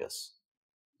and focus.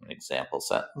 An example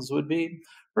sentence would be: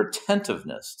 her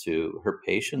attentiveness to her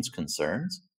patient's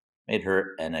concerns made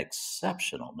her an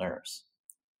exceptional nurse.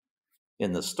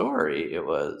 In the story, it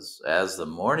was: as the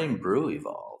morning brew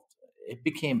evolved, it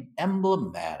became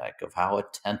emblematic of how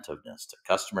attentiveness to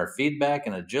customer feedback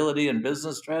and agility in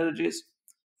business strategies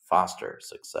foster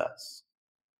success.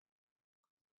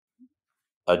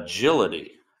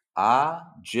 Agility.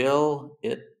 Agility.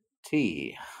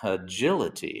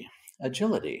 Agility.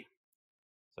 Agility.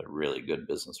 It's a really good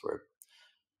business word.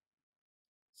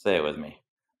 Say it with me.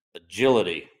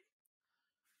 Agility.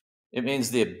 It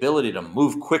means the ability to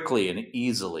move quickly and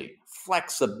easily,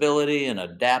 flexibility and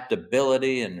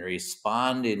adaptability, and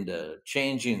responding to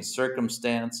changing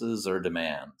circumstances or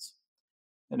demands.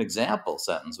 An example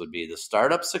sentence would be: the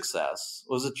startup success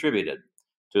was attributed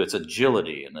to its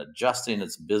agility in adjusting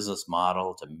its business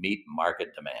model to meet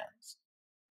market demands.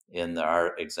 In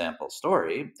our example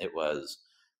story, it was: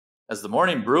 as the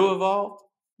morning brew evolved,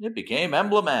 it became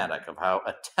emblematic of how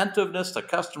attentiveness to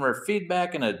customer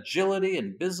feedback and agility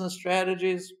in business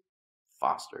strategies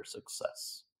foster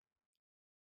success.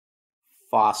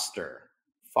 Foster.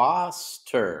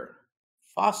 Foster.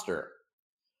 Foster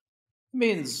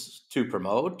means to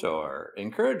promote or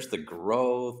encourage the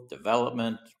growth,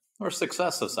 development, or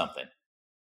success of something,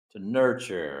 to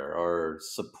nurture or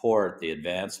support the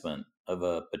advancement of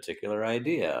a particular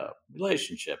idea,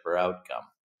 relationship, or outcome.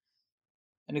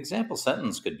 An example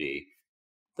sentence could be: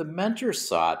 the mentor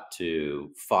sought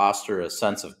to foster a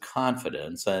sense of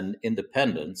confidence and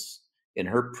independence in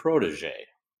her protege.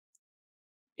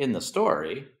 In the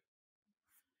story,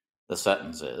 the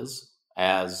sentence is: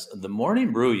 as the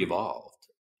morning brew evolved,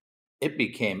 it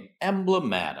became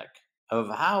emblematic of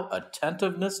how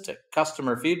attentiveness to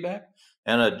customer feedback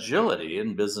and agility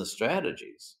in business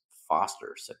strategies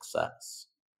foster success.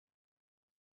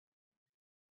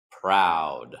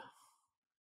 Proud.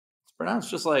 It's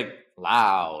pronounced just like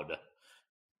loud,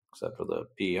 except with a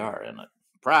PR in it.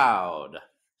 Proud.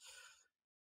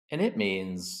 And it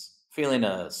means feeling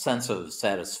a sense of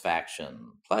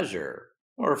satisfaction, pleasure,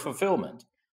 or fulfillment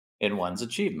in one's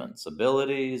achievements,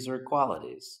 abilities, or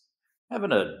qualities.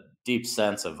 Having a deep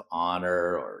sense of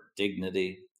honor or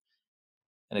dignity.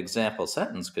 An example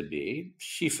sentence could be: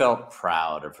 she felt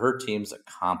proud of her team's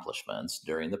accomplishments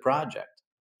during the project.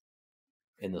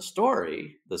 In the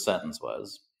story, the sentence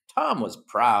was: Tom was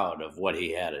proud of what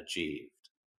he had achieved.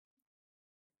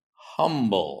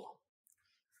 Humble.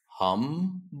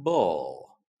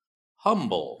 Humble.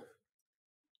 Humble.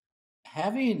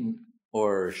 Having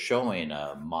or showing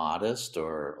a modest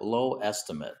or low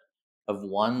estimate of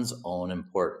one's own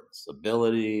importance,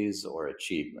 abilities, or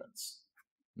achievements,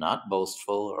 not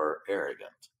boastful or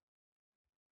arrogant.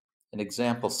 An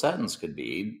example sentence could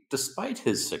be: despite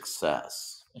his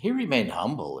success, he remained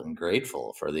humble and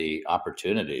grateful for the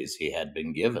opportunities he had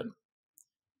been given.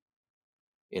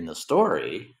 In the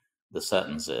story, the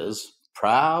sentence is: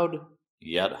 proud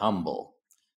yet humble.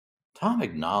 Tom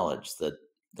acknowledged that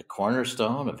the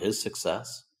cornerstone of his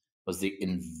success was the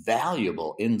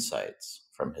invaluable insights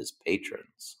from his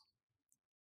patrons.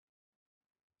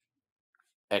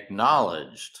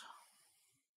 Acknowledged.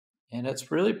 And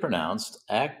it's really pronounced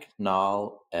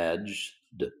acknowledged.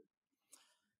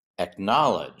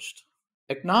 Acknowledged.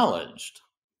 Acknowledged.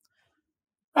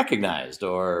 Recognized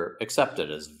or accepted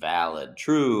as valid,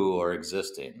 true, or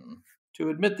existing. To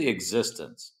admit the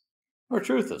existence or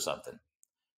truth of something.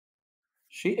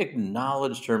 She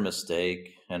acknowledged her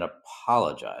mistake and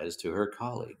apologized to her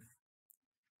colleague.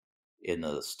 In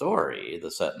the story, the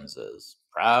sentence is: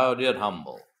 proud yet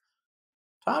humble.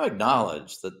 Tom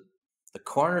acknowledged that the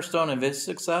cornerstone of his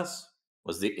success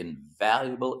was the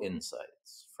invaluable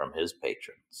insights from his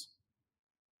patrons.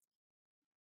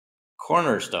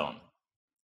 Cornerstone.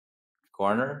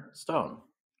 Cornerstone.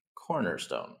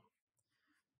 Cornerstone.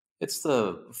 It's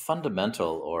the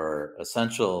fundamental or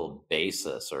essential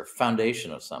basis or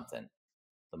foundation of something,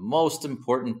 the most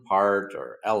important part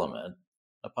or element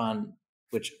upon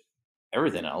which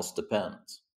everything else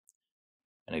depends.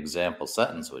 An example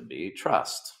sentence would be: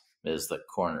 trust is the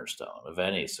cornerstone of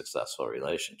any successful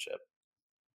relationship.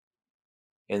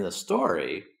 In the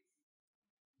story,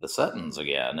 The sentence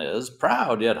again is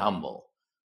proud yet humble.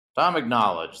 Tom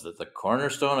acknowledged that the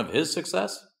cornerstone of his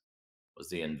success was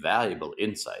the invaluable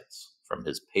insights from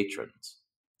his patrons.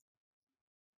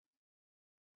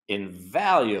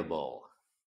 Invaluable.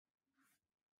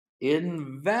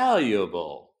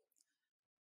 Invaluable.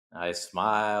 I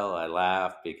smile, I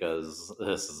laugh because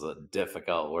this is a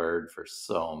difficult word for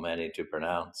so many to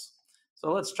pronounce.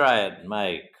 So let's try it in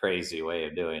my crazy way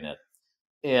of doing it.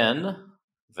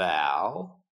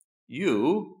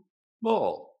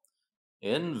 Bull.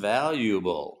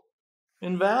 Invaluable.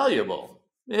 Invaluable.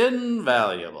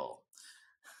 Invaluable.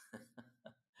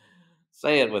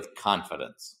 Say it with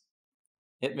confidence.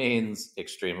 It means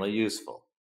extremely useful,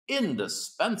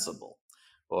 indispensable,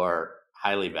 or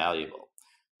highly valuable,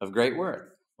 of great worth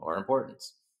or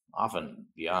importance, often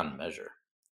beyond measure.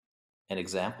 An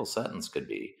example sentence could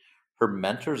be her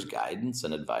mentor's guidance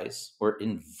and advice were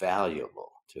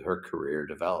invaluable to her career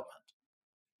development.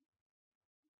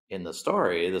 In the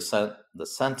story, the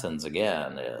sentence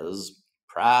again is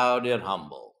proud yet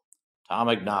humble. Tom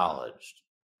acknowledged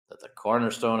that the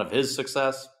cornerstone of his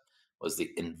success was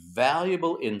the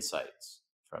invaluable insights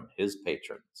from his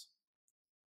patrons.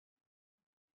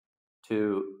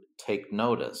 To take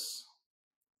notice.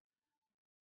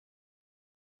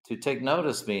 To take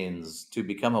notice means to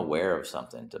become aware of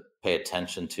something, to pay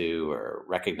attention to or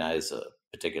recognize a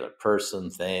particular person,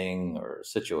 thing, or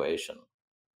situation.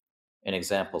 An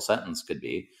example sentence could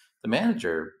be the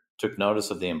manager took notice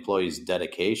of the employee's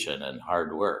dedication and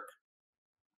hard work.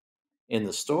 In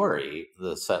the story,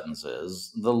 the sentence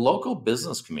is the local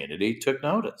business community took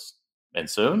notice. And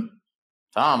soon,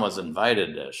 Tom was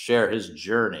invited to share his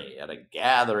journey at a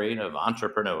gathering of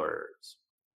entrepreneurs.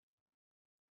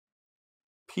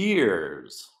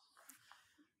 Peers.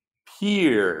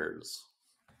 Peers.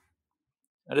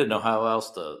 I didn't know how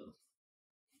else to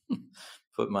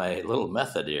put my little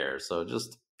method here, so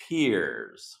just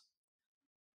peers.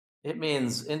 It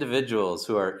means individuals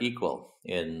who are equal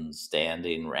in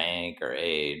standing, rank, or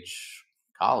age,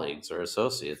 colleagues or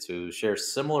associates who share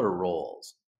similar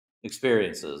roles,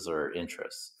 experiences, or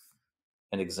interests.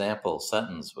 An example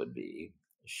sentence would be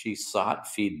she sought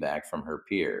feedback from her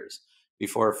peers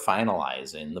before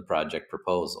finalizing the project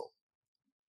proposal.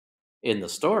 In the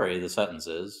story, the sentence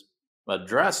is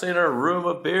addressing a room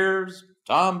of peers,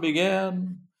 Tom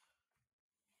began.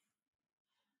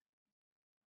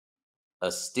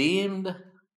 Esteemed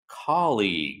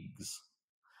colleagues.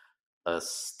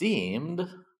 Esteemed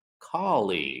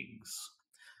colleagues.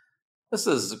 This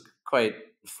is quite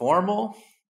formal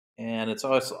and it's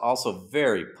also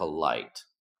very polite.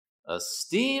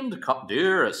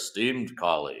 Dear esteemed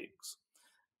colleagues.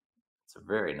 It's a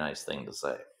very nice thing to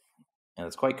say, and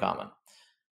it's quite common.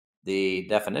 The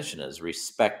definition is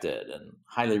respected and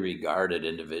highly regarded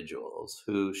individuals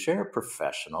who share a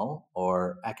professional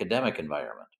or academic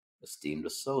environment, esteemed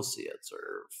associates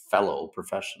or fellow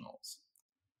professionals.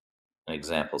 An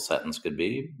example sentence could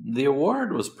be the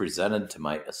award was presented to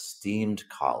my esteemed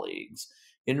colleagues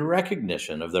in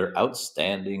recognition of their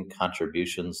outstanding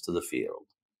contributions to the field.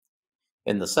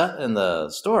 In the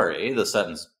story, the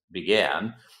sentence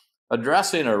began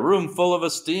addressing a room full of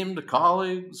esteemed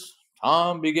colleagues.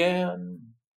 Tom began.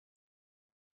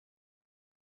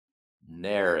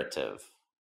 Narrative.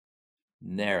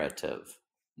 Narrative.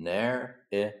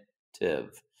 Narrative. In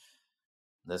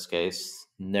this case,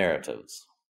 narratives.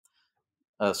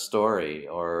 A story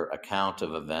or account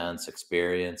of events,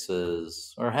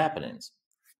 experiences, or happenings,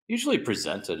 usually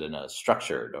presented in a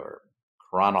structured or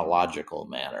chronological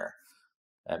manner.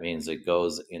 That means it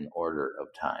goes in order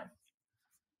of time.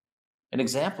 An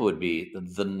example would be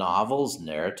the novel's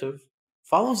narrative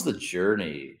follows the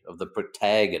journey of the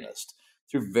protagonist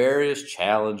through various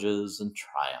challenges and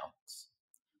triumphs.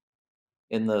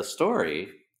 In the story,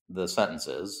 the sentence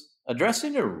is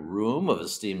addressing a room of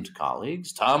esteemed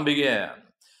colleagues, Tom began.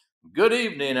 Good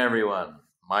evening, everyone.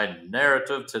 My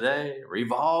narrative today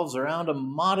revolves around a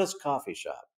modest coffee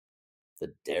shop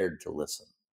that dared to listen,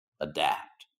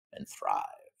 adapt, and thrive.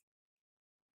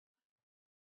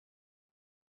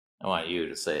 I want you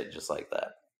to say it just like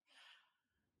that.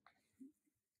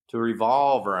 To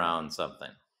revolve around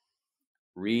something.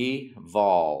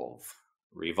 Revolve.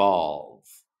 Revolve.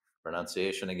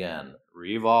 Pronunciation again.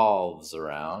 Revolves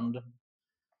around.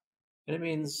 And it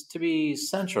means to be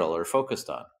central or focused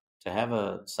on, to have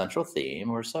a central theme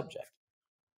or subject.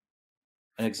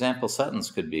 An example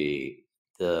sentence could be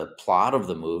the plot of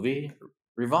the movie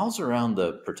revolves around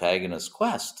the protagonist's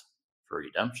quest for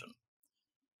redemption.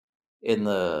 In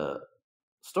the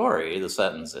story, the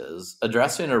sentence is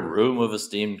addressing a room of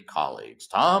esteemed colleagues.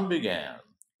 Tom began.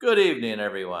 Good evening,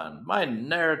 everyone. My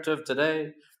narrative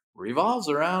today revolves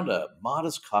around a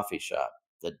modest coffee shop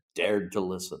that dared to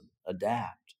listen,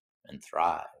 adapt, and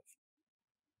thrive.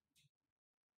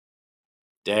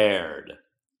 Dared.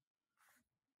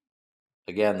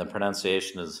 Again, the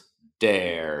pronunciation is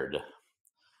dared.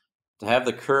 To have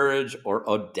the courage or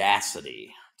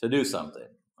audacity to do something,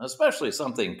 especially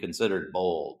something considered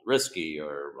bold, risky,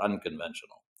 or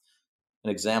unconventional. An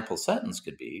example sentence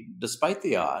could be, despite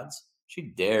the odds, she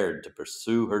dared to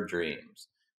pursue her dreams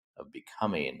of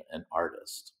becoming an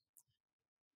artist.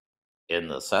 In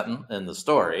the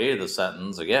story, the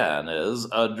sentence again is,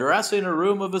 addressing a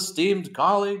room of esteemed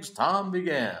colleagues, Tom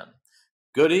began.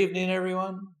 Good evening,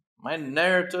 everyone. My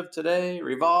narrative today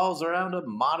revolves around a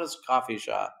modest coffee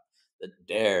shop that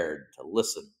dared to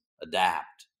listen,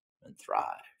 adapt, and thrive.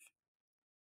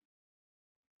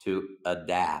 To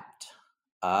adapt.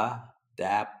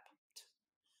 Adapt.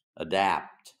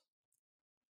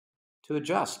 To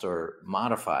adjust or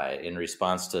modify in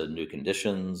response to new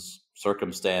conditions,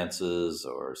 circumstances,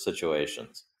 or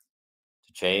situations.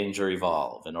 To change or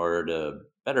evolve in order to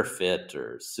better fit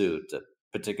or suit a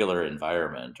particular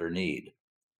environment or need.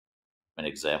 An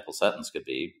example sentence could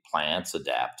be, plants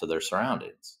adapt to their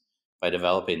surroundings by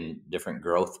developing different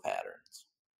growth patterns.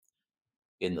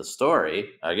 In the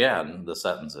story, again, the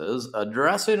sentence is,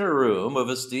 addressing a room of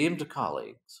esteemed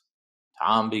colleagues,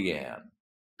 Tom began.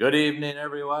 Good evening,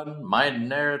 everyone. My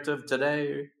narrative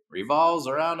today revolves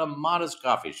around a modest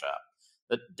coffee shop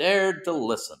that dared to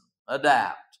listen,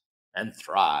 adapt, and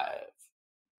thrive.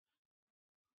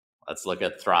 Let's look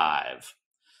at thrive.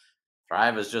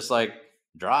 Thrive is just like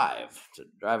drive, to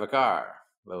drive a car,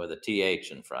 but with a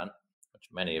TH in front, which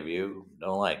many of you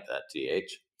don't like that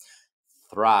TH.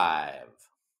 Thrive.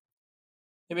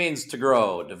 It means to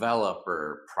grow, develop,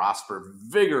 or prosper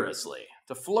vigorously,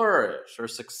 to flourish or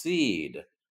succeed,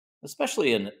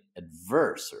 especially in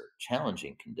adverse or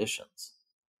challenging conditions.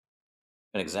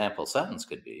 An example sentence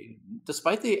could be,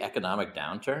 despite the economic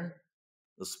downturn,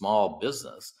 the small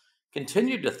business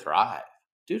continued to thrive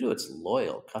due to its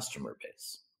loyal customer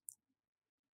base.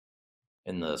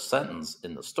 In the sentence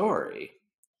in the story,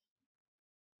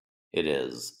 it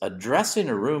is, addressing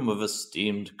a room of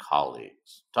esteemed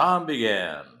colleagues, Tom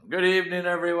began. Good evening,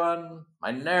 everyone.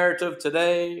 My narrative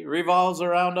today revolves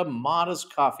around a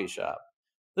modest coffee shop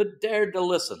that dared to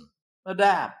listen,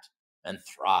 adapt, and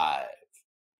thrive.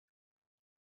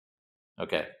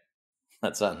 Okay,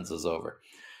 that sentence is over.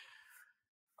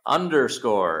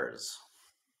 Underscores,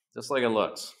 just like it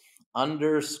looks.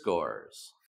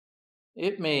 Underscores.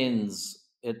 It means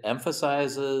it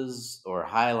emphasizes or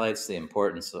highlights the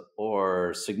importance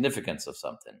or significance of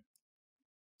something.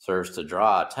 Serves to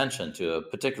draw attention to a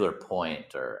particular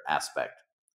point or aspect.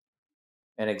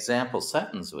 An example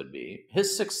sentence would be,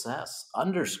 his success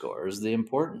underscores the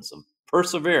importance of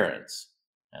perseverance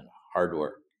and hard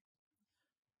work.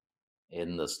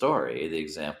 In the story, the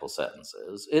example sentence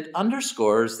is, it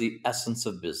underscores the essence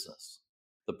of business,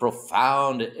 the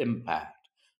profound impact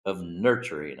of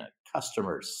nurturing a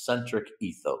customer-centric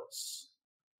ethos.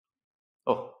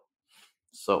 Oh,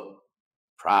 so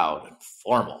proud and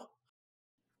formal.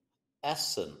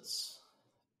 Essence.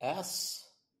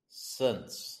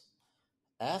 Essence.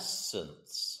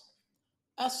 Essence.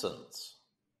 Essence.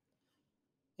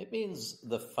 It means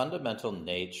the fundamental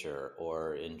nature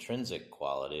or intrinsic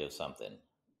quality of something,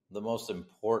 the most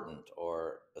important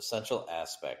or essential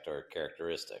aspect or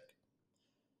characteristic.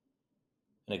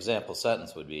 An example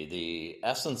sentence would be, the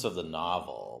essence of the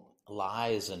novel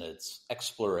lies in its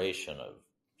exploration of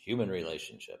human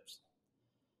relationships.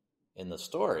 In the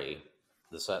story,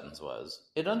 the sentence was,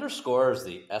 it underscores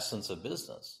the essence of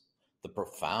business, the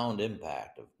profound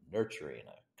impact of nurturing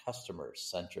a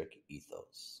customer-centric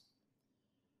ethos.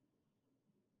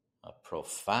 A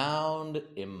profound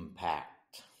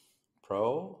impact.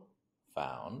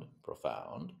 Profound,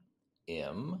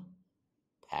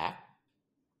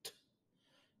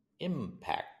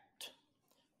 impact,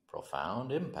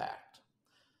 profound impact.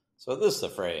 So this is a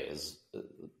phrase,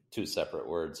 two separate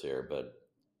words here, but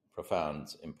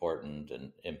profound's important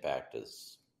and impact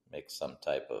makes some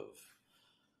type of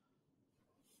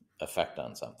effect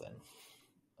on something.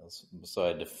 So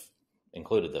I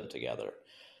included them together.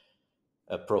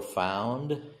 A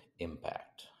profound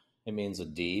impact. It means a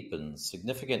deep and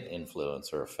significant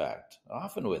influence or effect,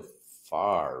 often with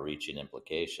far-reaching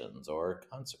implications or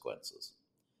consequences.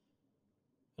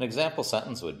 An example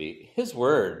sentence would be, his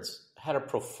words had a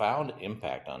profound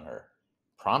impact on her,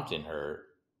 prompting her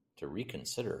to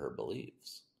reconsider her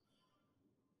beliefs.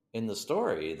 In the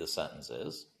story, the sentence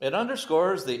is, it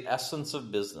underscores the essence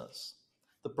of business,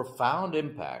 the profound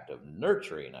impact of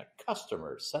nurturing a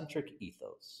customer-centric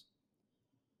ethos.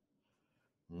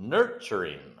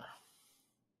 Nurturing.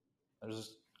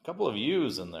 There's a couple of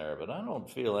U's in there, but I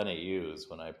don't feel any U's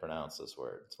when I pronounce this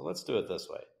word. So let's do it this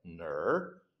way.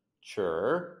 Nurturing.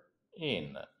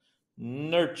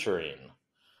 Nurturing.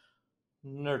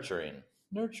 Nurturing.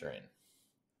 Nurturing.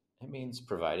 It means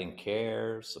providing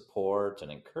care, support,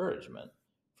 and encouragement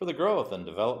for the growth and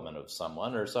development of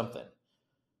someone or something.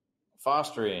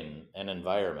 Fostering an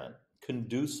environment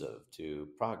conducive to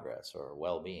progress or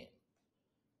well-being.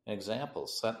 An example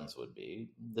sentence would be,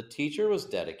 the teacher was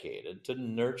dedicated to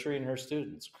nurturing her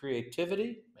students'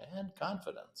 creativity and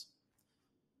confidence.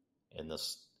 In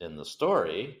the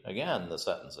story, again, the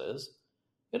sentence is,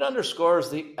 it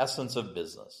underscores the essence of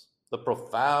business, the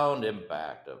profound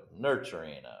impact of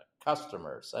nurturing a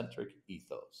customer-centric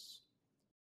ethos.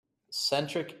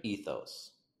 Centric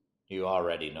ethos. You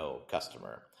already know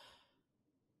customer.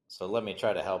 So let me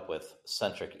try to help with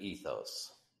centric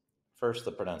ethos. First,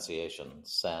 the pronunciation,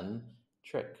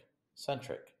 centric,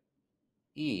 centric.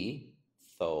 Ethos,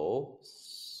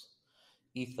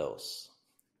 ethos.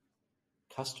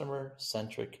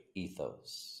 Customer-centric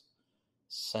ethos.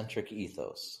 Centric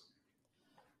ethos.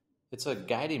 It's a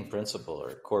guiding principle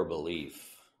or core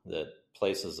belief that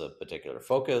places a particular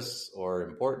focus or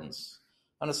importance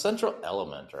on a central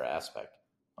element or aspect,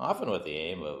 often with the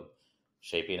aim of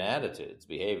shaping attitudes,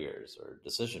 behaviors, or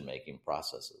decision-making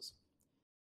processes.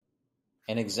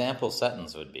 An example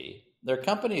sentence would be, their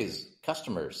company's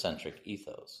customer-centric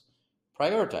ethos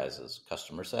prioritizes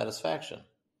customer satisfaction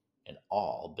in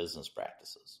all business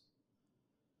practices.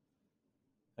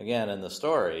 Again, in the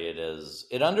story,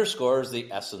 it underscores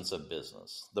the essence of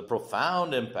business, the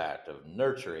profound impact of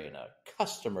nurturing a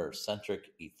customer-centric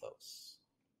ethos.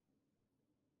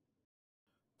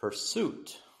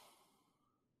 Pursuit.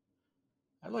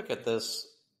 I look at this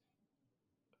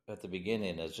at the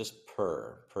beginning as just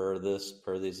per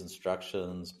these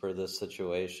instructions, per this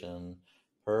situation,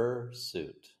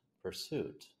 pursuit.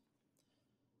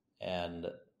 And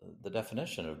the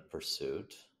definition of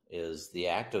pursuit is the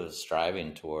act of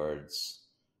striving towards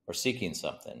or seeking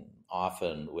something,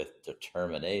 often with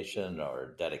determination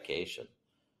or dedication,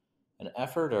 an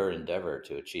effort or endeavor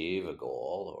to achieve a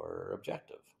goal or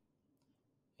objective.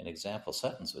 An example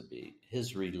sentence would be,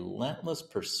 his relentless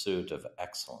pursuit of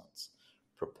excellence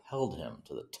propelled him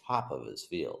to the top of his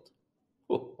field.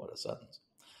 Whew, what a sentence.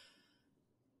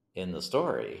 In the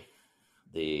story,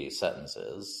 the sentence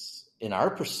is, in our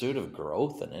pursuit of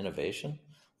growth and innovation,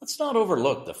 let's not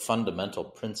overlook the fundamental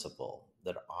principle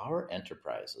that our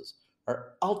enterprises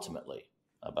are ultimately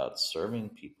about serving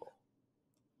people.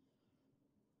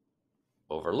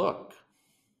 Overlook.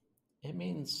 It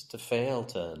means to fail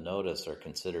to notice or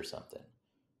consider something,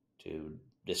 to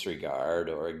disregard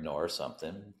or ignore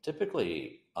something,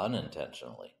 typically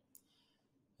unintentionally.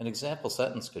 An example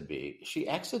sentence could be, she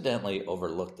accidentally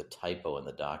overlooked the typo in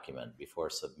the document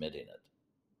before submitting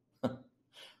it.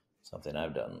 Something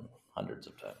I've done hundreds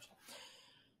of times.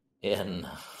 In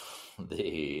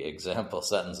the example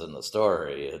sentence in the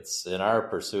story, it's, in our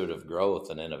pursuit of growth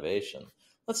and innovation,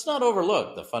 let's not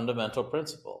overlook the fundamental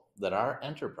principle that our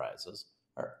enterprises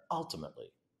are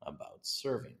ultimately about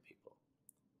serving people.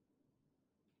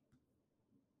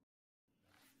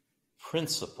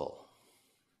 Principle.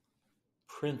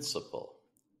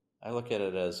 I look at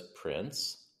it as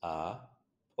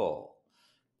pull.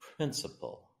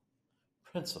 Principle.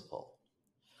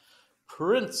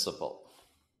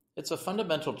 It's a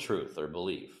fundamental truth or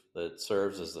belief that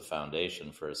serves as the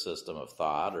foundation for a system of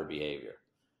thought or behavior,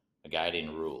 a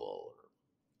guiding rule or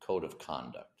code of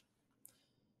conduct.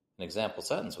 An example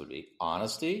sentence would be,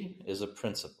 honesty is a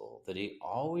principle that he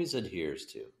always adheres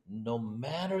to, no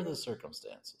matter the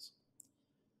circumstances.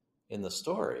 In the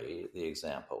story, the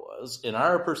example was, in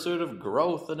our pursuit of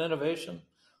growth and innovation,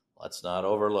 let's not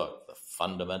overlook the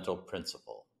fundamental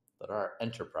principle that our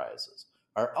enterprises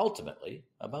are ultimately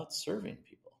about serving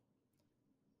people.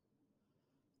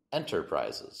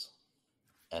 Enterprises.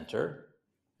 Enter,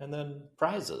 and then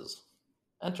prizes.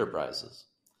 Enterprises.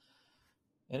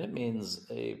 And it means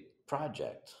a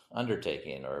project,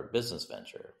 undertaking, or business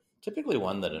venture, typically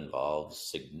one that involves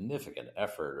significant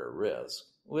effort or risk,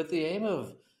 with the aim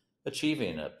of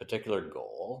achieving a particular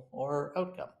goal or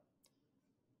outcome.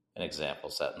 An example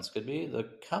sentence could be, the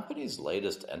company's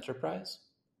latest enterprise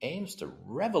aims to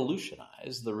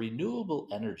revolutionize the renewable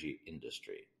energy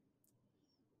industry.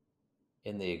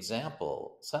 In the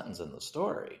example sentence in the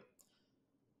story,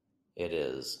 it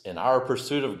is, in our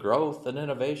pursuit of growth and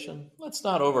innovation, let's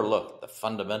not overlook the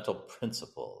fundamental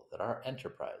principle that our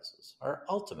enterprises are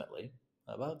ultimately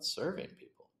about serving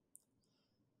people.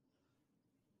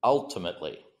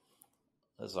 Ultimately.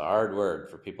 That's a hard word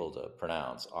for people to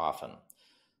pronounce often.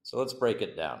 So let's break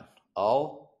it down.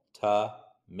 Ultimately.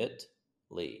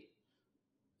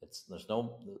 There's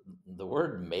no, the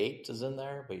word mate is in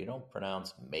there, but you don't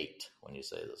pronounce mate when you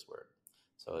say this word.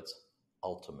 So it's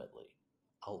ultimately,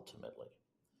 ultimately.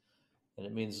 And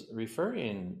it means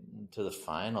referring to the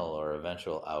final or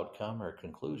eventual outcome or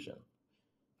conclusion,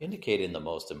 indicating the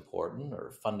most important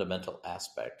or fundamental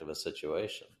aspect of a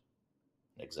situation.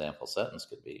 An example sentence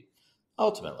could be,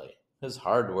 ultimately, his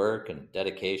hard work and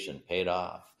dedication paid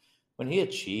off when he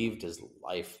achieved his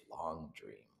lifelong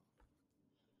dream.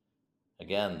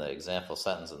 Again, the example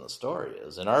sentence in the story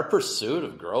is, in our pursuit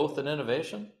of growth and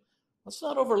innovation, let's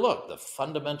not overlook the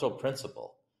fundamental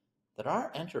principle that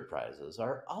our enterprises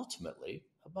are ultimately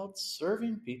about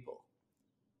serving people.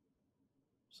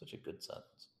 Such a good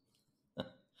sentence.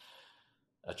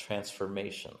 A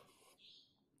transformation.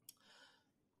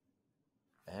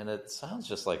 And it sounds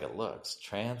just like it looks.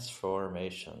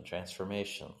 Transformation,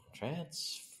 transformation,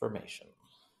 transformation.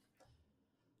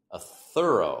 A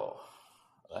thorough,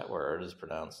 that word is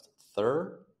pronounced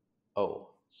thorough.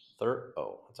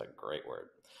 Thorough. That's a great word.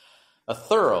 A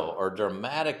thorough or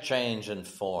dramatic change in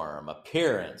form,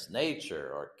 appearance,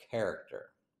 nature, or character.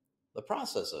 The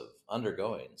process of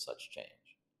undergoing such change.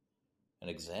 An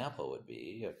example would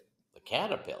be the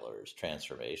caterpillar's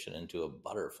transformation into a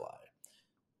butterfly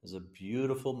is a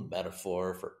beautiful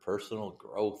metaphor for personal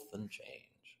growth and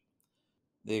change.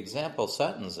 The example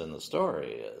sentence in the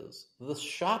story is, the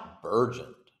shop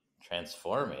burgeoned,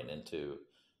 transforming into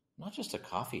not just a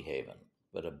coffee haven,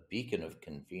 but a beacon of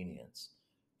convenience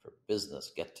for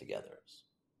business get-togethers.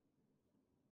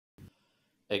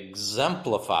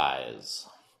 Exemplifies.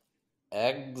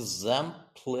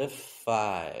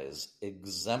 Exemplifies.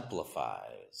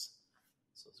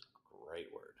 This is a great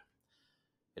word.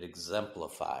 It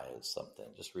exemplifies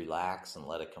something. Just relax and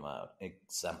let it come out.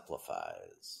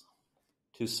 Exemplifies.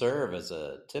 To serve as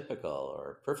a typical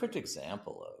or perfect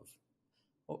example of,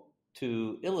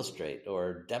 to illustrate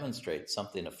or demonstrate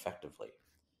something effectively.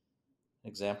 An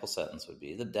example sentence would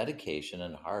be, the dedication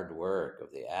and hard work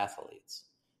of the athletes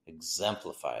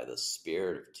exemplify the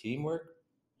spirit of teamwork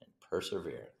and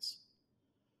perseverance.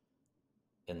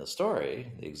 In the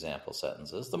story, the example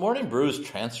sentence is, the Morning Brew's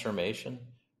transformation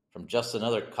from just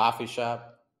another coffee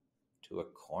shop to a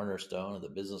cornerstone of the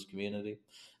business community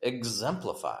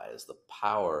exemplifies the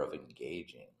power of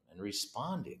engaging and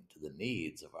responding to the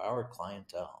needs of our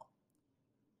clientele.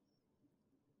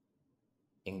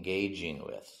 Engaging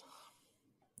with.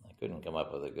 I couldn't come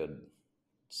up with a good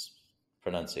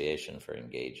pronunciation for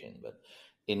engaging, but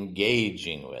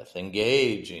engaging with.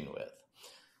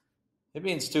 It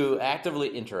means to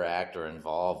actively interact or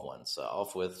involve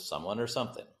oneself with someone or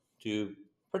something, to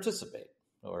participate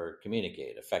or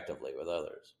communicate effectively with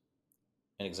others.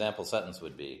 An example sentence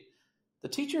would be, the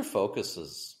teacher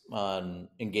focuses on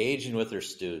engaging with her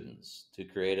students to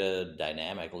create a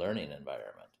dynamic learning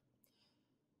environment.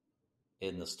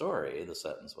 In the story, the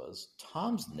sentence was,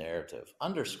 Tom's narrative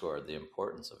underscored the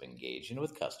importance of engaging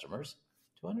with customers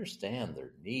to understand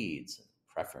their needs and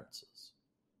preferences.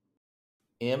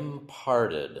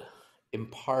 Imparted.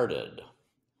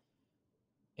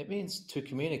 It means to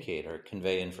communicate or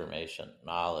convey information,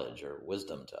 knowledge, or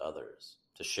wisdom to others,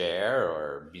 to share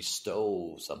or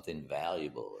bestow something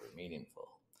valuable or meaningful,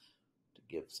 to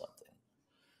give something.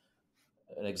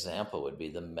 An example would be,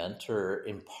 the mentor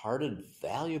imparted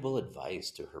valuable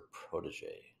advice to her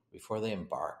protege before they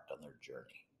embarked on their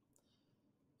journey.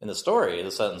 In the story,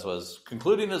 the sentence was,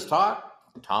 concluding his talk,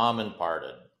 Tom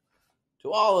imparted,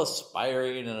 to all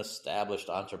aspiring and established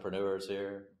entrepreneurs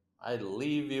here, I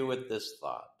leave you with this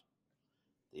thought.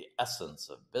 The essence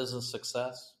of business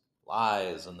success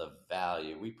lies in the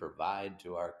value we provide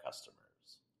to our customers.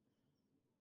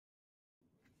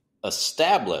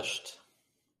 Established.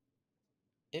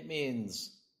 It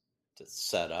means to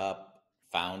set up,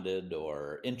 founded,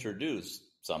 or introduce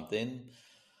something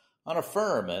on a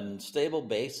firm and stable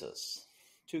basis,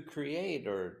 to create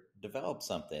or develop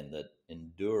something that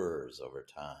endures over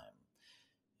time.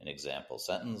 An example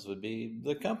sentence would be,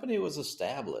 the company was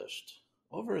established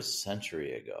over a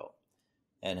century ago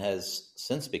and has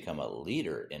since become a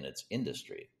leader in its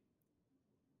industry.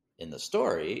 In the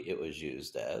story, it was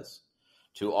used as,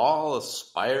 to all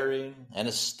aspiring and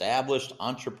established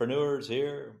entrepreneurs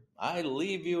here, I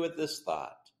leave you with this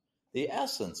thought. The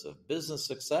essence of business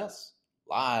success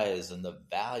lies in the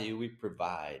value we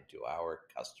provide to our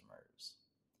customers.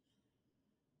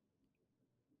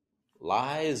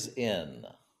 Lies in.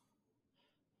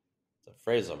 It's a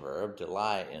phrasal verb, to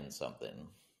lie in something.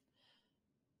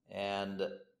 And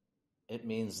it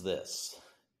means this: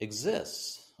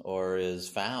 exists or is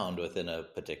found within a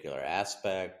particular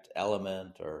aspect,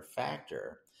 element, or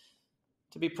factor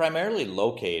To be primarily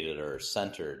located or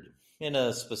centered in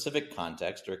a specific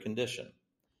context or condition.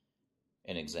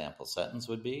 An example sentence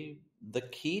would be: the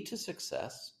key to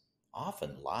success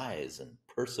often lies in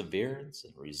perseverance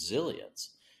and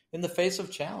resilience in the face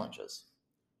of challenges.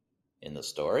 In the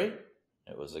story,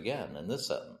 it was again in this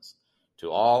sentence: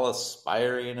 to all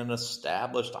aspiring and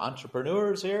established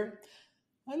entrepreneurs here,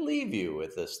 I leave you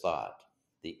with this thought: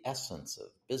 the essence of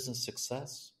business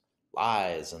success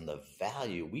lies in the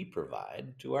value we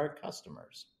provide to our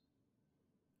customers.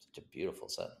 Such a beautiful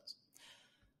sentence.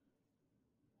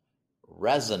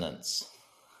 Resonance.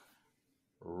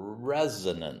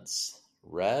 Resonance.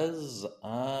 Resonance.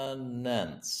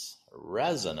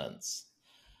 Resonance.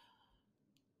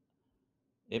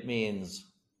 It means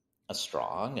a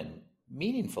strong and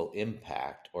meaningful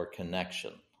impact or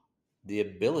connection, the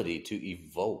ability to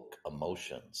evoke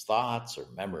emotions, thoughts, or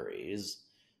memories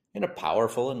in a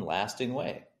powerful and lasting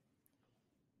way.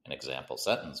 An example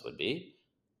sentence would be: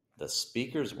 the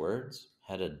speaker's words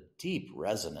had a deep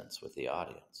resonance with the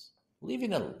audience,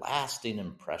 leaving a lasting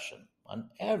impression on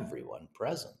everyone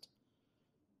present.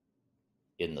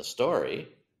 In the story,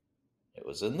 it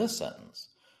was in this sentence: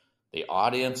 the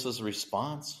audience's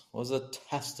response was a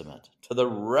testament to the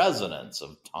resonance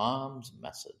of Tom's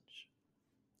message.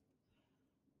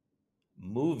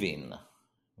 Moving.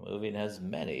 Moving has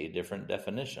many different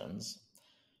definitions.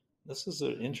 This is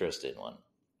an interesting one.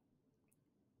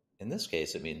 In this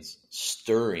case, it means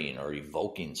stirring or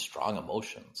evoking strong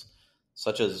emotions,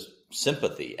 such as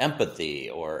sympathy,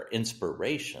 empathy, or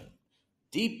inspiration,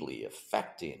 deeply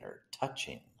affecting or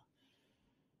touching.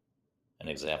 An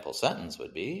example sentence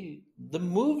would be: the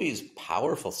movie's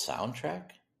powerful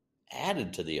soundtrack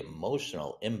added to the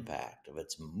emotional impact of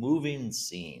its moving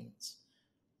scenes.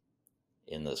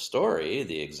 In the story,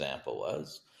 the example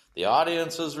was: the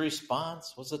audience's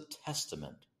response was a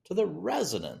testament to the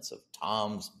resonance of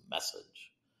Tom's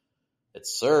message. It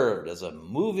served as a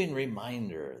moving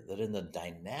reminder that in the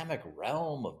dynamic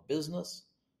realm of business,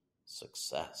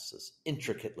 success is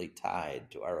intricately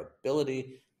tied to our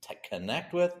ability to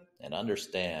connect with and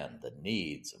understand the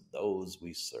needs of those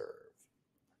we serve.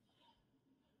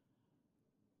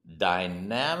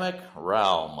 Dynamic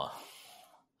realm.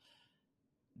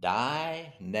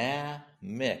 Dynamic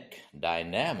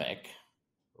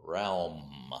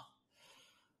realm.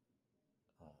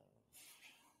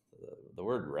 The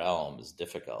word realm is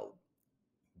difficult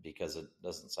because it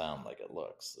doesn't sound like it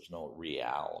looks. There's no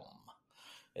realm.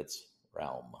 It's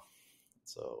realm.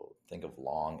 So think of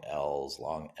long L's,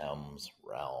 long M's,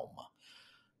 realm.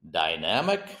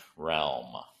 Dynamic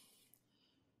realm.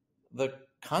 The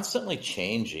constantly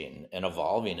changing and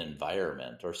evolving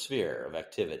environment or sphere of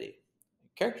activity,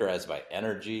 characterized by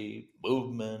energy,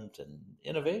 movement, and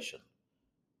innovation.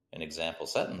 An example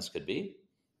sentence could be: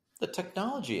 the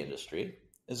technology industry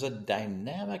is a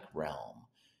dynamic realm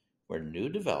where new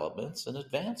developments and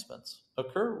advancements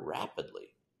occur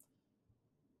rapidly.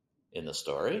 In the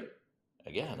story,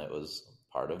 again, it was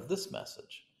part of this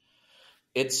message.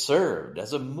 It served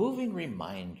as a moving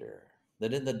reminder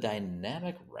that in the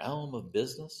dynamic realm of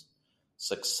business,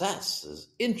 success is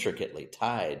intricately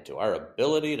tied to our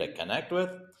ability to connect with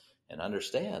and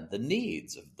understand the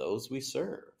needs of those we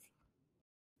serve.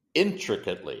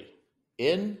 Intricately.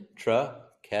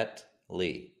 Intricately.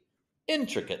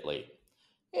 Intricately.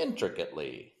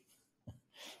 Intricately.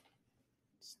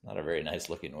 It's not a very nice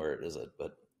looking word, is it?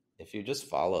 But if you just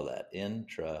follow that,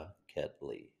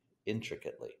 intricately.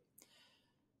 Intricately.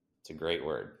 It's a great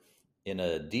word. In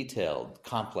a detailed,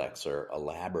 complex, or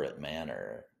elaborate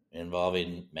manner,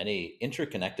 involving many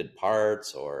interconnected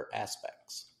parts or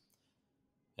aspects.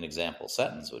 An example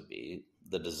sentence would be: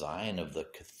 the design of the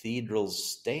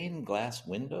cathedral's stained glass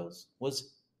windows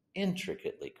was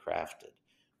intricately crafted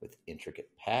with intricate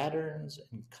patterns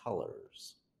and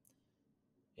colors.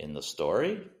 In the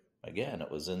story, again,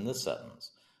 it was in this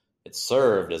sentence: it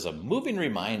served as a moving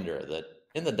reminder that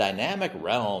in the dynamic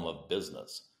realm of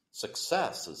business,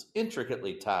 success is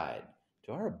intricately tied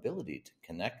to our ability to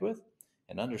connect with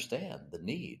and understand the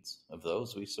needs of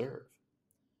those we serve.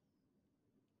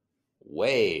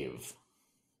 Wave.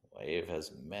 Wave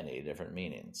has many different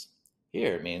meanings.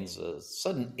 Here it means a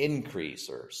sudden increase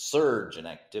or surge in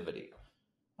activity,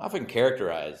 often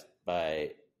characterized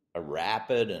by a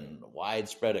rapid and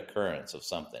widespread occurrence of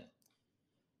something.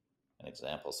 An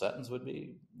example sentence would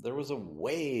be: there was a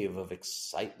wave of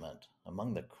excitement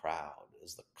among the crowd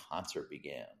as the concert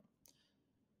began.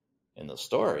 In the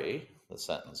story, the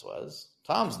sentence was: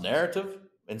 Tom's narrative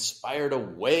inspired a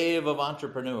wave of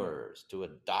entrepreneurs to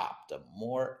adopt a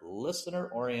more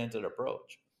listener-oriented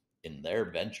approach in their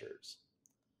ventures.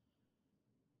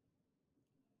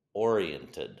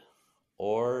 Oriented.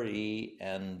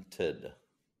 oriented.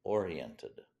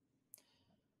 Oriented.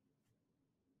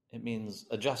 It means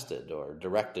adjusted or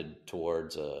directed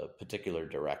towards a particular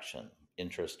direction,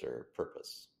 interest, or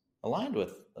purpose, aligned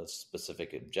with a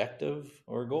specific objective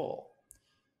or goal.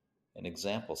 An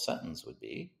example sentence would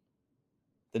be: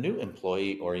 the new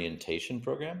employee orientation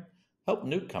program helped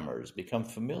newcomers become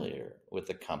familiar with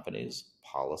the company's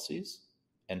policies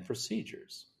and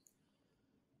procedures.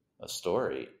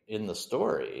 In the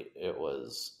story, it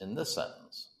was in this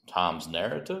sentence: Tom's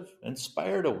narrative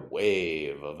inspired a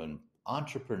wave of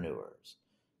entrepreneurs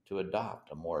to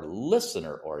adopt a more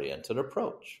listener-oriented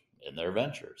approach in their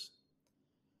ventures.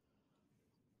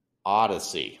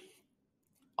 Odyssey.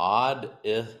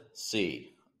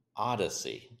 Odyssey.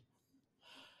 Odyssey.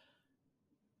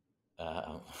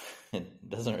 It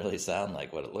doesn't really sound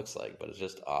like what it looks like, but it's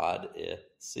just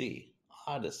Odyssey.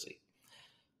 Odyssey.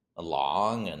 A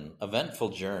long and eventful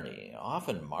journey,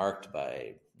 often marked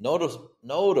by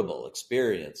notable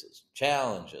experiences,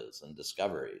 challenges, and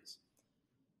discoveries.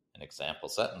 An example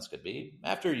sentence could be: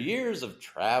 after years of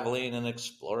traveling and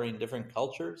exploring different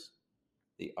cultures,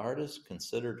 the artist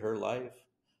considered her life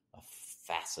a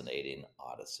fascinating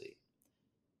odyssey.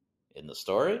 In the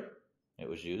story, it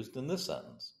was used in this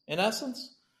sentence: in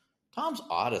essence, Tom's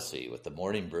odyssey with the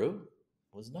morning brew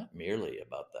was not merely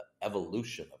about the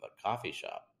evolution of a coffee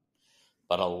shop,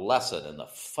 but a lesson in the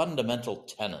fundamental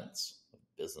tenets of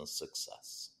business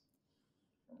success.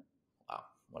 Wow,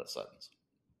 what a sentence.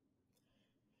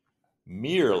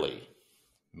 Merely.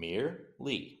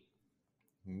 Merely.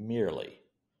 Merely.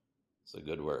 It's a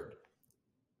good word.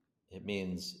 It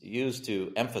means used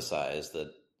to emphasize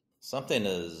that something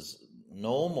is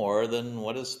no more than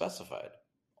what is specified.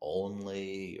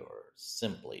 Only or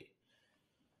simply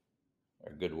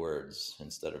are good words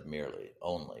instead of merely.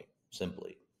 Only,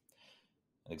 simply.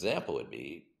 An example would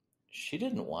be: she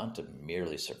didn't want to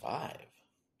merely survive.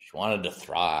 She wanted to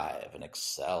thrive and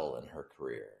excel in her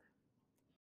career.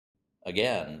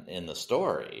 Again, in the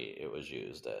story, it was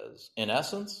used as: in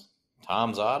essence,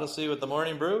 Tom's odyssey with the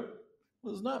morning brew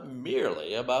was not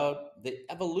merely about the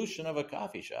evolution of a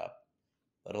coffee shop,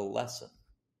 but a lesson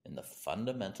in the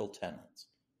fundamental tenets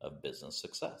of business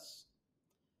success.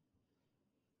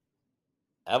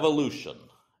 Evolution.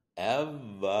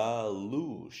 Evolution.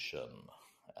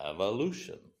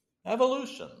 Evolution.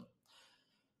 Evolution.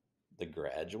 The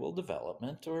gradual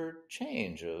development or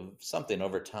change of something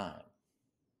over time,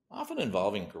 often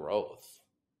involving growth,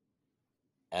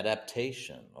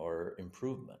 adaptation, or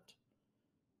improvement.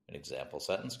 An example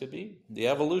sentence could be: the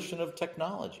evolution of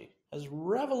technology has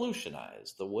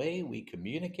revolutionized the way we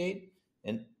communicate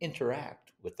and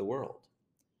interact with the world.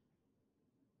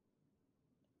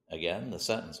 Again, the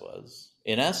sentence was: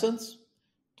 in essence,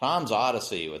 Tom's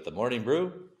odyssey with the morning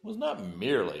brew was not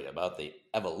merely about the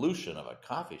evolution of a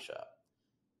coffee shop,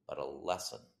 but a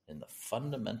lesson in the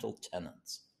fundamental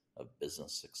tenets of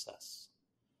business success.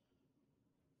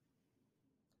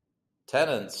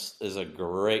 Tenets is a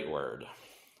great word,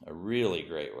 a really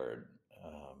great word.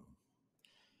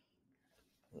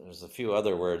 There's a few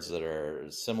other words that are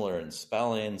similar in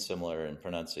spelling, similar in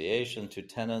pronunciation to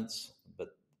tenets,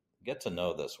 but get to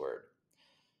know this word.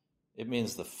 It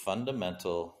means the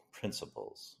fundamental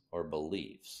principles or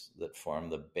beliefs that form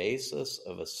the basis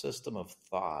of a system of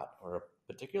thought or a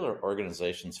particular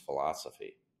organization's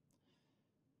philosophy.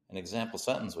 An example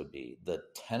sentence would be: the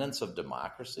tenets of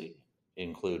democracy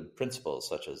include principles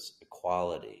such as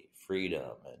equality,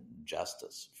 freedom, and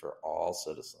justice for all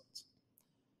citizens.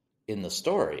 In the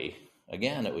story,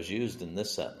 again, it was used in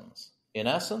this sentence: in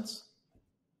essence,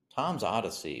 Tom's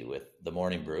odyssey with the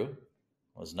morning brew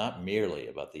was not merely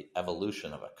about the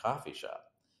evolution of a coffee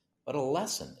shop, but a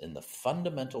lesson in the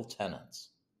fundamental tenets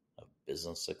of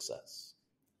business success.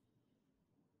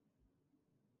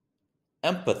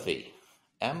 Empathy.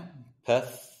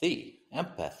 Empathy.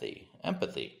 Empathy.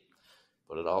 Empathy.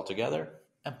 Put it all together: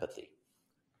 empathy.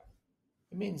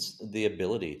 It means the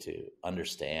ability to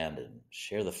understand and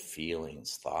share the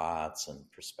feelings, thoughts, and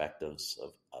perspectives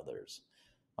of others,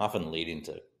 often leading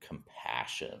to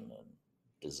compassion and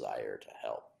desire to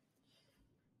help.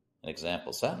 An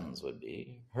example sentence would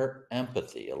be: her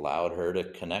empathy allowed her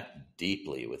to connect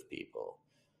deeply with people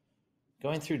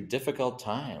going through difficult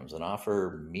times and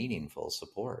offer meaningful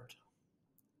support.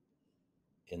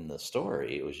 In the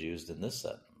story, it was used in this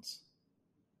sentence: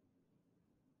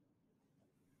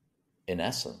 in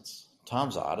essence,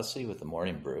 Tom's odyssey with the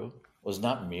morning brew was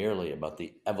not merely about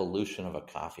the evolution of a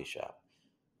coffee shop,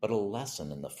 but a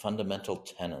lesson in the fundamental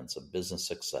tenets of business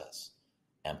success: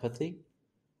 empathy,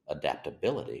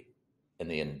 adaptability, and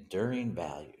the enduring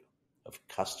value of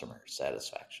customer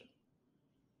satisfaction.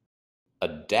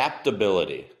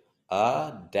 Adaptability.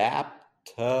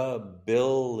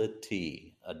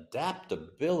 Adaptability.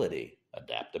 Adaptability.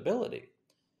 Adaptability.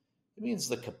 It means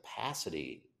the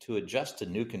capacity to adjust to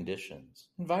new conditions,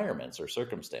 environments, or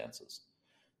circumstances.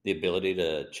 The ability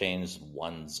to change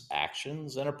one's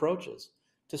actions and approaches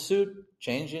to suit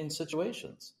changing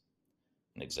situations.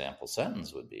 An example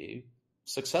sentence would be: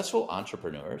 successful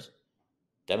entrepreneurs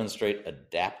demonstrate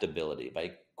adaptability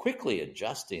by quickly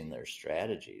adjusting their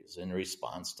strategies in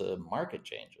response to market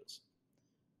changes.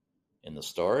 In the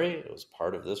story, it was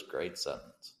part of this great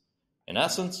sentence. In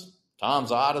essence,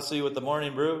 Tom's odyssey with the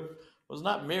morning brew was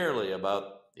not merely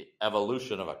about the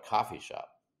evolution of a coffee shop,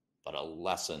 but a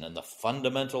lesson in the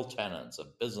fundamental tenets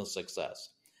of business success: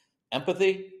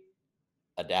 empathy,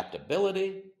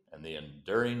 adaptability, and the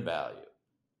enduring value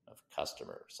of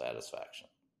customer satisfaction.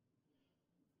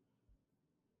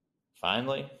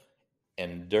 Finally,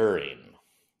 enduring.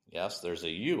 Yes, there's a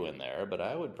U in there, but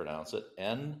I would pronounce it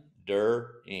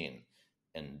enduring.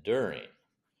 Enduring.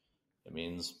 It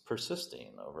means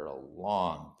persisting over a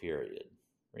long period,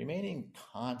 remaining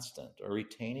constant or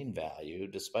retaining value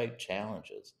despite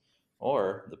challenges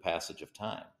or the passage of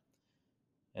time.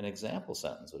 An example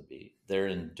sentence would be: their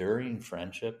enduring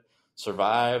friendship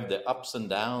survived the ups and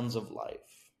downs of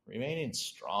life, remaining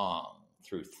strong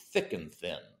through thick and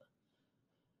thin.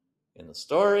 In the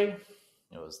story,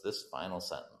 it was this final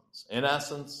sentence. In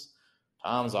essence,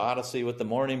 Tom's odyssey with the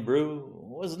morning brew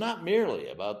was not merely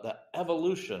about the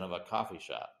evolution of a coffee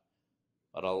shop,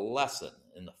 but a lesson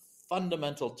in the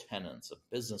fundamental tenets of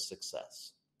business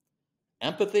success: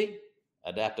 empathy,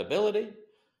 adaptability,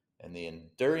 and the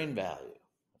enduring value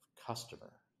of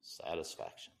customer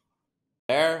satisfaction.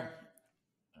 There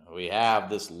we have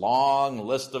this long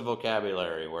list of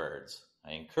vocabulary words.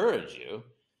 I encourage you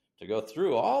to go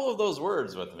through all of those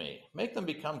words with me. Make them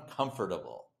become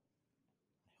comfortable.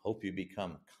 I hope you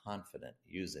become confident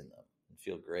using them and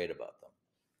feel great about them.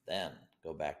 Then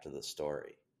go back to the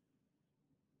story.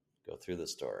 Go through the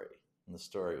story, and the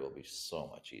story will be so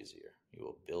much easier. You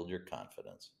will build your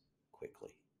confidence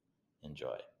quickly.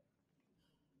 Enjoy.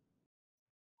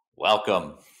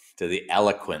 Welcome to the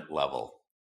eloquent level,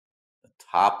 the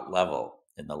top level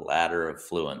in the ladder of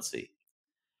fluency.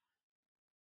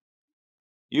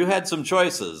 You had some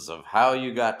choices of how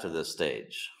you got to this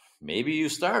stage. Maybe you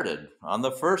started on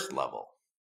the first level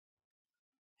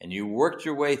and you worked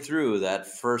your way through that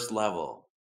first level,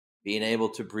 being able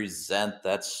to present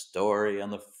that story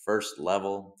on the first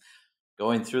level,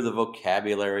 going through the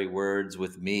vocabulary words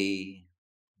with me,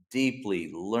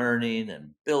 deeply learning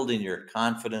and building your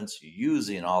confidence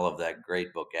using all of that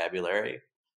great vocabulary,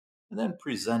 and then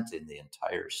presenting the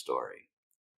entire story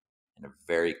in a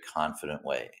very confident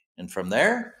way. And from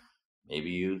there,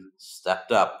 maybe you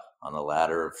stepped up on the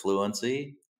ladder of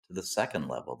fluency to the second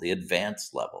level, the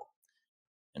advanced level.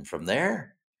 And from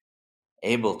there,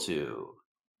 able to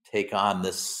take on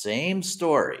this same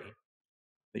story,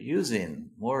 but using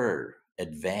more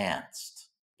advanced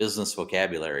business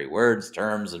vocabulary, words,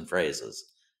 terms, and phrases.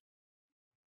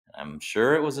 I'm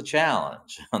sure it was a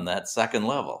challenge on that second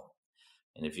level.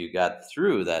 And if you got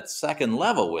through that second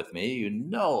level with me, you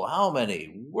know how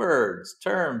many words,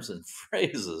 terms, and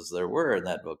phrases there were in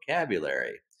that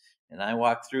vocabulary. And I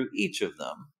walked through each of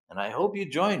them. And I hope you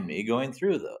join me going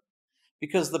through them,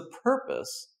 because the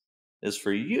purpose is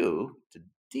for you to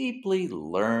deeply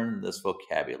learn this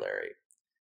vocabulary.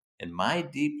 And my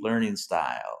deep learning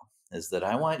style is that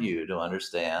I want you to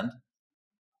understand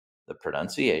the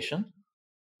pronunciation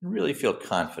and really feel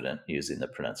confident using the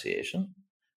pronunciation.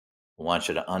 I want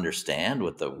you to understand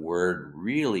what the word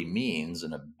really means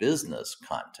in a business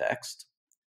context.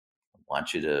 I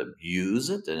want you to use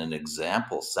it in an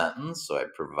example sentence, so I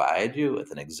provide you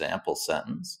with an example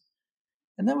sentence.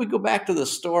 And then we go back to the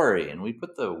story and we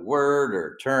put the word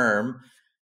or term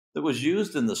that was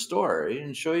used in the story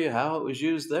and show you how it was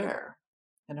used there.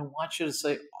 And I want you to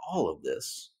say all of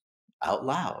this out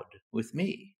loud with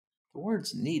me. The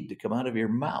words need to come out of your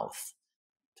mouth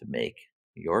to make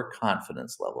your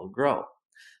confidence level grow.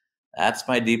 That's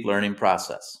my deep learning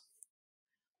process.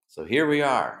 So here we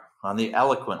are on the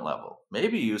eloquent level.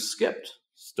 Maybe you skipped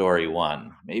story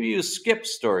 1. Maybe you skipped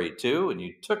story 2 and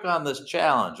you took on this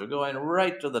challenge of going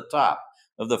right to the top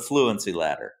of the fluency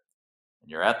ladder. And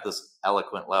you're at this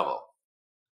eloquent level.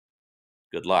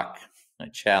 Good luck. I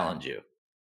challenge you.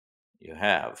 You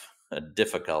have a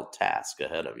difficult task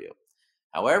ahead of you.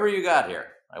 However you got here,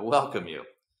 I welcome you.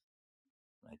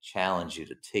 I challenge you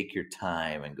to take your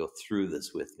time and go through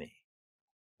this with me.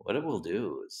 What it will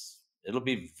do is it'll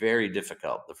be very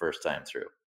difficult the first time through.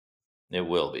 It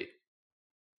will be.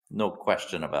 No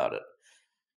question about it.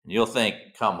 And you'll think,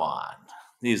 come on,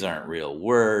 These aren't real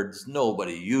words.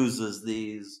 Nobody uses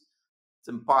these. It's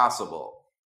impossible.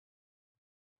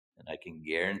 And I can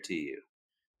guarantee you,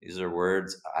 these are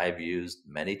words I've used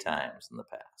many times in the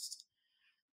past.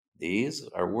 These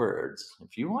are words,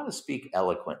 if you want to speak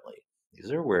eloquently,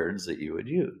 these are words that you would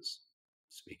use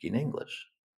speaking English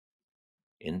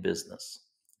in business.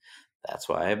 That's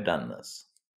why I've done this.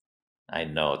 I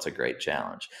know it's a great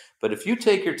challenge. But if you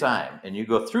take your time and you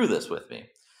go through this with me,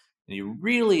 and you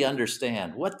really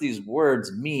understand what these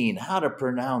words mean, how to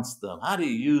pronounce them, how to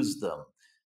use them,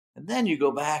 and then you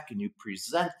go back and you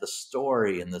present the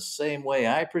story in the same way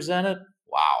I present it,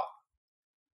 wow,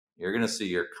 you're going to see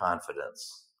your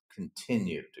confidence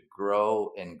continue to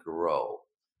grow and grow.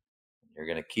 You're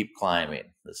going to keep climbing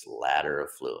this ladder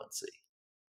of fluency.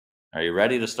 Are you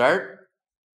ready to start?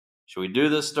 Should we do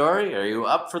this story? Are you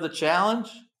up for the challenge?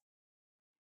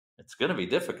 It's going to be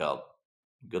difficult.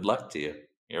 Good luck to you.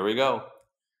 Here we go.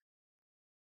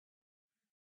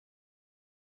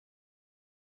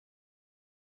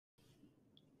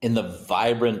 In the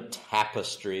vibrant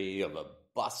tapestry of a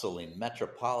bustling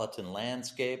metropolitan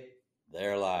landscape,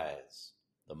 there lies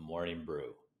the Morning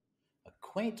Brew, a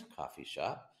quaint coffee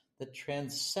shop that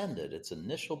transcended its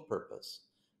initial purpose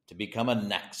to become a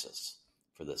nexus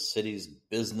for the city's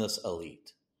business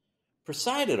elite.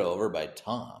 Presided over by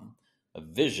Tom, a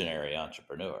visionary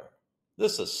entrepreneur,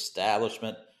 this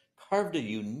establishment carved a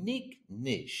unique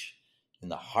niche in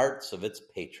the hearts of its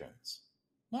patrons,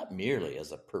 not merely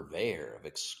as a purveyor of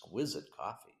exquisite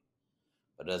coffee,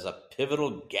 but as a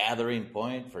pivotal gathering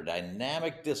point for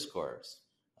dynamic discourse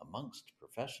amongst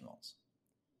professionals.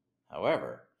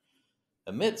 However,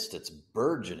 amidst its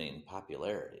burgeoning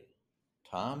popularity,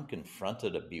 Tom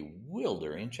confronted a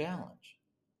bewildering challenge: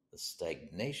 the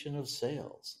stagnation of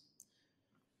sales.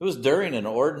 It was during an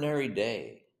ordinary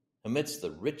day, amidst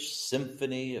the rich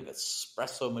symphony of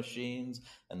espresso machines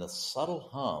and the subtle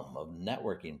hum of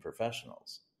networking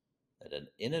professionals, that an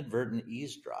inadvertent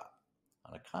eavesdrop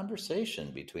on a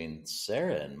conversation between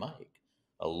Sarah and Mike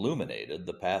illuminated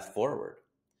the path forward.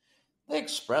 They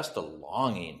expressed a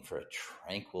longing for a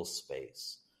tranquil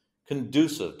space,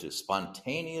 conducive to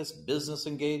spontaneous business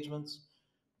engagements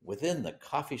within the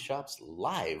coffee shop's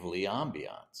lively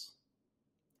ambiance.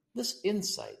 This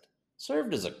insight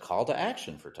served as a call to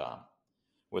action for Tom.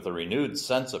 With a renewed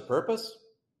sense of purpose,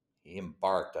 he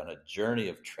embarked on a journey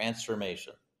of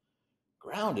transformation,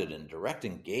 grounded in direct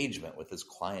engagement with his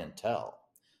clientele.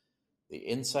 The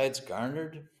insights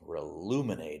garnered were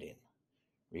illuminating,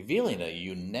 revealing a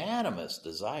unanimous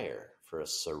desire for a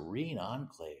serene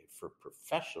enclave for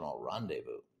professional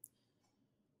rendezvous.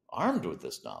 Armed with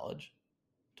this knowledge,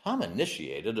 Tom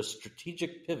initiated a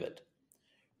strategic pivot,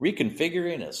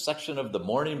 reconfiguring a section of the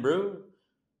Morning Brew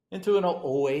into an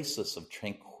oasis of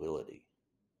tranquility,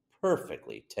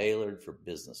 perfectly tailored for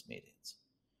business meetings.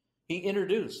 He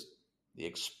introduced the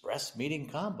Express Meeting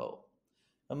Combo,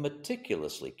 a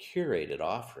meticulously curated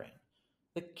offering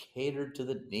that catered to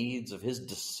the needs of his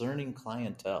discerning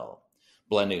clientele,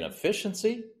 blending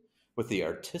efficiency with the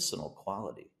artisanal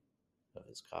quality of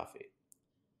his coffee.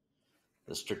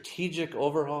 The strategic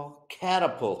overhaul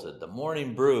catapulted the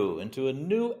Morning Brew into a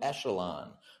new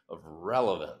echelon of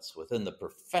relevance within the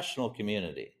professional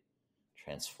community,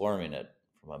 transforming it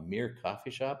from a mere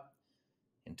coffee shop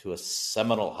into a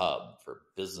seminal hub for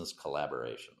business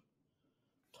collaboration.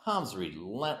 Tom's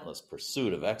relentless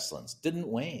pursuit of excellence didn't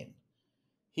wane.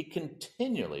 He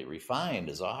continually refined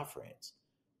his offerings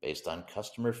based on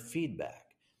customer feedback,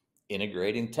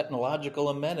 integrating technological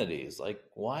amenities like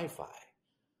Wi Fi,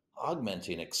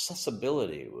 augmenting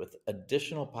accessibility with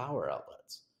additional power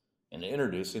outlets, and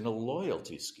introducing a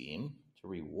loyalty scheme to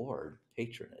reward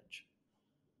patronage.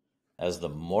 As the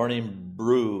Morning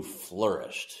Brew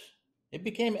flourished, it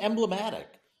became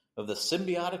emblematic of the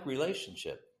symbiotic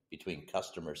relationship between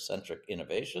customer centric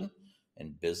innovation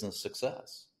and business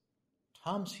success.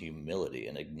 Tom's humility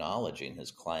in acknowledging his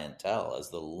clientele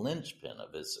as the linchpin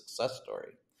of his success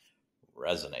story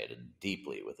resonated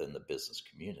deeply within the business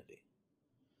community.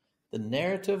 The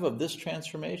narrative of this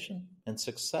transformation and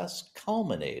success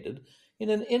culminated in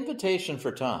an invitation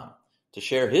for Tom to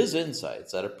share his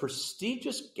insights at a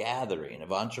prestigious gathering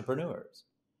of entrepreneurs.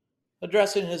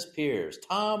 Addressing his peers,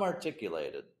 Tom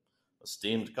articulated,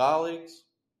 "Esteemed colleagues,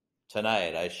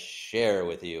 tonight I share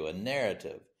with you a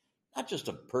narrative not just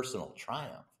of personal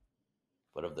triumph,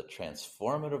 but of the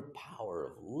transformative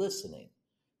power of listening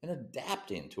and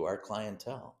adapting to our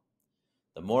clientele.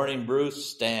 The Morning Brew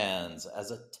stands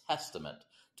as a testament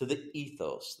to the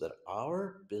ethos that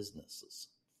our businesses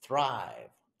thrive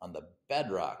on the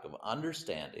bedrock of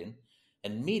understanding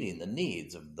and meeting the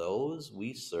needs of those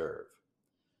we serve."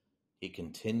 He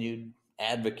continued,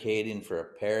 advocating for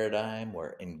a paradigm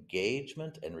where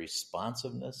engagement and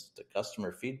responsiveness to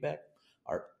customer feedback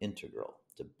are integral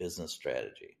to business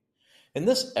strategy. In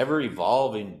this ever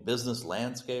evolving business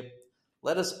landscape,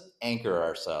 let us anchor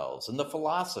ourselves in the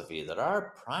philosophy that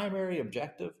our primary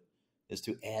objective is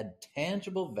to add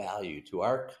tangible value to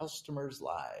our customers'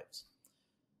 lives.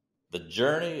 The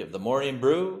journey of the Morning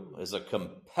Brew is a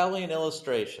compelling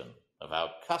illustration of how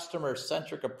customer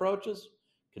centric approaches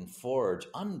can forge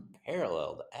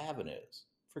unparalleled avenues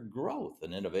for growth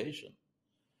and innovation.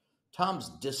 Tom's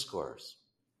discourse,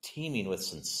 teeming with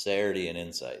sincerity and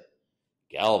insight,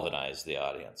 galvanized the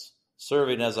audience,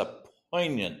 serving as a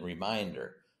poignant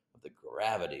reminder of the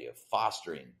gravity of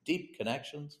fostering deep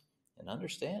connections and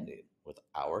understanding with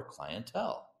our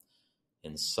clientele.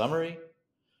 In summary,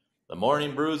 the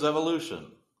Morning Brew's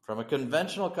evolution from a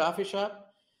conventional coffee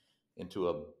shop into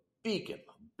a beacon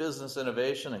of business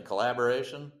innovation and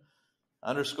collaboration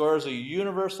underscores a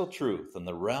universal truth in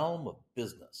the realm of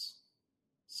business.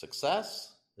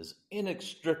 Success is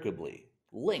inextricably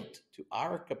linked to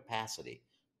our capacity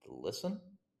to listen,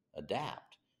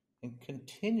 adapt, and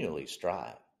continually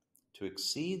strive to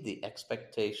exceed the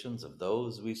expectations of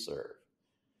those we serve.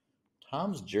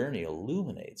 Tom's journey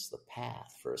illuminates the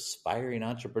path for aspiring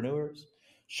entrepreneurs,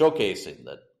 showcasing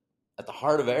that at the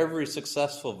heart of every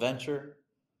successful venture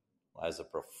lies a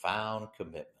profound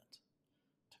commitment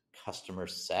to customer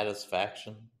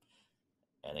satisfaction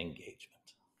and engagement.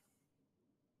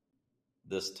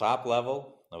 This top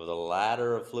level of the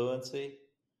ladder of fluency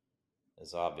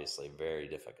is obviously very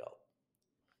difficult.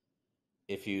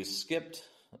 If you skipped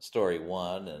story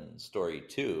 1 and story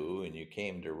 2 and you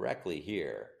came directly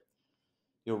here,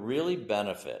 you'll really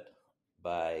benefit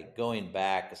by going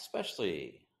back,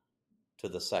 especially to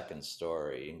the second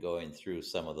story, and going through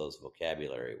some of those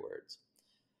vocabulary words.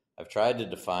 I've tried to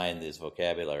define these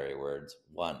vocabulary words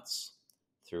once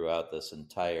throughout this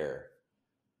entire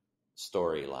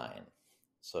storyline.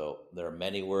 So there are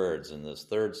many words in this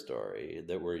third story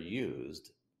that were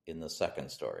used in the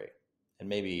second story, and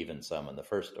maybe even some in the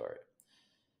first story.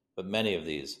 But many of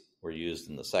these were used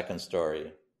in the second story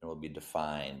and will be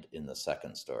defined in the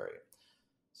second story.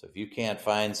 So if you can't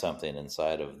find something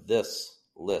inside of this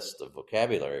list of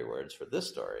vocabulary words for this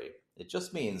story, it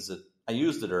just means that I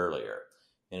used it earlier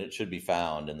and it should be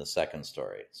found in the second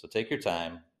story. So take your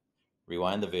time,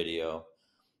 rewind the video,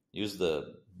 use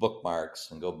the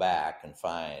bookmarks and go back and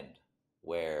find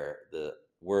where the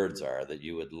words are that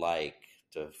you would like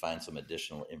to find some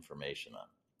additional information on.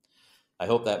 I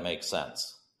hope that makes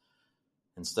sense.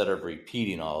 Instead of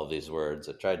repeating all of these words,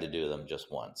 I tried to do them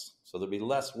just once. So there'll be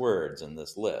less words in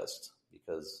this list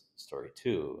because story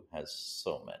 2 has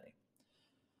so many.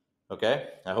 Okay,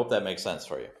 I hope that makes sense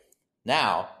for you.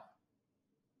 Now,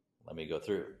 let me go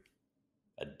through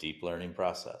a deep learning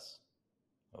process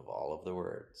of all of the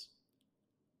words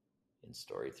in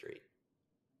story 3.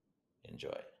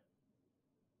 Enjoy.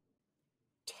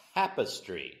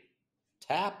 Tapestry.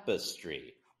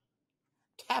 Tapestry.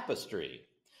 Tapestry.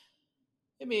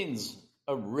 It means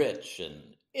a rich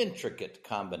and intricate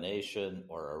combination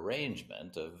or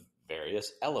arrangement of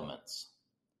various elements.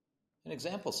 An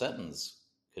example sentence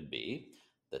could be,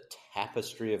 the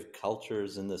tapestry of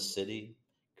cultures in the city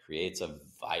creates a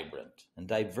vibrant and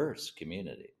diverse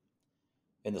community.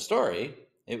 In the story,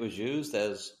 it was used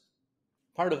as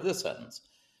part of this sentence.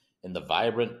 In the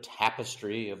vibrant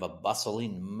tapestry of a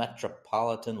bustling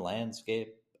metropolitan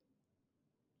landscape.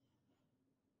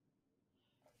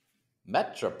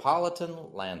 Metropolitan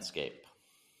landscape.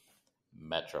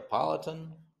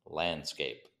 Metropolitan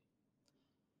landscape.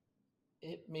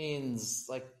 It means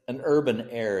like an urban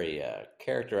area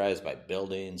characterized by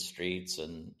buildings, streets,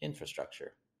 and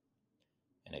infrastructure.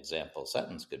 An example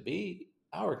sentence could be,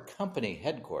 our company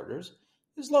headquarters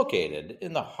is located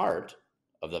in the heart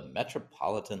of the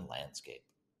metropolitan landscape.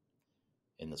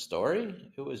 In the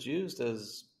story, it was used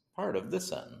as part of this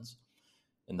sentence.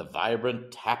 In the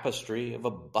vibrant tapestry of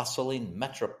a bustling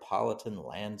metropolitan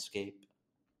landscape.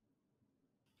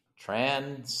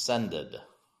 Transcended.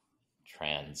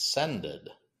 Transcended.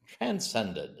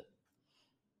 Transcended.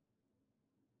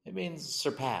 It means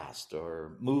surpassed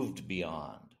or moved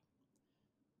beyond.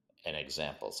 An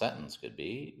example sentence could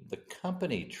be, the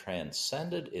company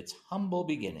transcended its humble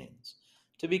beginnings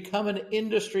to become an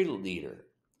industry leader.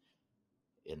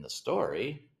 In the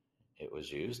story, it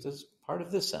was used as part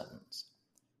of this sentence.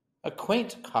 A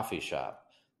quaint coffee shop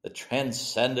that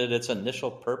transcended its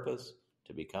initial purpose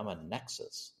to become a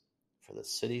nexus for the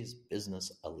city's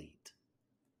business elite.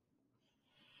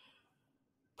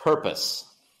 Purpose.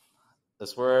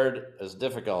 This word is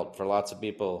difficult for lots of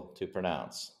people to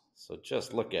pronounce, so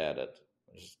just look at it.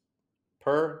 There's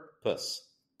Purpose.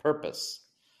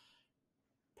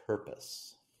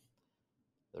 Purpose.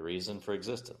 The reason for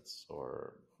existence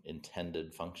or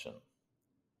intended function.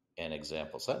 An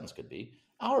example sentence could be,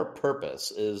 our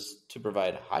purpose is to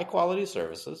provide high quality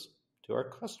services to our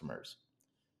customers.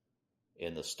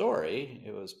 In the story,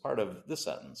 it was part of this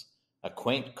sentence, a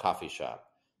quaint coffee shop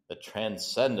that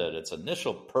transcended its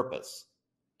initial purpose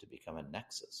to become a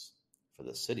nexus for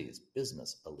the city's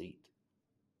business elite.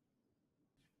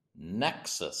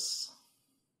 Nexus.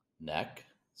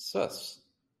 Nexus.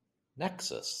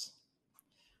 Nexus.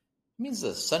 It means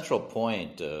the central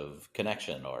point of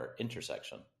connection or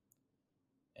intersection.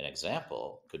 An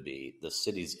example could be the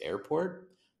city's airport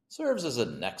serves as a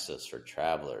nexus for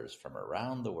travelers from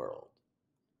around the world.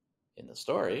 In the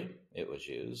story, it was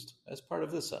used as part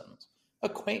of this sentence, a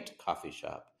quaint coffee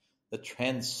shop that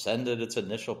transcended its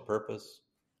initial purpose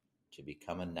to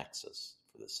become a nexus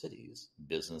for the city's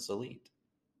business elite.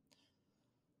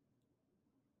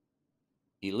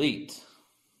 Elite.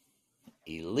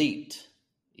 Elite.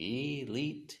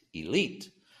 Elite.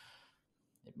 Elite.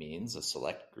 It means a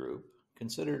select group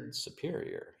considered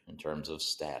superior in terms of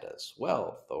status,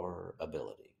 wealth, or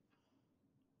ability.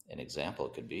 An example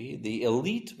could be the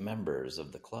elite members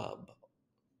of the club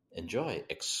enjoy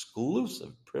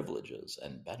exclusive privileges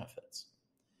and benefits.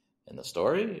 In the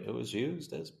story, it was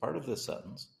used as part of this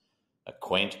sentence, a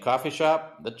quaint coffee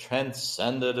shop that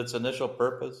transcended its initial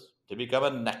purpose to become a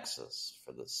nexus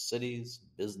for the city's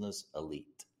business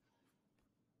elite.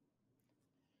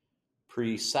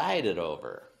 Presided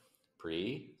over.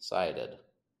 Presided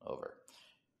over.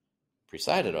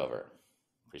 Presided over.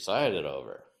 Presided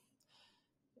over.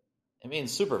 It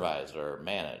means supervised or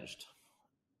managed.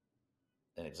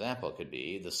 An example could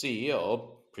be the CEO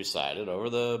presided over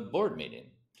the board meeting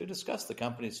to discuss the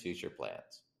company's future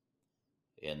plans.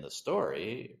 In the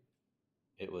story,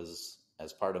 it was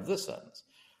as part of this sentence,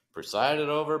 presided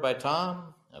over by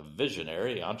Tom, a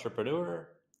visionary entrepreneur.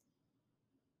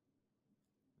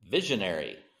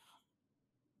 Visionary.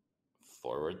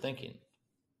 Forward thinking.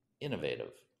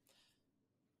 Innovative.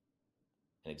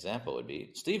 An example would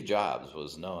be Steve Jobs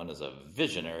was known as a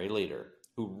visionary leader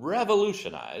who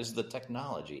revolutionized the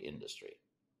technology industry.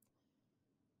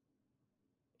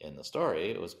 In the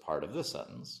story, it was part of this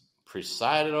sentence,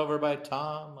 presided over by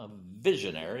Tom, a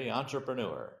visionary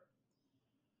entrepreneur.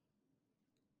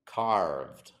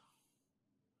 Carved.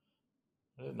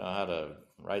 I didn't know how to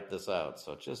write this out,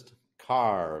 so just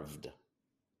carved.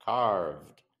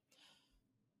 Carved.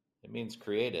 It means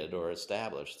created or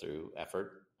established through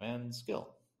effort and skill.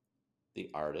 The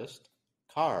artist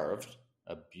carved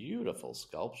a beautiful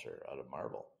sculpture out of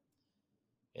marble.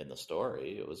 In the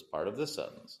story, it was part of this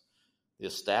sentence. The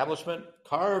establishment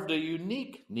carved a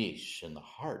unique niche in the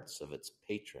hearts of its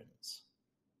patrons.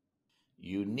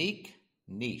 Unique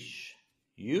niche.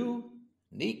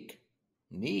 Unique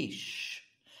niche.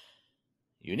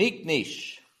 Unique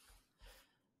niche.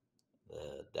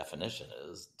 The definition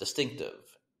is distinctive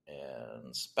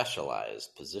and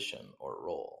specialized position or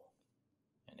role.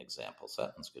 An example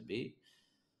sentence could be,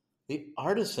 the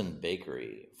artisan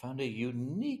bakery found a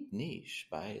unique niche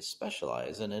by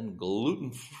specializing in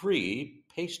gluten-free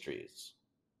pastries.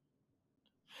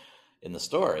 In the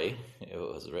story, it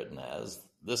was written as,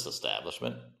 this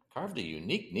establishment carved a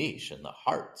unique niche in the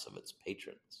hearts of its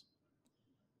patrons.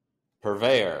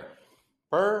 Purveyor.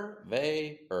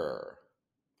 Purveyor.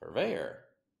 Purveyor.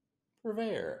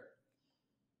 Purveyor.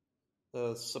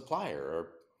 The supplier or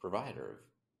provider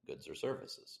of goods or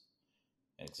services.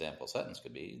 An example sentence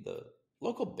could be, the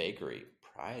local bakery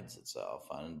prides itself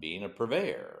on being a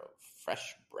purveyor of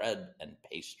fresh bread and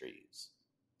pastries.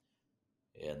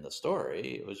 In the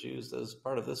story, it was used as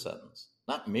part of this sentence,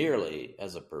 not merely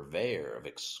as a purveyor of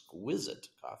exquisite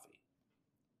coffee.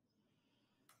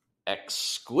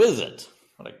 Exquisite.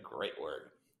 What a great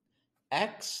word.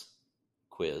 Exquisite.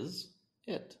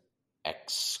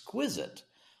 Exquisite.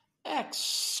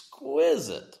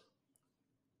 Exquisite.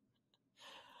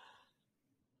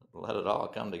 Let it all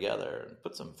come together and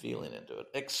put some feeling into it.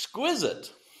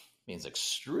 Exquisite means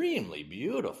extremely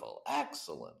beautiful,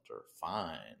 excellent, or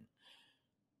fine.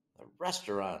 The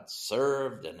restaurant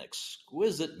served an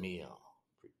exquisite meal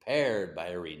prepared by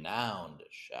a renowned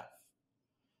chef.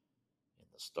 In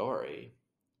the story,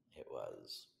 it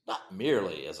was not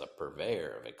merely as a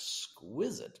purveyor of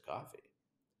exquisite coffee.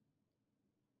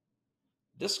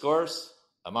 Discourse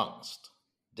amongst.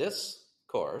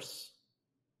 Discourse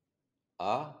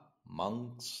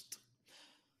amongst.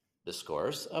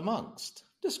 Discourse amongst.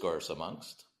 Discourse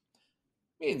amongst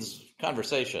means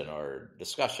conversation or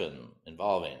discussion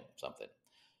involving something.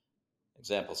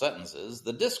 Example sentences,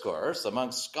 the discourse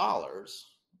amongst scholars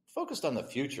focused on the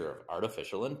future of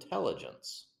artificial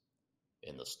intelligence.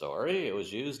 In the story, it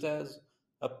was used as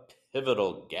a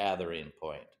pivotal gathering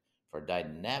point for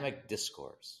dynamic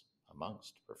discourse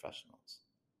amongst professionals.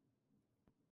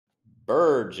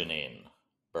 Burgeoning.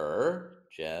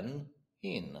 Burgeoning.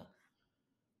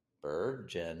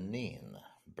 Burgeoning.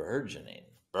 Burgeoning.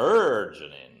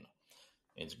 Burgeoning.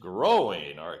 It's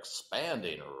growing or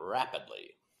expanding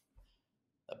rapidly.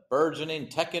 The burgeoning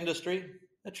tech industry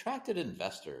attracted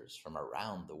investors from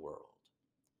around the world.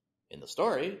 In the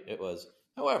story, it was,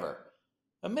 however,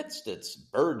 amidst its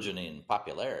burgeoning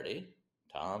popularity,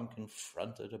 Tom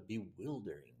confronted a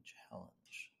bewildering challenge.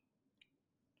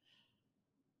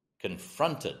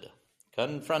 Confronted,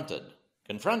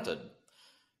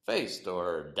 faced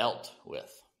or dealt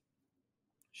with.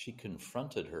 She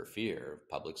confronted her fear of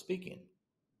public speaking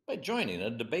by joining a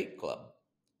debate club.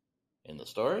 In the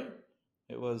story,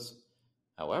 it was,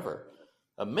 however,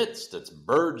 amidst its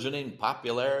burgeoning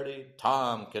popularity,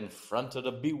 Tom confronted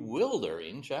a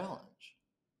bewildering challenge.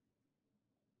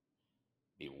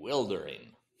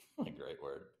 Bewildering. A great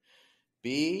word.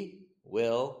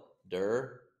 Bewildering.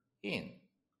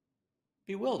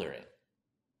 Bewildering.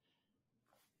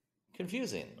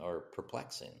 Confusing or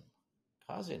perplexing,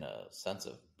 causing a sense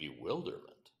of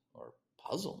bewilderment or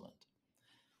puzzlement.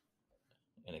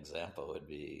 An example would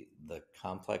be the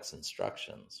complex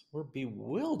instructions were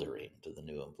bewildering to the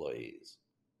new employees.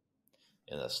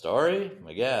 In the story,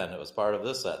 again, it was part of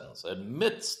this sentence.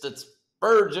 Amidst its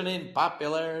burgeoning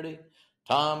popularity,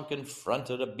 Tom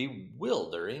confronted a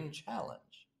bewildering challenge.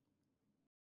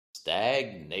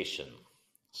 Stagnation.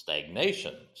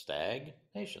 Stagnation.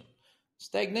 Stagnation.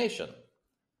 Stagnation.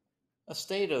 A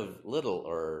state of little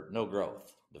or no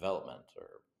growth, development, or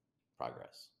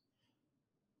progress.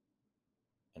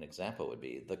 An example would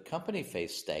be the company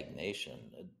faced stagnation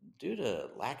due to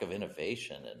lack of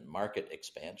innovation and market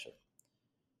expansion.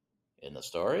 In the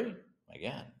story,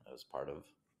 again, it was part of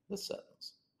this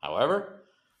sentence. However,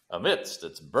 amidst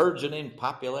its burgeoning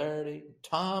popularity,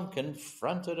 Tom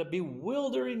confronted a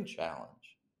bewildering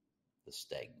challenge, the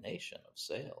stagnation of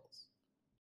sales.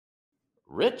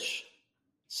 Rich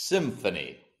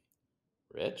symphony.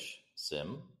 Rich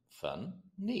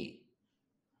symphony.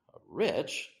 A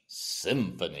rich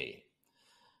symphony.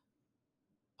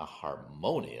 A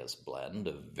harmonious blend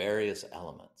of various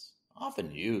elements,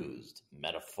 often used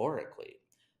metaphorically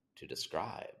to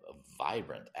describe a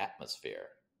vibrant atmosphere.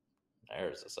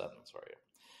 There's a sentence for you.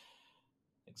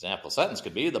 Example sentence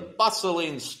could be, the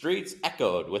bustling streets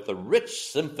echoed with the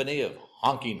rich symphony of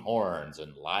honking horns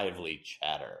and lively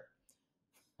chatter,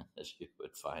 as you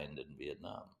would find in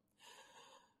Vietnam.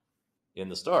 In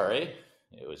the story,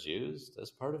 it was used as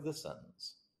part of this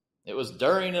sentence. It was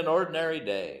during an ordinary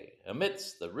day,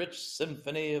 amidst the rich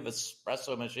symphony of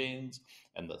espresso machines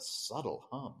and the subtle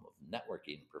hum of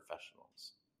networking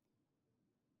professionals.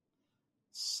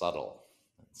 Subtle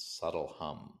and subtle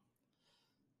hum.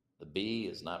 The B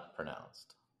is not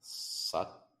pronounced.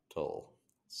 Subtle,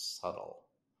 subtle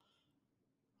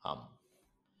hum.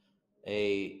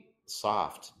 A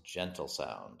soft, gentle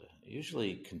sound,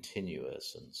 usually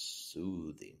continuous and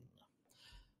soothing.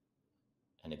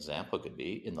 An example could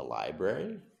be, in the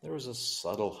library, there was a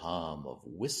subtle hum of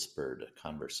whispered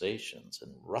conversations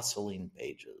and rustling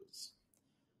pages.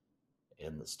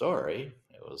 In the story,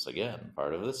 it was again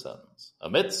part of this sentence.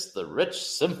 Amidst the rich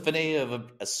symphony of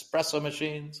espresso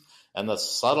machines and the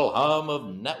subtle hum of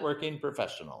networking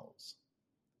professionals.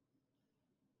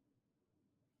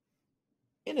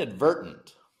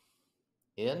 Inadvertent.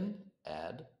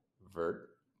 Inadvertent.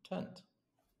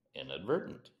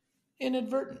 Inadvertent.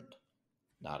 Inadvertent.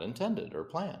 Not intended or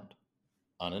planned.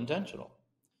 Unintentional.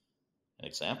 An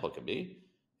example could be,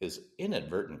 his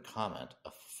inadvertent comment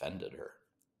offended her,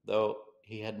 though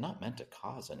he had not meant to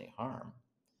cause any harm.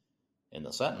 In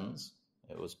the sentence,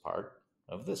 it was part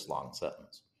of this long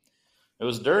sentence. It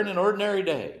was during an ordinary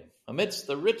day, amidst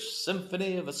the rich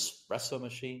symphony of espresso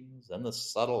machines and the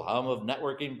subtle hum of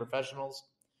networking professionals,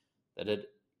 that had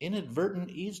inadvertent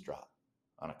eavesdropped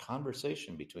on a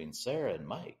conversation between Sarah and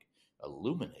Mike,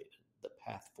 illuminated the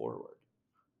path forward.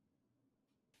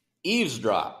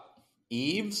 Eavesdrop.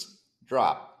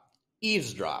 Eavesdrop.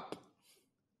 Eavesdrop.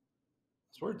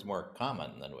 This word's more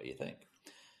common than what you think.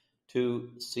 To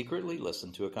secretly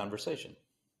listen to a conversation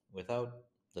without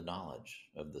the knowledge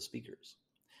of the speakers.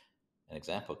 An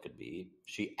example could be,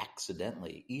 she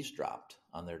accidentally eavesdropped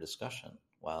on their discussion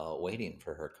while waiting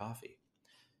for her coffee.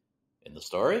 In the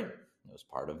story, it was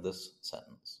part of this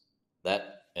sentence.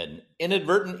 That an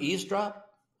inadvertent eavesdrop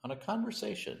on a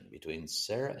conversation between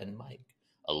Sarah and Mike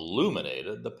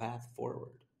illuminated the path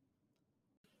forward.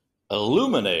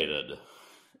 Illuminated.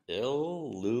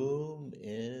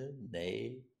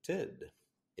 Illuminated.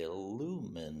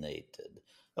 Illuminated.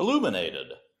 Illuminated.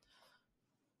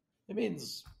 It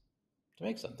means to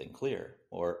make something clear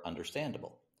or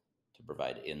understandable, to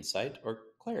provide insight or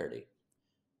clarity.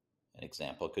 An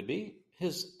example could be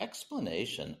his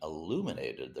explanation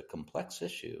illuminated the complex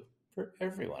issue for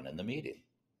everyone in the meeting.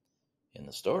 In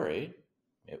the story,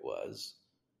 it was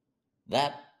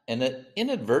that an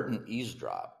inadvertent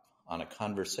eavesdrop on a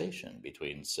conversation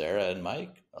between Sarah and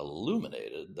Mike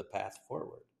illuminated the path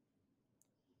forward.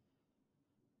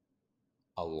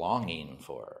 A longing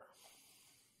for,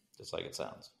 just like it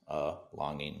sounds, a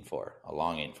longing for, a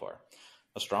longing for,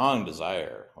 a strong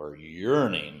desire or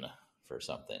yearning for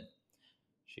something.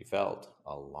 She felt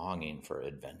a longing for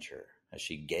adventure as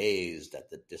she gazed at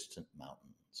the distant mountains.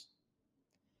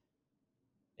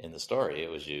 In the story, it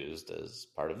was used as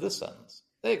part of this sentence.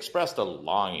 They expressed a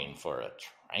longing for a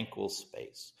tranquil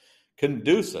space,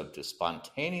 conducive to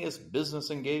spontaneous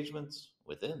business engagements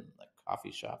within the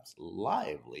coffee shop's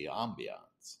lively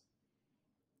ambiance.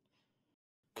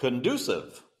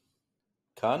 Conducive.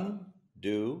 Conducive.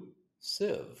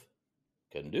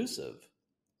 Conducive.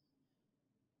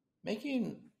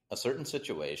 Making a certain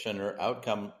situation or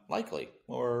outcome likely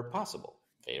or possible,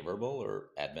 favorable or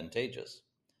advantageous.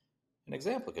 An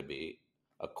example could be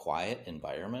a quiet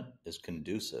environment is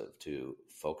conducive to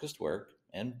focused work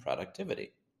and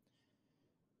productivity.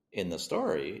 In the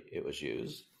story, it was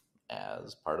used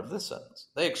as part of this sentence.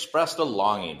 They expressed a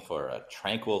longing for a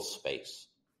tranquil space,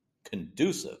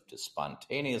 conducive to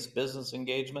spontaneous business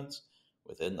engagements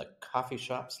within the coffee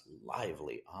shop's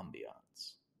lively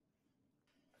ambiance.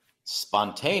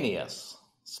 Spontaneous.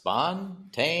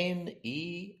 Spontaneous.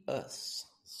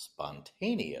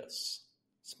 Spontaneous.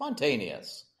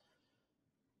 Spontaneous.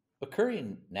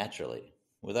 Occurring naturally,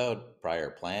 without prior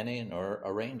planning or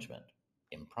arrangement.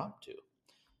 Impromptu.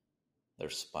 Their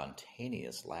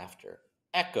spontaneous laughter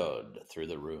echoed through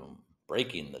the room,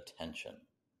 breaking the tension.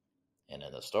 And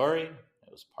in the story,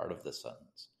 it was part of this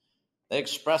sentence. They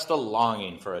expressed a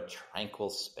longing for a tranquil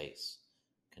space,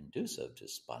 conducive to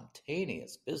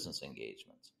spontaneous business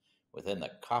engagements within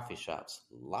the coffee shop's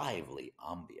lively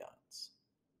ambiance.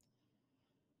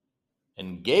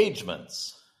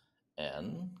 Engagements.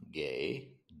 Engagements.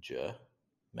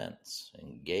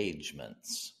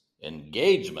 Engagements.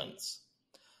 Engagements.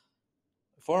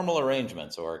 Formal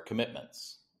arrangements or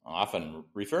commitments, often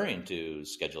referring to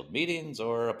scheduled meetings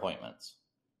or appointments.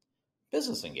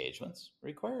 Business engagements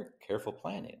require careful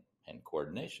planning and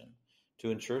coordination to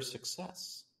ensure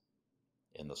success.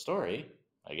 In the story,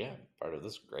 again, part of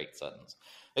this great sentence,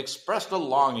 expressed a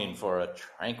longing for a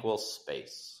tranquil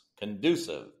space,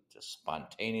 conducive to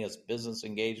spontaneous business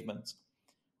engagements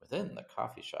within the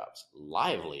coffee shop's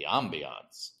lively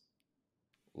ambiance.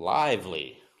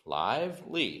 Lively,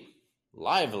 lively,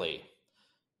 lively,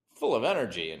 full of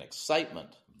energy and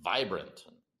excitement, vibrant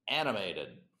and animated.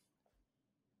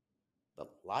 The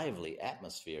lively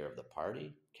atmosphere of the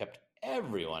party kept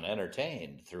everyone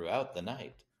entertained throughout the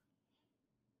night.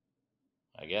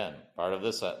 Again, part of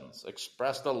this sentence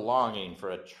expressed a longing for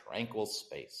a tranquil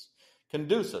space,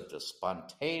 conducive to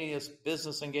spontaneous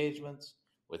business engagements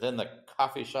within the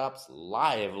coffee shop's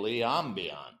lively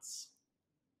ambiance.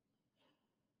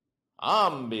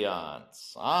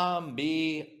 Ambiance,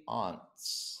 ambiance,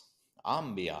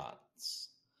 ambiance.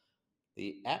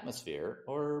 The atmosphere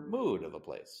or mood of a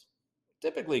place,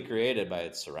 typically created by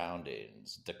its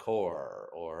surroundings, decor,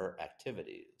 or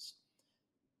activities.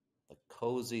 The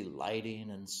cozy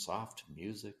lighting and soft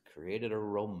music created a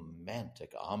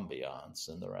romantic ambiance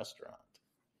in the restaurant.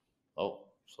 Oh,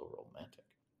 so romantic.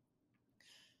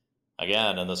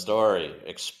 Again, in the story,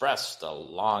 expressed a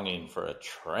longing for a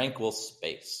tranquil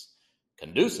space,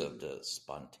 conducive to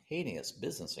spontaneous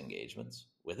business engagements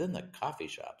within the coffee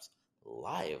shop's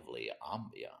lively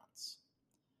ambiance.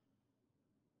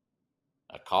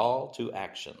 A call to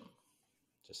action,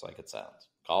 just like it sounds.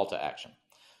 Call to action.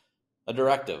 A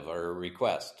directive or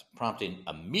request prompting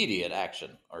immediate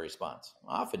action or response,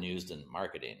 often used in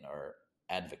marketing or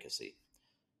advocacy.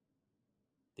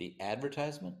 The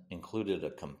advertisement included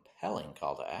a compelling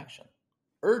call to action,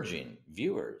 urging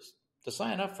viewers to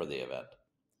sign up for the event.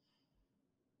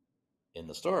 In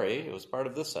the story, it was part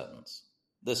of this sentence.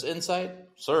 This insight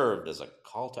served as a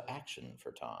call to action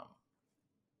for Tom.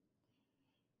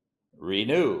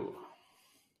 Renew.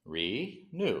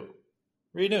 Renew.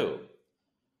 Renew.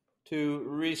 To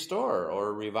restore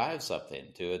or revive something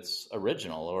to its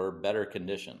original or better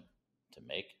condition. To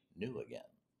make new again.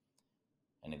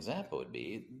 An example would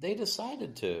be they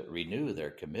decided to renew their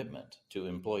commitment to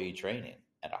employee training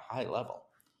at a high level.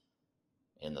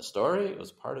 In the story, it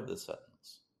was part of this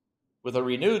sentence. With a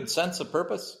renewed sense of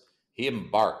purpose, he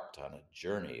embarked on a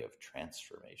journey of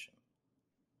transformation.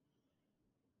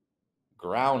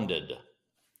 Grounded,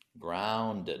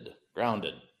 grounded.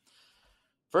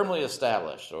 Firmly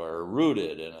established or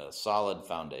rooted in a solid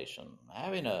foundation,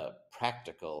 having a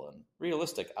practical and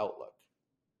realistic outlook.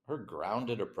 Her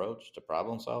grounded approach to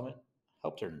problem solving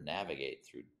helped her navigate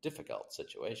through difficult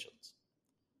situations.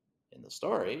 In the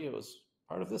story, it was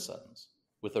part of this sentence.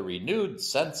 With a renewed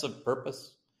sense of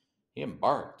purpose, he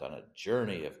embarked on a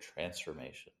journey of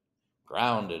transformation,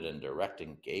 grounded in direct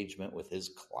engagement with his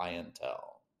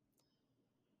clientele.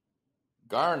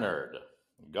 Garnered,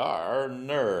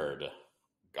 garnered,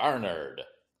 garnered.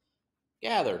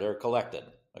 Gathered or collected,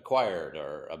 acquired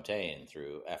or obtained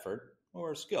through effort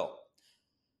or skill.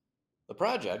 The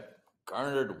project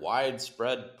garnered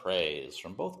widespread praise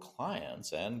from both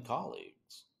clients and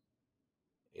colleagues.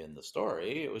 In the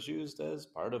story, it was used as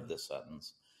part of this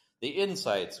sentence. The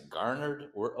insights garnered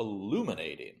were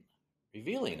illuminating,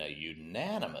 revealing a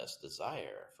unanimous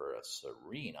desire for a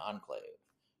serene enclave,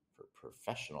 for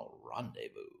professional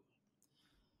rendezvous.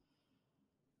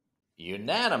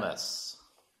 Unanimous.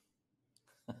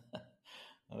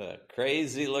 What a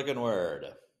crazy looking word.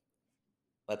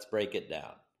 Let's break it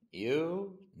down.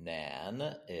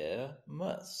 Unanimous.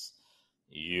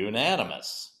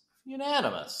 Unanimous.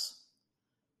 Unanimous.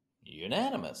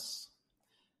 Unanimous.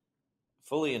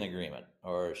 Fully in agreement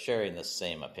or sharing the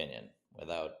same opinion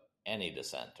without any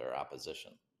dissent or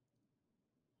opposition.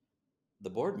 The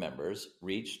board members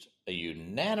reached a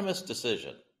unanimous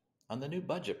decision on the new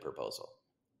budget proposal.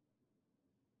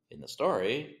 In the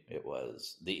story, it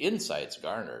was the insights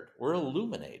garnered were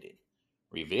illuminating,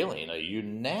 revealing a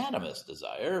unanimous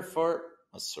desire for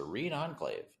a serene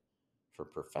enclave, for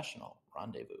professional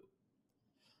rendezvous.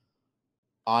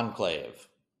 Enclave,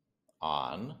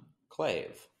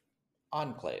 enclave,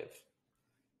 enclave.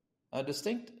 A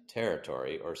distinct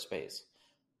territory or space,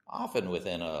 often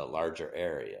within a larger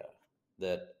area,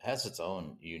 that has its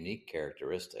own unique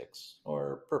characteristics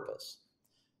or purpose.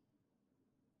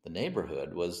 The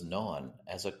neighborhood was known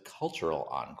as a cultural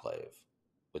enclave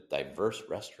with diverse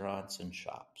restaurants and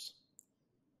shops.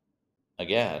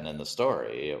 Again, in the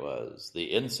story, it was the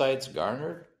insights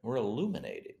garnered were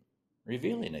illuminating,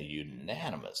 revealing a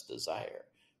unanimous desire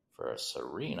for a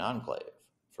serene enclave,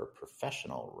 for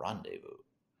professional rendezvous.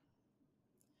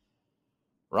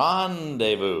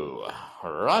 Rendezvous,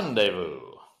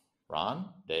 rendezvous,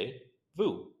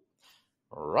 rendezvous,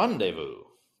 rendezvous.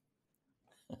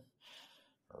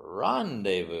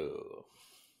 Rendezvous,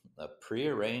 a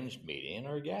prearranged meeting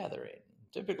or gathering,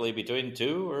 typically between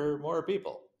two or more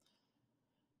people.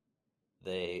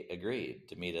 They agreed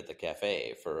to meet at the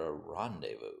cafe for a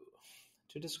rendezvous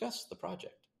to discuss the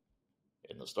project.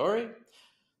 In the story,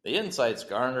 the insights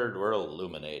garnered were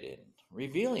illuminating,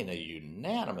 revealing a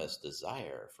unanimous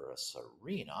desire for a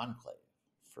serene enclave,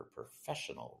 for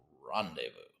professional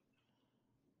rendezvous.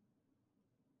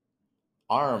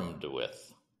 Armed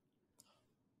with.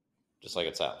 Just like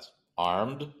it sounds.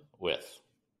 Armed with.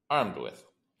 Armed with.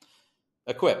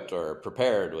 Equipped or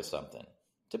prepared with something,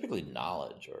 typically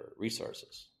knowledge or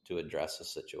resources, to address a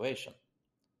situation.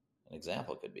 An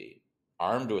example could be,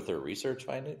 armed with her research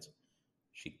findings,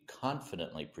 she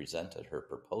confidently presented her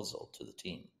proposal to the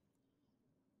team.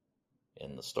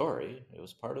 In the story, it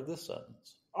was part of this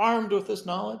sentence. Armed with this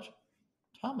knowledge,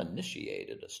 Tom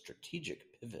initiated a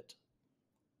strategic pivot.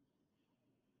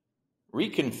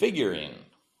 Reconfiguring.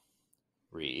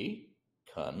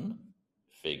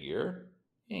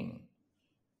 Reconfiguring.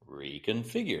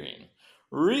 Reconfiguring.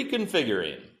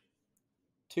 Reconfiguring.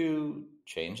 To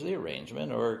change the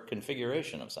arrangement or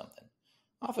configuration of something,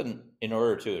 often in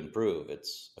order to improve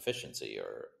its efficiency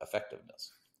or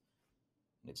effectiveness.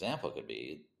 An example could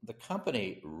be, the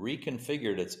company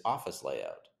reconfigured its office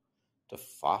layout to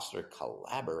foster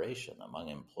collaboration among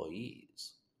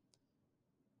employees.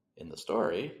 In the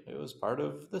story, it was part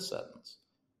of this sentence.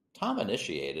 Tom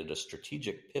initiated a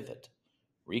strategic pivot,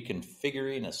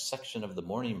 reconfiguring a section of the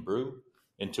morning brew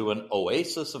into an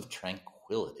oasis of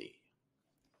tranquility.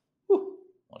 Whew,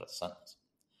 what a sentence.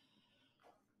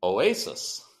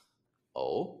 Oasis.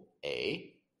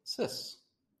 O-A-sis.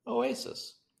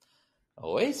 Oasis.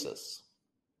 Oasis.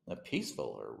 A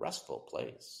peaceful or restful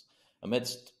place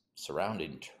amidst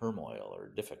surrounding turmoil or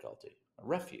difficulty, a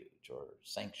refuge or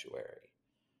sanctuary.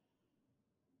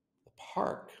 The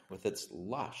park, with its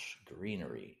lush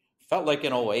greenery, felt like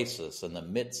an oasis in the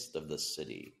midst of the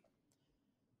city.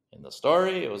 In the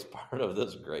story, it was part of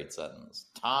this great sentence.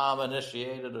 Tom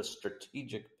initiated a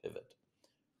strategic pivot,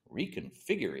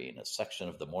 reconfiguring a section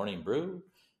of the morning brew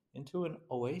into an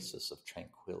oasis of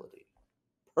tranquility,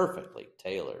 perfectly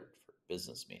tailored for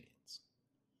business meetings.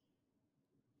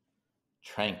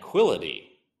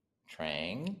 Tranquility.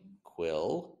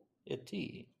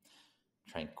 Tranquility.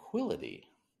 Tranquility.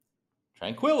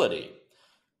 Tranquility.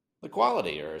 The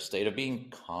quality or state of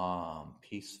being calm,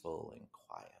 peaceful, and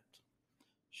quiet.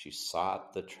 She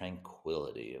sought the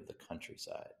tranquility of the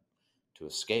countryside to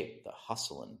escape the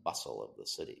hustle and bustle of the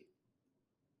city.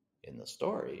 In the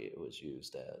story, it was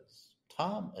used as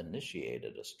Tom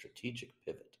initiated a strategic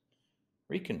pivot,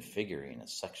 reconfiguring a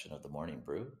section of the Morning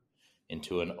Brew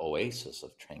into an oasis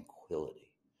of tranquility,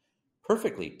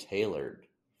 perfectly tailored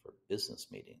for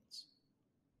business meetings.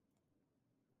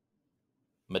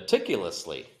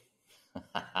 Meticulously. Look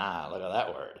at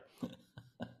that word.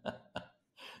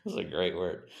 This is a great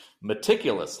word.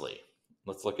 Meticulously.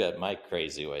 Let's look at my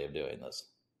crazy way of doing this.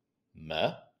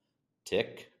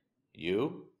 Meticulously.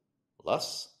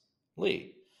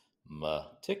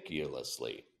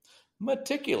 Meticulously.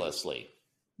 Meticulously.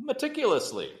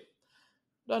 Meticulously.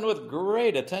 Done with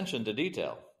great attention to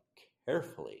detail,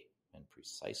 carefully and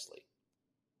precisely.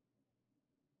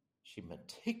 She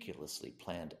meticulously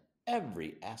planned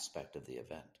every aspect of the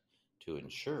event to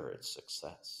ensure its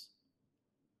success.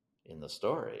 In the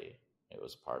story, it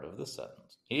was part of the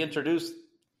sentence. He introduced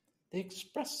the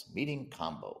Express Meeting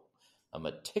Combo, a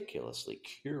meticulously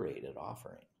curated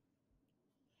offering.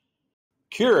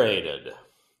 Curated.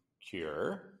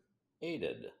 Cure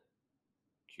aided.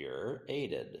 Cure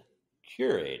aided.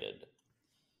 Curated.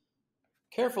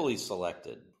 Carefully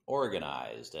selected,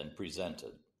 organized, and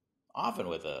presented, often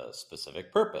with a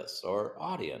specific purpose or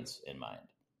audience in mind.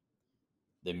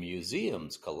 The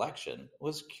museum's collection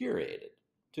was curated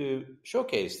to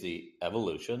showcase the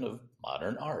evolution of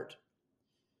modern art.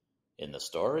 In the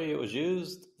story, it was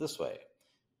used this way.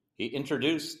 He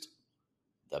introduced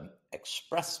the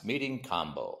Express Meeting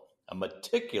Combo, a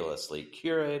meticulously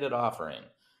curated offering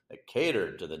that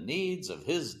catered to the needs of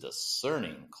his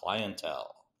discerning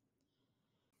clientele.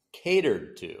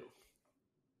 Catered to.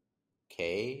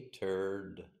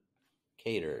 Catered.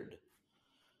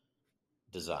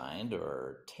 Designed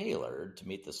or tailored to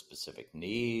meet the specific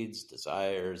needs,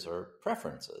 desires, or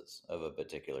preferences of a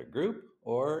particular group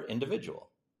or individual.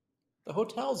 The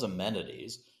hotel's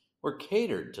amenities were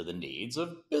catered to the needs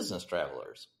of business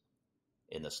travelers.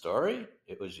 In the story,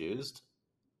 it was used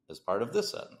as part of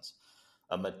this sentence.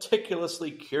 A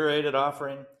meticulously curated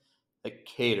offering that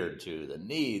catered to the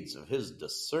needs of his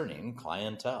discerning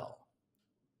clientele.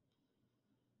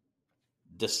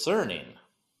 Discerning.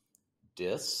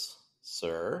 Discerning.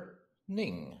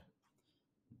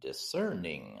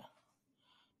 Discerning.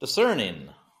 Discerning.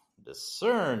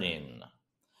 Discerning.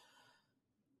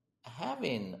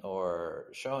 Having or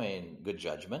showing good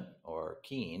judgment or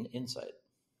keen insight.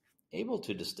 Able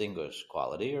to distinguish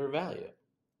quality or value.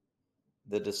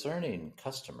 The discerning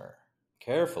customer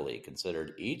carefully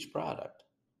considered each product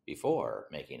before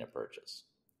making a purchase.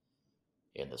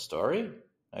 In the story,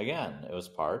 again, it was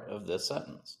part of this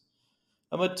sentence.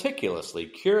 A meticulously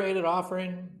curated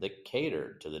offering that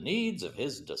catered to the needs of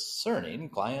his discerning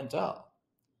clientele.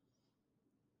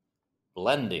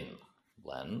 Blending.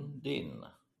 Blending.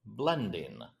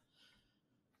 Blending.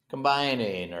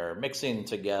 Combining or mixing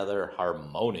together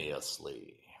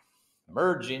harmoniously.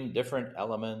 Merging different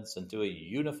elements into a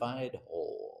unified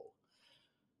whole.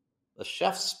 The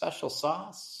chef's special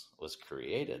sauce was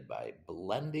created by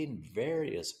blending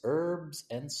various herbs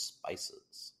and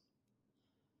spices.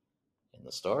 In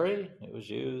the story, it was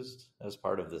used as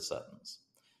part of this sentence.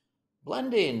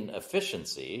 Blending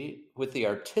efficiency with the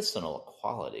artisanal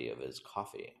quality of his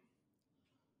coffee.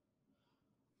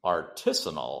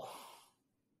 Artisanal.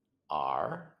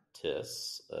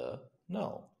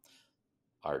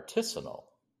 Artisanal.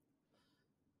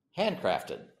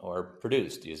 Handcrafted or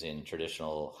produced using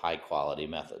traditional high-quality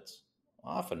methods,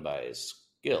 often by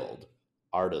skilled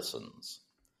artisans.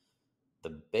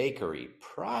 The bakery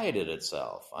prided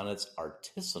itself on its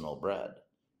artisanal bread,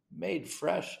 made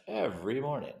fresh every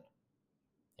morning.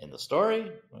 In the story,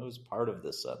 it was part of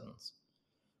this sentence.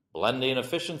 Blending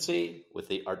efficiency with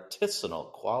the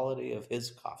artisanal quality of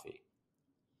his coffee.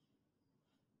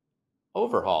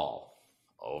 Overhaul.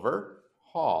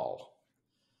 Overhaul.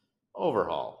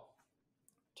 Overhaul.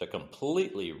 To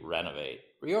completely renovate,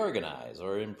 reorganize,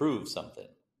 or improve something.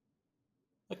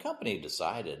 The company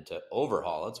decided to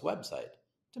overhaul its website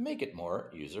to make it more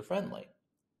user-friendly.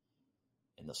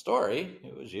 In the story,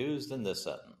 it was used in this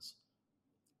sentence.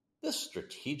 This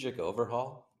strategic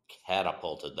overhaul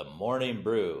catapulted the Morning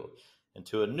Brew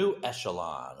into a new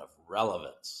echelon of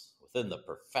relevance within the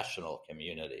professional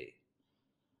community.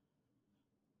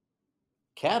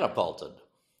 Catapulted.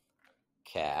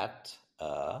 Catapulted.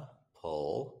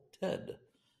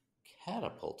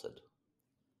 Catapulted.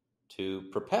 to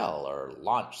propel or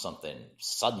launch something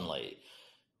suddenly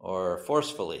or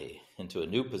forcefully into a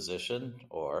new position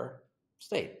or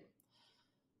state.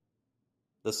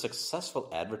 The successful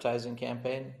advertising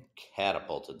campaign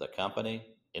catapulted the company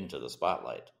into the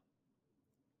spotlight.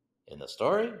 In the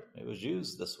story, it was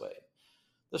used this way.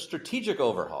 The strategic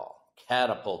overhaul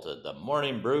catapulted the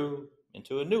morning brew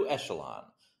into a new echelon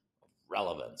of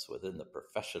relevance within the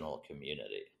professional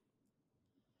community.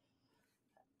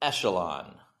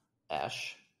 Echelon.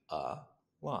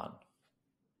 Esh-a-lon.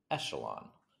 Echelon.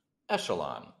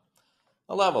 Echelon.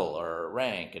 A level or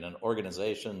rank in an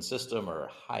organization, system, or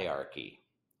hierarchy.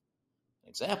 An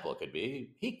example could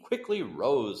be he quickly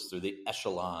rose through the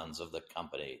echelons of the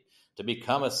company to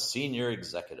become a senior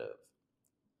executive.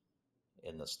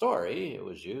 In the story, it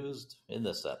was used in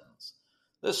this sentence.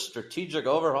 This strategic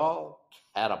overhaul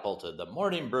catapulted the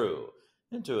morning brew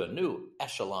into a new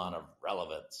echelon of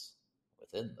relevance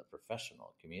within the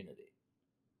professional community.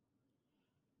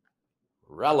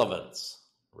 Relevance.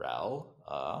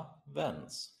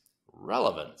 Relevance.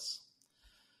 Relevance.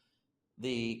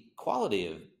 The quality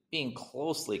of being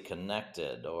closely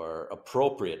connected or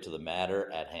appropriate to the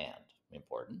matter at hand,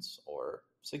 importance or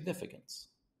significance.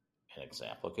 An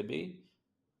example could be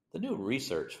the new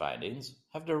research findings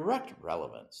have direct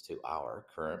relevance to our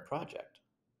current project.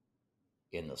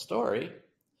 In the story,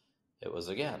 it was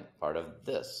again part of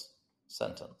this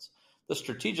sentence. The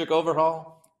strategic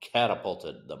overhaul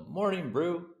catapulted the morning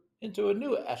brew into a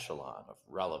new echelon of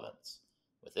relevance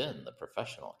within the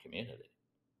professional community.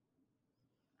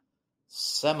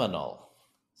 Seminal.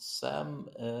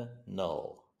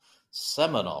 Seminal.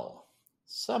 Seminal.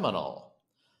 Seminal.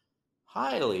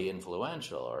 Highly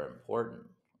influential or important,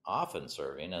 often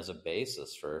serving as a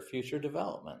basis for future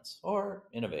developments or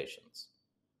innovations.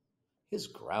 His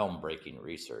groundbreaking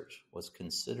research was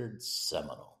considered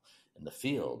seminal in the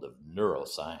field of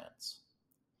neuroscience.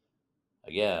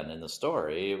 Again, in the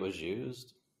story, it was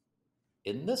used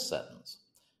in this sentence,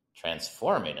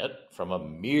 transforming it from a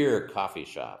mere coffee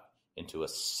shop into a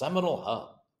seminal hub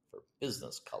for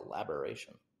business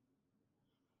collaboration.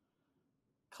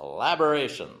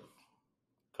 Collaboration.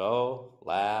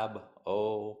 Collaboration.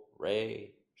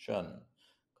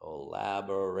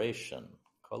 Collaboration.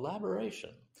 Collaboration.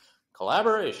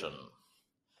 Collaboration.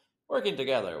 Working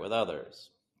together with others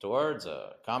towards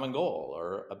a common goal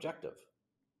or objective,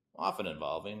 often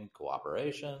involving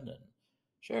cooperation and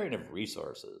sharing of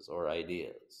resources or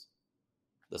ideas.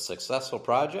 The successful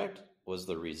project was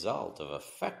the result of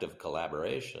effective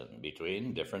collaboration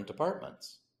between different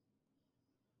departments.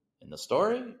 In the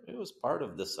story, it was part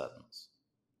of this sentence,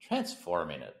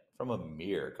 transforming it from a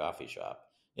mere coffee shop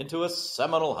into a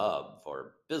seminal hub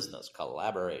for business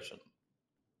collaboration.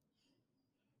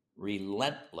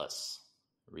 Relentless.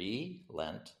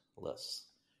 Relentless.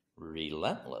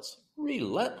 Relentless.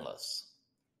 Relentless.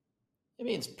 It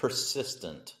means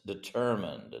persistent,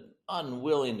 determined, and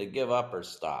unwilling to give up or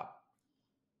stop.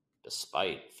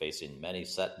 Despite facing many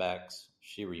setbacks,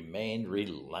 she remained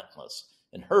relentless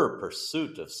in her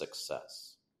pursuit of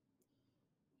success.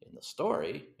 In the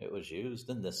story, it was used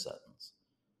in this sentence.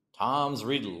 Tom's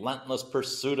relentless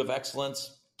pursuit of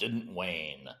excellence didn't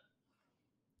wane.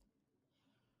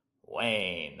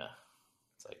 Wane.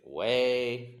 It's like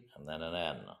way and then an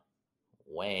N.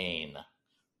 Wane.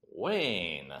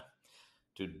 Wane.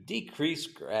 To decrease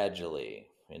gradually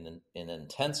in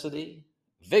intensity,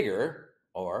 vigor,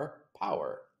 or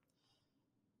power.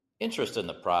 Interest in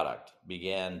the product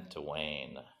began to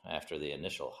wane after the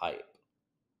initial hype.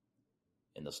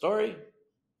 In the story,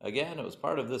 again, it was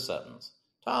part of this sentence.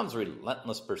 Tom's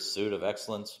relentless pursuit of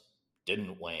excellence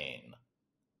didn't wane.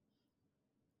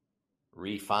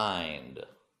 Refined.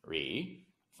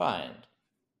 Refined.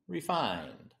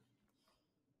 Refined.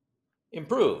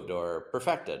 Improved or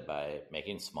perfected by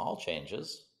making small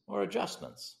changes or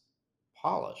adjustments.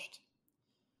 Polished.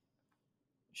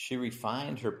 She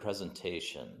refined her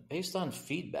presentation based on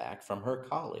feedback from her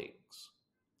colleagues.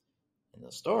 In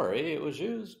the story, it was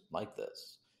used like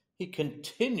this. He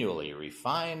continually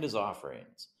refined his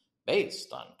offerings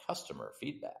based on customer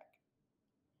feedback.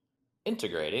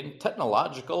 Integrating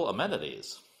technological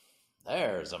amenities.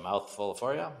 There's a mouthful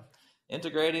for you.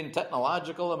 Integrating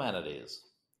technological amenities.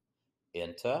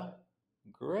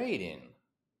 Integrating.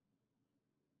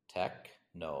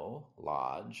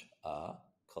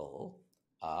 Technological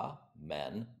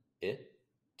amenities.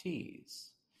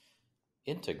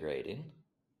 Integrating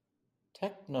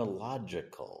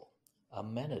technological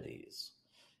amenities.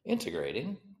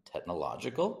 Integrating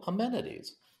technological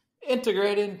amenities.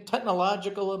 Integrating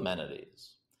technological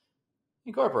amenities.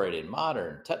 Incorporating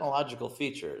modern technological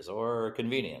features or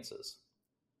conveniences.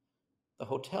 the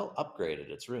hotel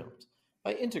upgraded its rooms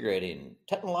by integrating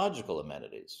technological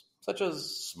amenities such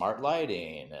as smart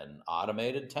lighting and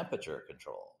automated temperature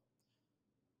control.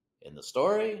 In the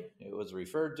story, it was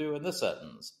referred to in this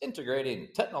sentence integrating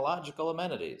technological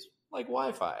amenities like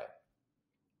Wi Fi,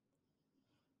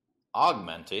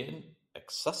 augmenting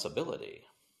accessibility,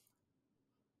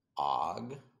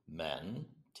 augmenting,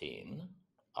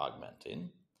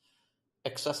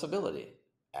 accessibility,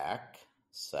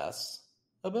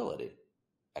 accessibility,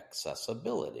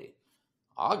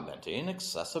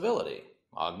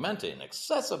 augmenting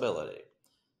accessibility,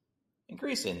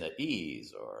 increasing the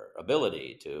ease or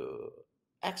ability to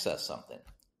access something,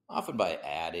 often by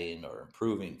adding or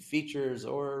improving features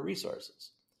or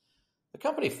resources. The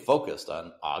company focused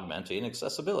on augmenting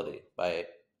accessibility by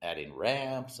adding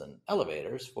ramps and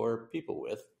elevators for people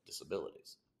with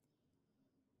disabilities.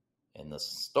 In the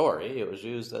story, it was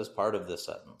used as part of this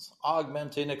sentence,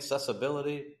 augmenting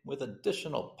accessibility with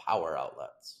additional power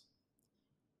outlets.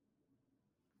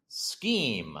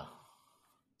 Scheme.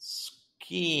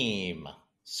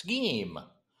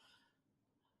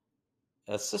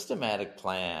 A systematic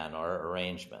plan or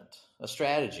arrangement, a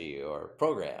strategy or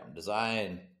program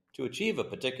designed to achieve a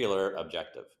particular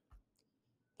objective.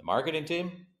 The marketing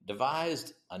team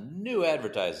devised a new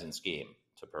advertising scheme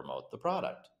to promote the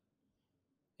product.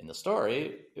 In the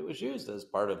story, it was used as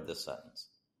part of this sentence,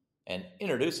 and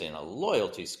introducing a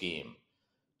loyalty scheme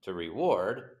to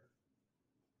reward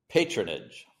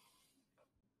patronage.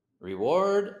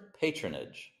 Reward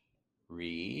patronage.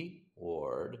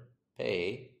 Reward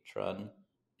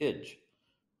patronage.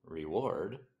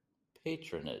 Reward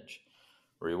patronage.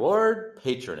 Reward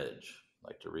patronage.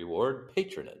 Like to reward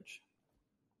patronage.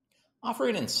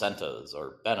 Offering incentives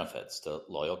or benefits to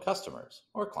loyal customers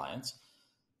or clients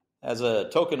as a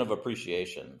token of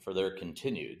appreciation for their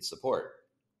continued support.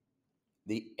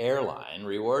 The airline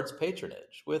rewards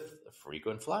patronage with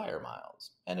frequent flyer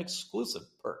miles and exclusive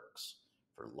perks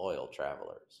for loyal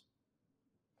travelers.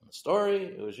 In the story,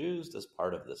 it was used as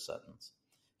part of this sentence,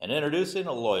 and introducing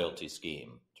a loyalty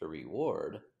scheme to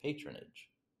reward patronage.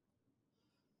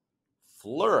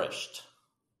 Flourished.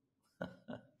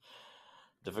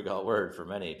 Difficult word for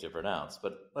many to pronounce,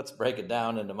 but let's break it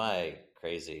down into my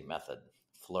crazy method.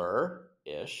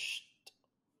 Flourished.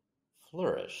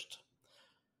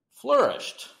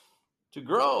 To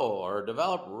grow or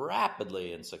develop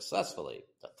rapidly and successfully,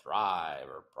 to thrive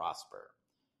or prosper.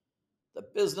 The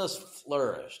business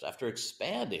flourished after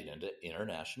expanding into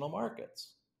international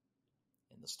markets.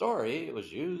 In the story, it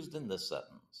was used in this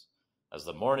sentence. As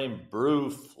the morning brew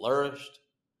flourished,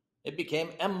 it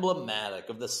became emblematic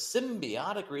of the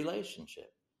symbiotic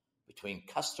relationship between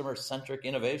customer-centric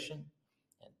innovation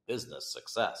and business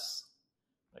success.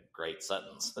 A great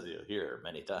sentence that you'll hear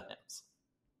many times.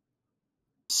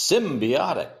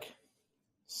 Symbiotic.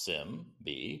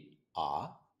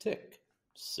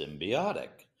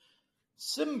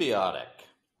 Symbiotic.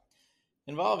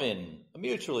 Involving a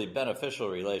mutually beneficial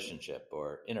relationship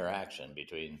or interaction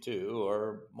between two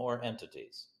or more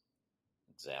entities.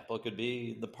 Example could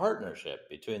be the partnership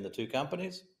between the two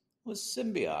companies was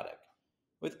symbiotic,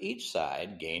 with each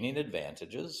side gaining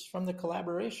advantages from the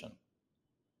collaboration.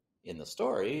 In the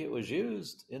story, it was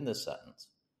used in this sentence.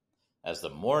 As the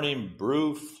morning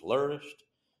brew flourished,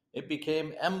 it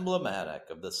became emblematic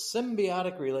of the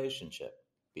symbiotic relationship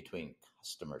between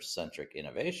customer-centric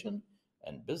innovation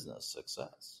and business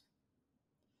success.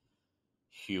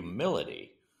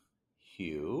 Humility.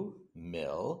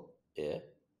 Humility.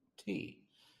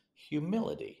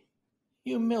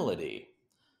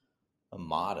 A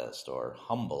modest or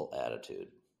humble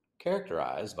attitude,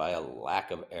 characterized by a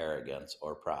lack of arrogance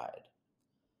or pride.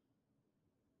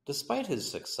 Despite his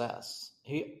success,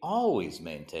 he always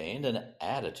maintained an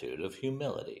attitude of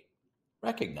humility,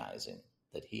 recognizing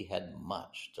that he had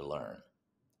much to learn.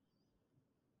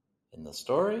 In the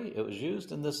story, it was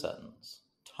used in this sentence.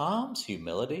 Tom's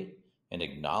humility in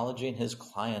acknowledging his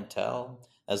clientele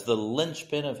as the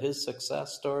linchpin of his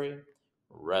success story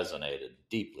resonated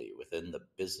deeply within the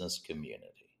business community.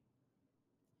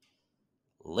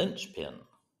 Linchpin.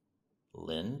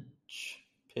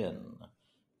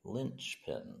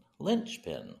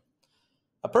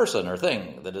 A person or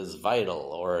thing that is vital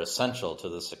or essential to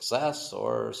the success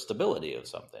or stability of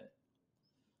something.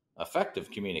 Effective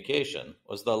communication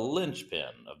was the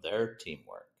linchpin of their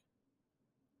teamwork.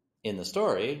 In the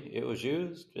story, it was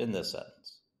used in this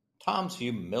sentence. Tom's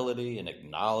humility in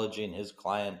acknowledging his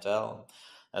clientele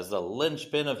as the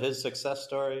linchpin of his success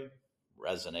story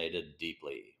resonated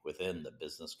deeply within the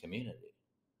business community.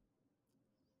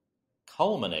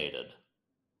 Culminated.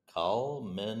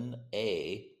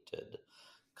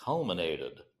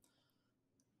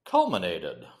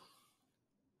 Culminated.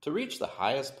 To reach the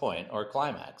highest point or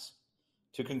climax.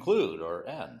 To conclude or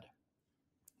end.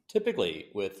 Typically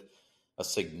with a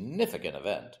significant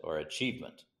event or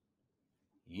achievement.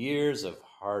 Years of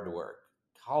hard work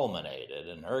culminated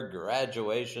in her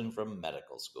graduation from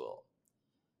medical school.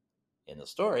 In the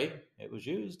story, it was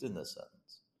used in this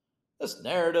sentence. This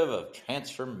narrative of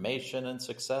transformation and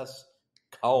success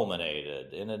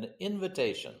culminated in an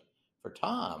invitation for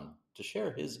Tom to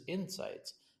share his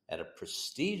insights at a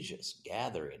prestigious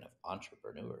gathering of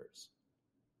entrepreneurs.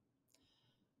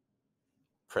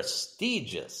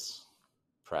 Prestigious.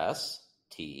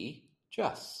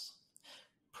 Prestigious.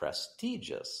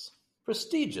 Prestigious.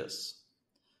 Prestigious.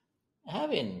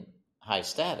 Having high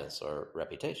status or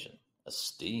reputation,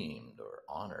 esteemed or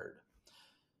honored.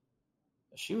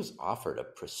 She was offered a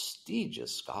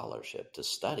prestigious scholarship to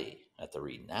study at the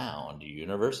renowned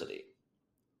university.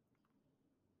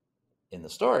 In the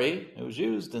story, it was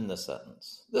used in this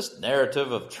sentence. This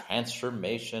narrative of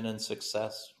transformation and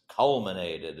success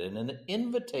culminated in an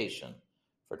invitation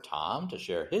for Tom to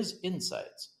share his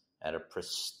insights at a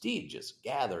prestigious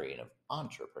gathering of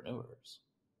entrepreneurs.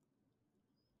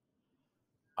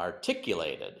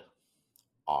 Articulated.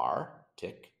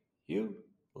 Articulated.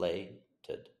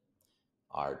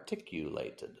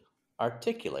 Articulated.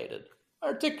 Articulated.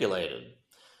 Articulated.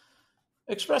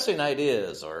 Expressing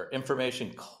ideas or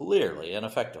information clearly and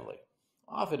effectively,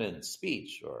 often in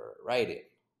speech or writing.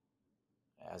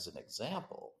 As an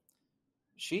example,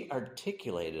 she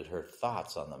articulated her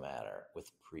thoughts on the matter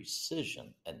with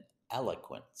precision and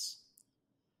eloquence.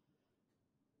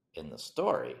 In the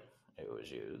story, it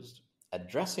was used,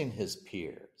 addressing his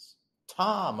peers.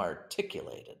 Tom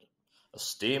articulated,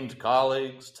 "Esteemed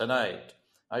colleagues, tonight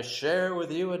I share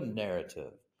with you a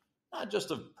narrative, not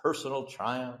just of personal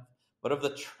triumph, but of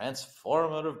the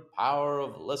transformative power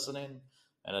of listening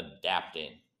and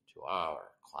adapting to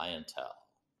our clientele."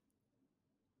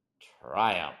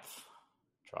 Triumph.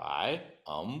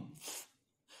 Triumph.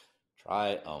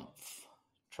 Triumph.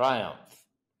 Triumph.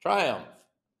 Triumph.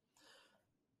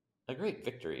 A great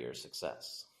victory or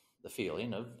success. The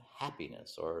feeling of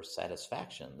happiness or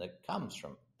satisfaction that comes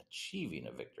from achieving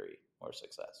a victory or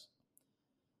success.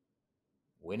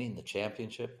 Winning the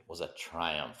championship was a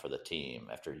triumph for the team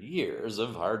after years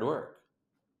of hard work.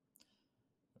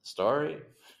 The story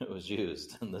was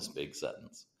used in this big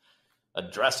sentence.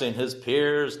 Addressing his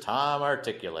peers, Tom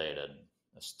articulated,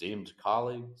 "Esteemed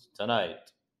colleagues,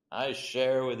 tonight I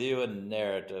share with you a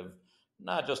narrative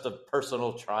not just of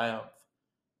personal triumph,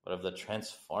 but of the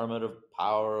transformative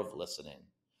power of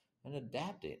listening and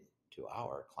adapting to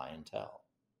our clientele."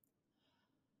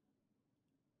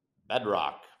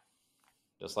 Bedrock.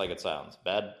 Just like it sounds.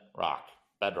 Bedrock.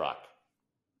 Bedrock.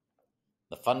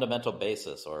 The fundamental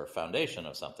basis or foundation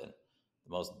of something. The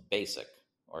most basic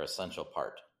or essential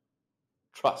part.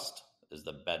 Trust is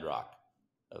the bedrock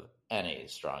of any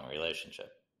strong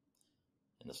relationship.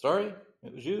 In the story,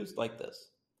 it was used like this.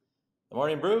 The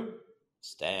Morning Brew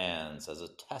stands as a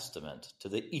testament to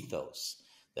the ethos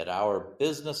that our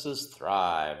businesses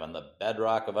thrive on the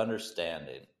bedrock of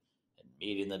understanding and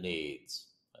meeting the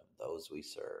needs of those we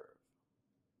serve.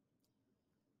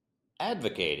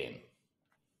 Advocating.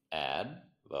 Advocating.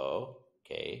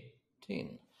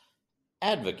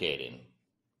 Advocating.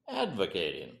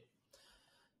 Advocating.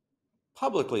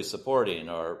 Publicly supporting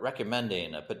or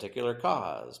recommending a particular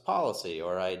cause, policy,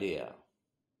 or idea.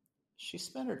 She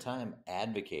spent her time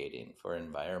advocating for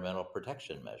environmental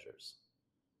protection measures.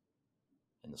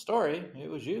 In the story, it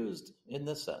was used in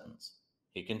this sentence.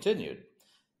 He continued,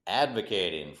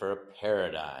 advocating for a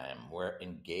paradigm where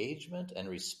engagement and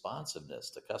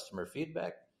responsiveness to customer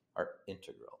feedback are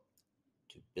integral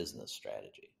to business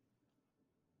strategy.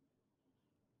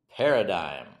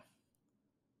 Paradigm.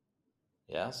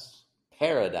 Yes,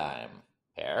 paradigm.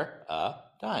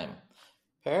 Paradigm.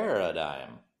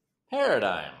 Paradigm.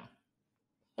 Paradigm.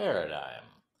 Paradigm.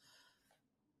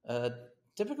 A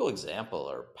typical example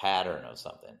or pattern of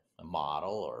something, a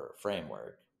model or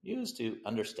framework used to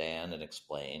understand and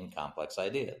explain complex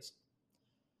ideas.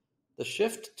 The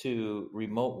shift to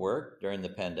remote work during the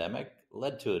pandemic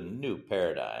led to a new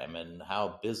paradigm in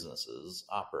how businesses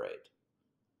operate.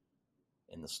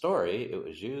 In the story, it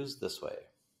was used this way.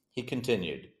 He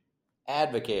continued,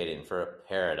 advocating for a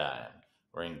paradigm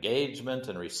where engagement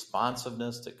and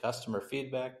responsiveness to customer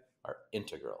feedback are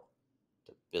integral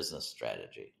to business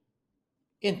strategy.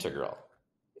 Integral.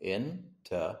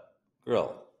 Integral.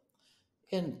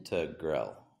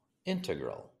 Integral.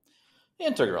 Integral.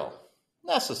 Integral.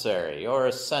 Necessary or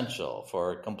essential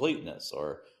for completeness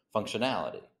or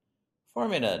functionality,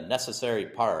 forming a necessary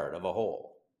part of a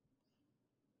whole.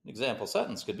 An example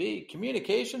sentence could be,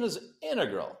 communication is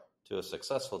integral to a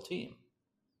successful team.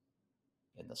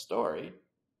 In the story,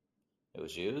 it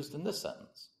was used in this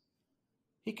sentence.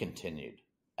 He continued,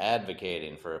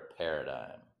 advocating for a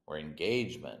paradigm where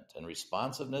engagement and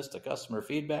responsiveness to customer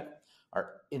feedback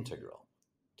are integral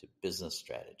to business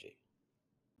strategy.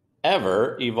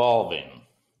 Ever evolving.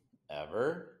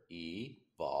 Ever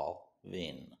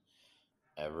evolving.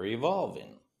 Ever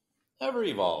evolving. Ever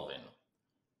evolving.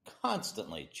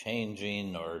 Constantly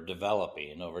changing or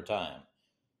developing over time.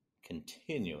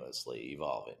 Continuously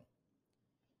evolving.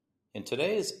 In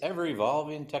today's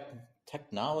ever-evolving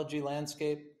technology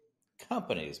landscape,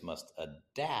 companies must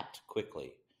adapt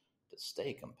quickly to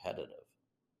stay competitive.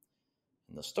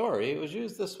 In the story, it was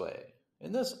used this way.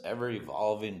 In this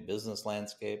ever-evolving business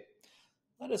landscape,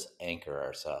 let us anchor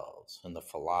ourselves in the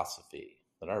philosophy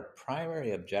that our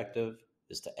primary objective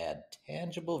is to add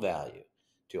tangible value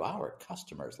to our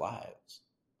customers' lives.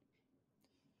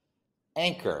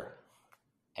 Anchor.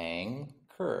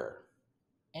 Anchor.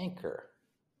 Anchor.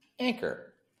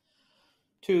 Anchor.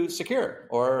 To secure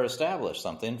or establish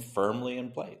something firmly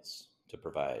in place, to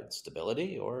provide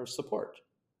stability or support.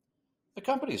 The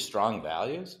company's strong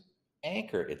values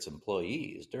anchor its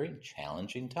employees during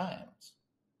challenging times.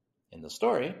 In the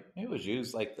story, it was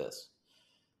used like this.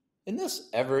 In this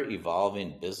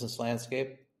ever-evolving business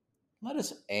landscape, let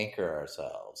us anchor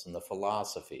ourselves in the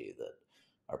philosophy that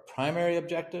our primary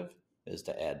objective is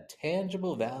to add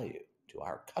tangible value to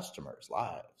our customers'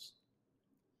 lives.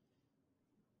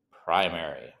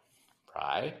 Primary.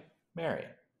 Primary.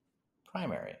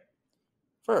 Primary.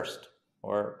 First,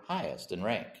 or highest in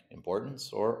rank,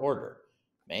 importance, or order,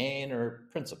 main or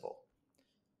principal.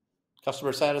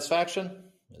 Customer satisfaction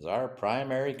is our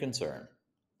primary concern.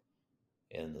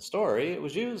 In the story, it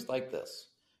was used like this.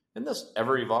 In this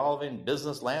ever-evolving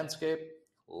business landscape,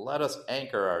 let us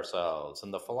anchor ourselves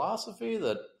in the philosophy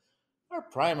that our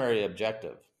primary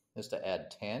objective is to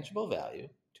add tangible value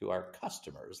to our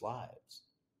customers' lives.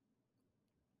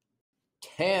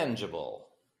 Tangible.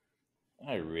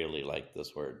 I really like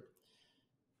this word.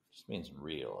 It just means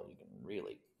real. You can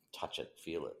really touch it,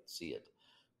 feel it, see it.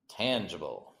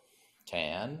 Tangible.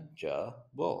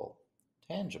 Tangible.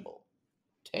 Tangible.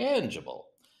 Tangible.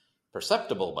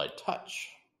 Perceptible by touch.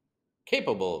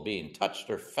 Capable of being touched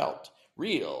or felt.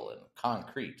 Real and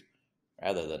concrete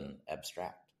rather than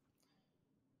abstract.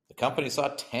 The company saw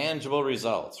tangible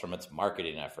results from its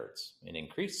marketing efforts and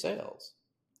increased sales.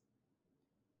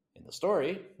 In the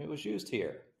story, it was used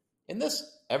here. In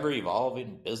this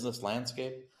ever-evolving business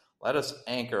landscape, let us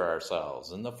anchor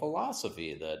ourselves in the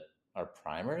philosophy that our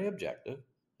primary objective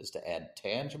is to add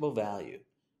tangible value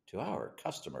to our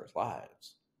customers'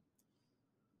 lives.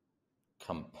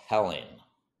 Compelling.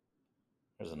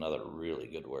 There's another really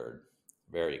good word.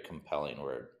 Very compelling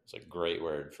word. It's a great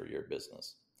word for your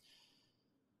business.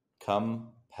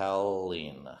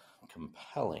 Compelling.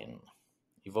 Compelling.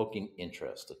 Evoking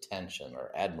interest, attention,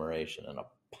 or admiration in a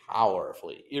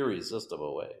powerfully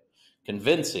irresistible way.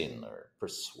 Convincing or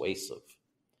persuasive.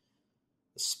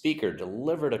 The speaker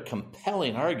delivered a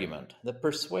compelling argument that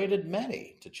persuaded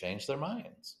many to change their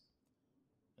minds.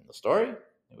 In the story,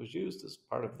 it was used as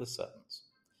part of this sentence.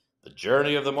 The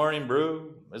journey of the morning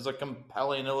brew is a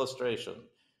compelling illustration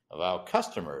of how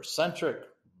customer-centric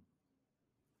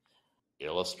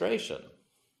illustration.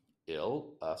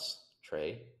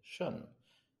 Illustration.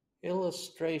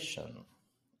 Illustration.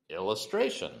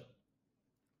 Illustration.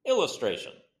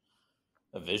 Illustration.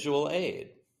 A visual aid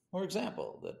or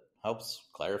example that helps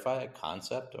clarify a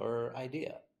concept or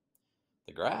idea.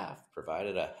 The graph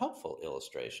provided a helpful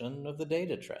illustration of the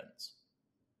data trends.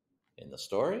 In the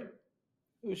story,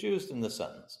 it was used in the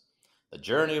sentence. The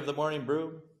journey of the morning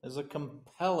brew is a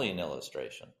compelling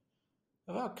illustration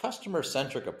of how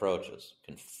customer-centric approaches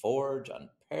can forge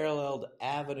unparalleled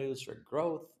avenues for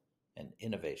growth and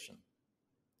innovation.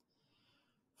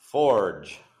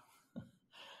 Forge.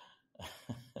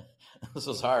 This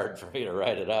was hard for me to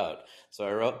write it out. So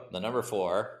I wrote the number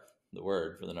 4, the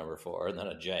word for the number 4, and then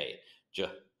a J.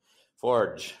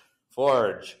 Forge.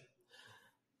 Forge.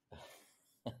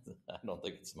 I don't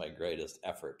think it's my greatest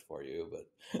effort for you,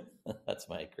 but that's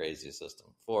my crazy system.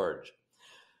 Forge.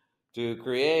 To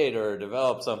create or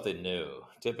develop something new,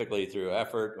 typically through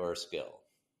effort or skill.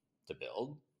 To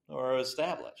build or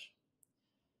establish.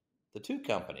 The two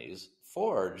companies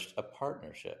forged a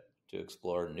partnership to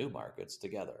explore new markets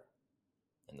together.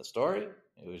 In the story,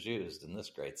 it was used in this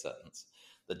great sentence.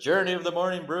 The journey of the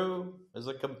morning brew is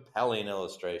a compelling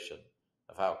illustration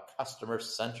of how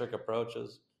customer-centric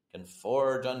approaches can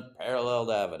forge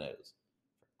unparalleled avenues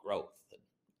for growth and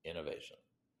innovation.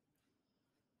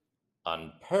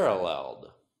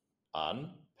 Unparalleled.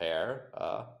 Unparalleled.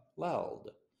 Paralleled.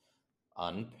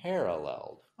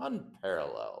 Unparalleled.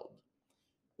 Unparalleled.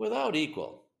 Without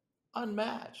equal.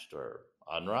 Unmatched or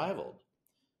unrivaled.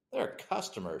 Their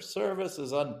customer service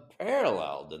is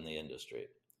unparalleled in the industry.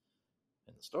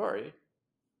 In the story,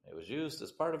 it was used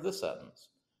as part of this sentence.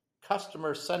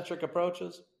 Customer-centric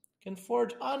approaches can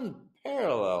forge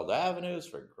unparalleled avenues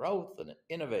for growth and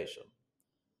innovation.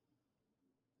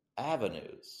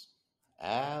 Avenues.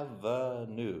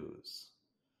 Avenues.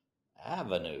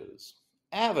 Avenues.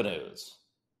 Avenues.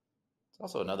 It's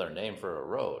also another name for a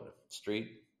road,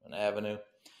 street, an avenue.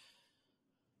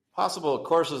 Possible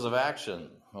courses of action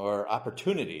or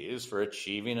opportunities for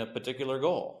achieving a particular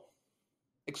goal.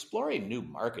 Exploring new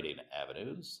marketing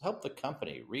avenues help the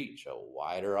company reach a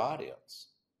wider audience.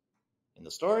 In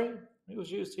the story, it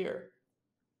was used here.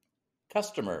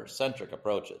 Customer-centric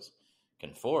approaches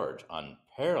can forge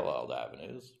unparalleled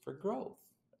avenues for growth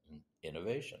and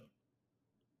innovation.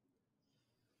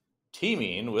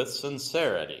 Teaming with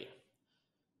sincerity.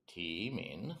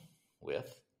 Teaming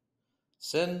with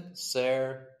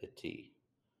sincerity.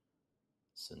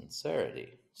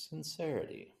 Sincerity.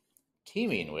 Sincerity.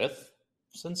 Teaming with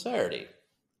sincerity.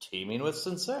 Teaming with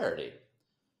sincerity.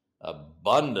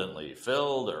 Abundantly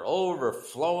filled or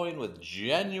overflowing with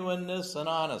genuineness and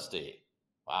honesty.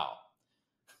 Wow.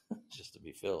 Just to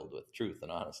be filled with truth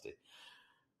and honesty.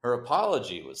 Her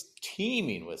apology was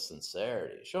teeming with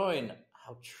sincerity, showing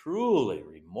how truly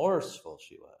remorseful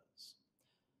she was.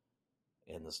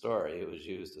 In the story, it was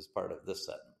used as part of this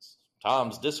sentence.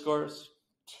 Tom's discourse,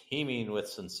 teeming with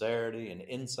sincerity and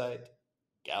insight,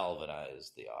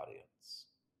 galvanized the audience.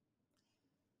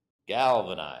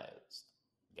 Galvanized.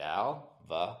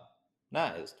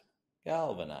 Galvanized.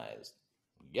 Galvanized.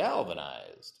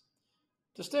 Galvanized.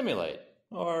 To stimulate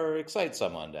or excite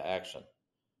someone to action.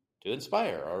 To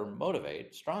inspire or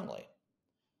motivate strongly.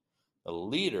 The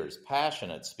leader's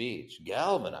passionate speech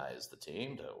galvanized the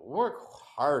team to work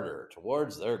harder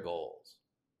towards their goals.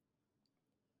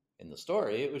 In the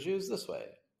story, it was used this way.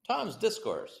 Tom's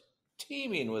discourse,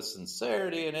 teeming with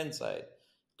sincerity and insight,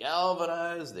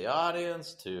 galvanized the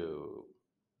audience to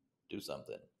do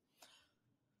something.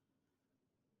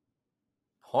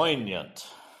 Poignant.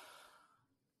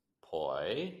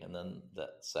 Poi, and then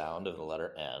that sound of the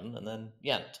letter N, and then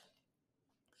yent.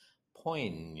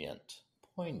 Poignant.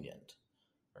 Poignant.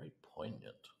 Very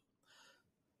poignant.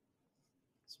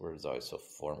 This word is always so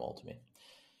formal to me.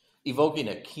 Evoking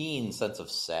a keen sense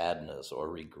of sadness or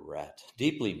regret,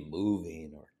 deeply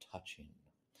moving or touching.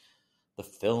 The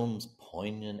film's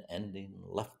poignant ending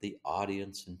left the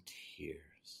audience in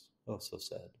tears. Oh, so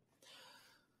sad.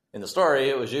 In the story,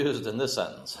 it was used in this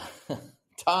sentence.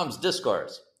 Tom's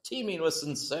discourse, teeming with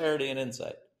sincerity and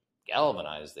insight,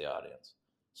 galvanized the audience,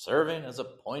 serving as a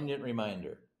poignant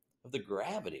reminder of the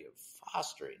gravity of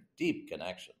fostering deep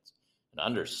connections and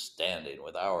understanding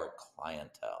with our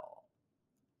clientele.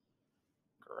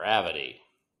 Gravity.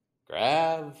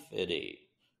 Gravity.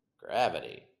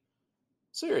 Gravity.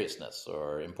 Seriousness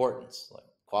or importance, like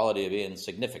quality of being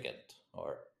significant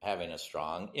or having a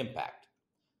strong impact.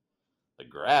 The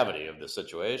gravity of the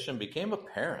situation became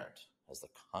apparent as the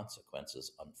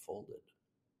consequences unfolded.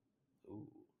 Ooh.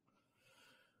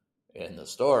 In the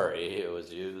story, it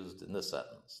was used in this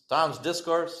sentence. Tom's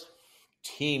discourse,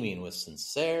 teeming with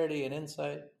sincerity and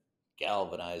insight,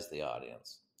 galvanized the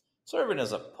audience, serving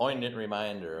as a poignant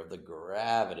reminder of the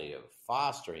gravity of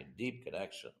fostering deep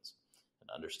connections and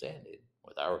understanding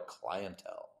with our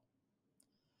clientele.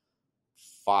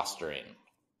 Fostering.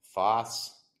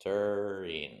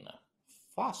 Fostering.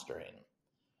 Fostering.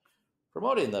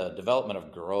 Promoting the development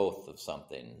of growth of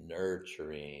something,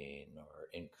 nurturing or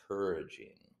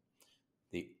encouraging.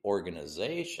 The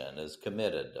organization is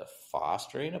committed to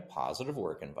fostering a positive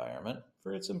work environment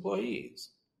for its employees.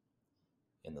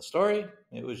 In the story,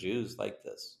 it was used like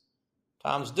this.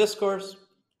 Tom's discourse,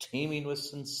 teeming with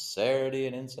sincerity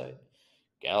and insight,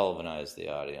 galvanized the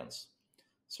audience,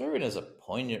 serving as a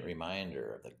poignant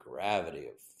reminder of the gravity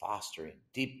of fostering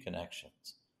deep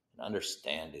connections and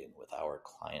understanding with our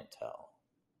clientele.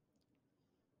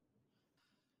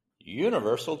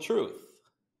 Universal truth.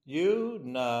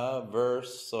 Universal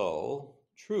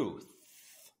truth.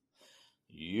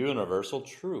 Universal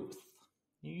truth.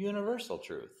 Universal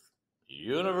truth.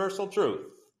 Universal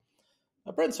truth.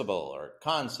 A principle or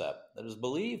concept that is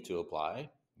believed to apply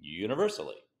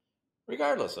universally,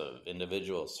 regardless of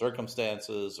individual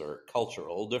circumstances or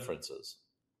cultural differences.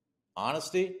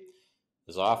 Honesty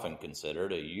is often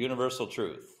considered a universal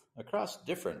truth across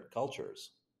different cultures.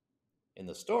 In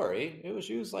the story, it was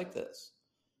used like this.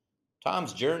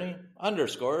 Tom's journey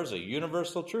underscores a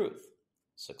universal truth.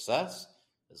 Success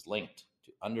is linked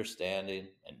to understanding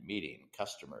and meeting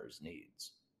customers'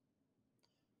 needs.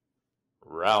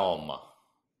 Realm.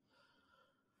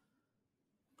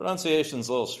 Pronunciation's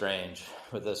a little strange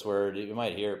with this word. You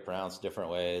might hear it pronounced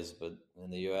different ways, but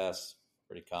in the US,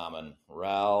 pretty common.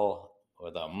 Rel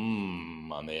with a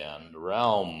on the end.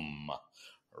 Realm.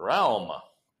 Realm.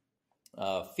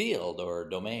 A field or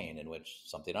domain in which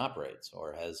something operates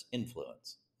or has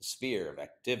influence, a sphere of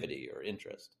activity or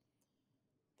interest.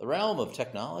 The realm of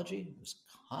technology is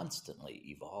constantly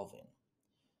evolving.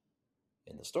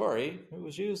 In the story, it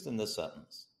was used in this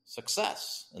sentence.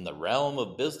 Success in the realm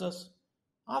of business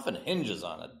often hinges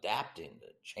on adapting to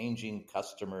changing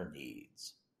customer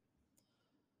needs.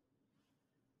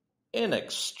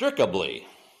 Inextricably.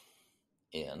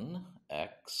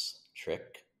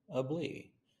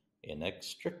 Inextricably.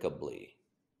 Inextricably.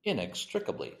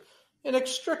 Inextricably.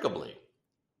 Inextricably.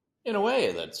 In a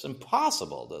way that's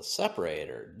impossible to separate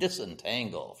or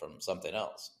disentangle from something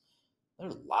else.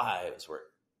 Their lives were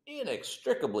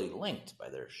inextricably linked by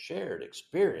their shared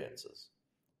experiences.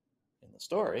 In the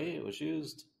story, it was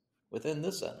used within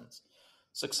this sentence.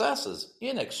 Success is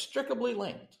inextricably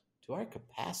linked to our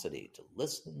capacity to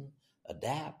listen,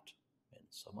 adapt, and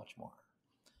so much more.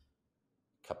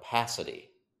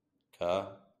 Capacity.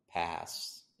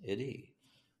 Capacity.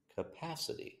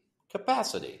 Capacity.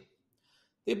 Capacity.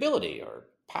 The ability or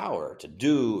power to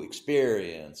do,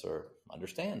 experience, or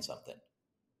understand something.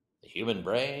 The human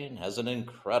brain has an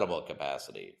incredible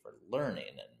capacity for learning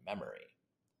and memory.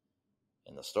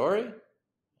 In the story,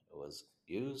 it was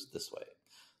used this way.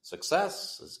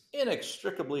 Success is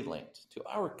inextricably linked to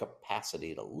our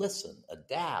capacity to listen,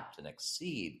 adapt, and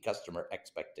exceed customer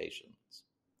expectations.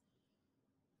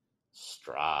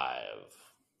 Strive.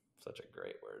 Such a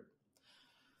great word.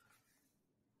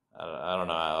 I don't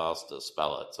know how else to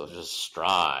spell it, so just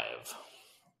strive.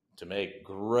 To make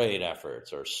great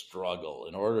efforts or struggle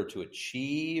in order to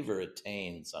achieve or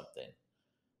attain something.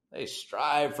 They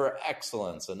strive for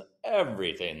excellence in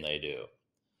everything they do.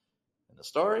 In the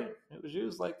story, it was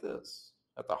used like this.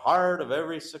 At the heart of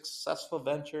every successful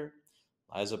venture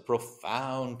lies a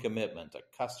profound commitment to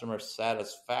customer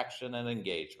satisfaction and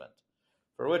engagement,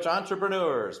 for which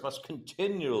entrepreneurs must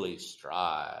continually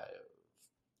strive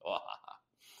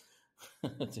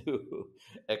to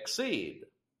exceed,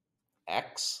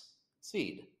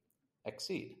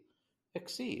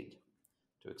 exceed,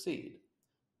 to exceed,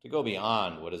 to go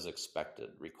beyond what is expected,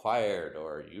 required,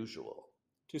 or usual,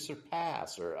 to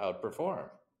surpass or outperform.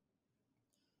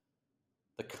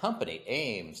 The company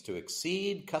aims to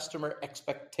exceed customer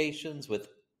expectations with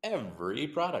every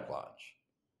product launch.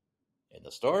 In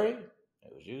the story,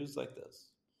 it was used like this.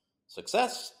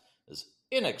 Success is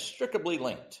inextricably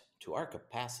linked to our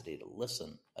capacity to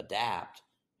listen, adapt,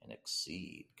 and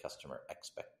exceed customer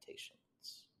expectations.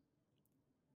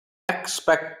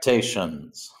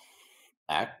 Expectations.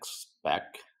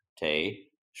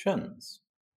 Expectations.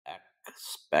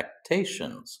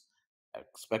 Expectations.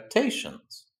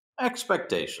 Expectations.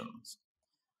 Expectations.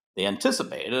 The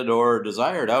anticipated or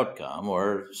desired outcome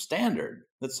or standard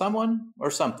that someone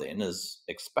or something is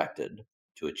expected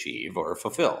to achieve or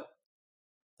fulfill.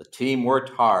 The team worked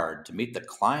hard to meet the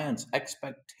client's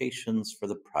expectations for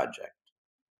the project.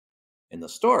 In the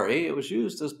story, it was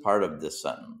used as part of this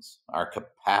sentence. Our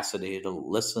capacity to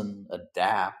listen,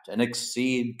 adapt, and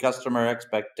exceed customer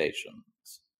expectations.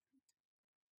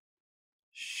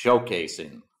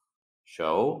 Showcasing.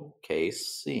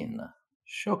 Showcasing.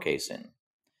 Showcasing.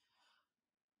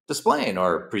 Displaying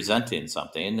or presenting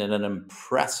something in an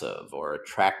impressive or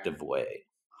attractive way.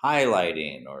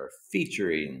 Highlighting or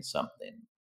featuring something.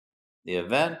 The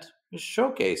event is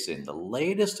showcasing the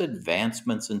latest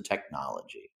advancements in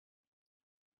technology.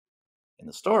 In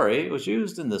the story, it was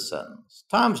used in this sentence.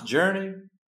 Tom's journey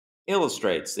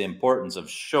illustrates the importance of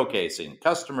showcasing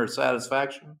customer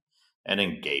satisfaction and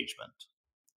engagement.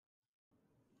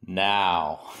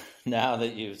 Now, now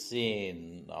that you've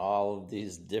seen all of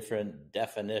these different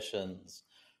definitions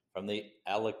from the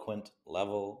eloquent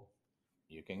level,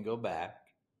 you can go back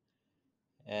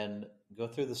and go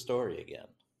through the story again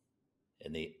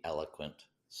in the eloquent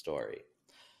story.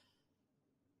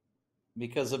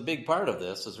 Because a big part of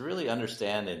this is really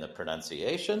understanding the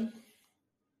pronunciation,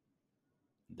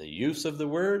 the use of the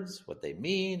words, what they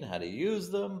mean, how to use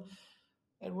them.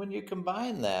 And when you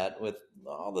combine that with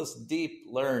all this deep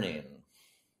learning,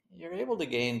 you're able to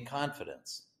gain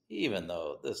confidence, even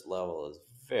though this level is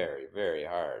very, very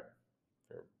hard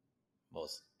for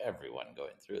most everyone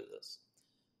going through this.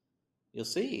 You'll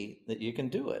see that you can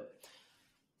do it.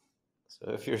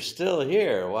 So if you're still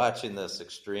here watching this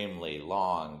extremely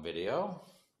long video,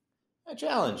 I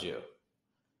challenge you.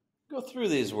 Go through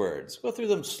these words. Go through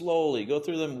them slowly. Go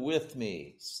through them with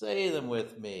me. Say them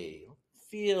with me.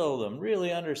 Feel them.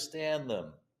 Really understand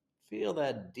them. Feel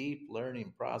that deep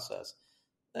learning process.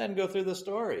 Then go through the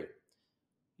story.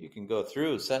 You can go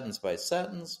through sentence by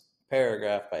sentence,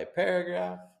 paragraph by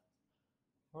paragraph,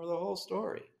 or the whole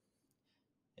story.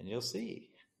 And you'll see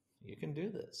you can do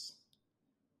this.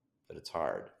 But it's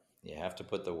hard. You have to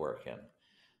put the work in.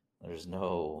 There's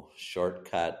no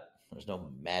shortcut, there's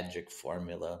no magic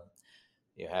formula.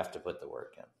 You have to put the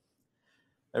work in.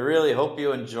 I really hope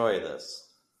you enjoy this.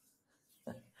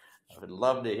 I would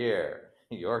love to hear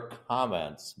your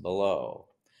comments below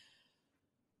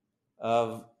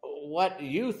of what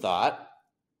you thought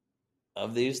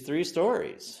of these 3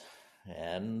 stories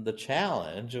and the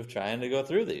challenge of trying to go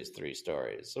through these 3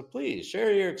 stories. So please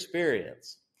share your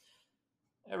experience.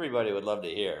 Everybody would love to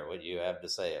hear what you have to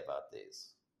say about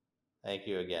these. Thank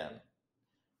you again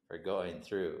for going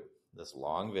through this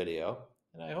long video,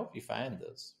 and I hope you find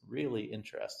this really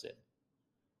interesting.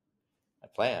 I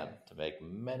plan to make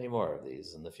many more of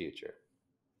these in the future.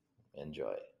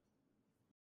 Enjoy.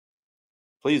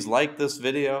 Please like this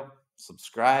video,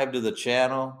 subscribe to the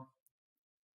channel,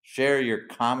 share your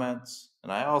comments,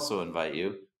 and I also invite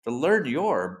you to learn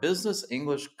your Business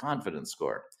English Confidence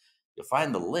Score. You'll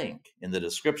find the link in the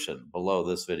description below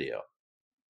this video.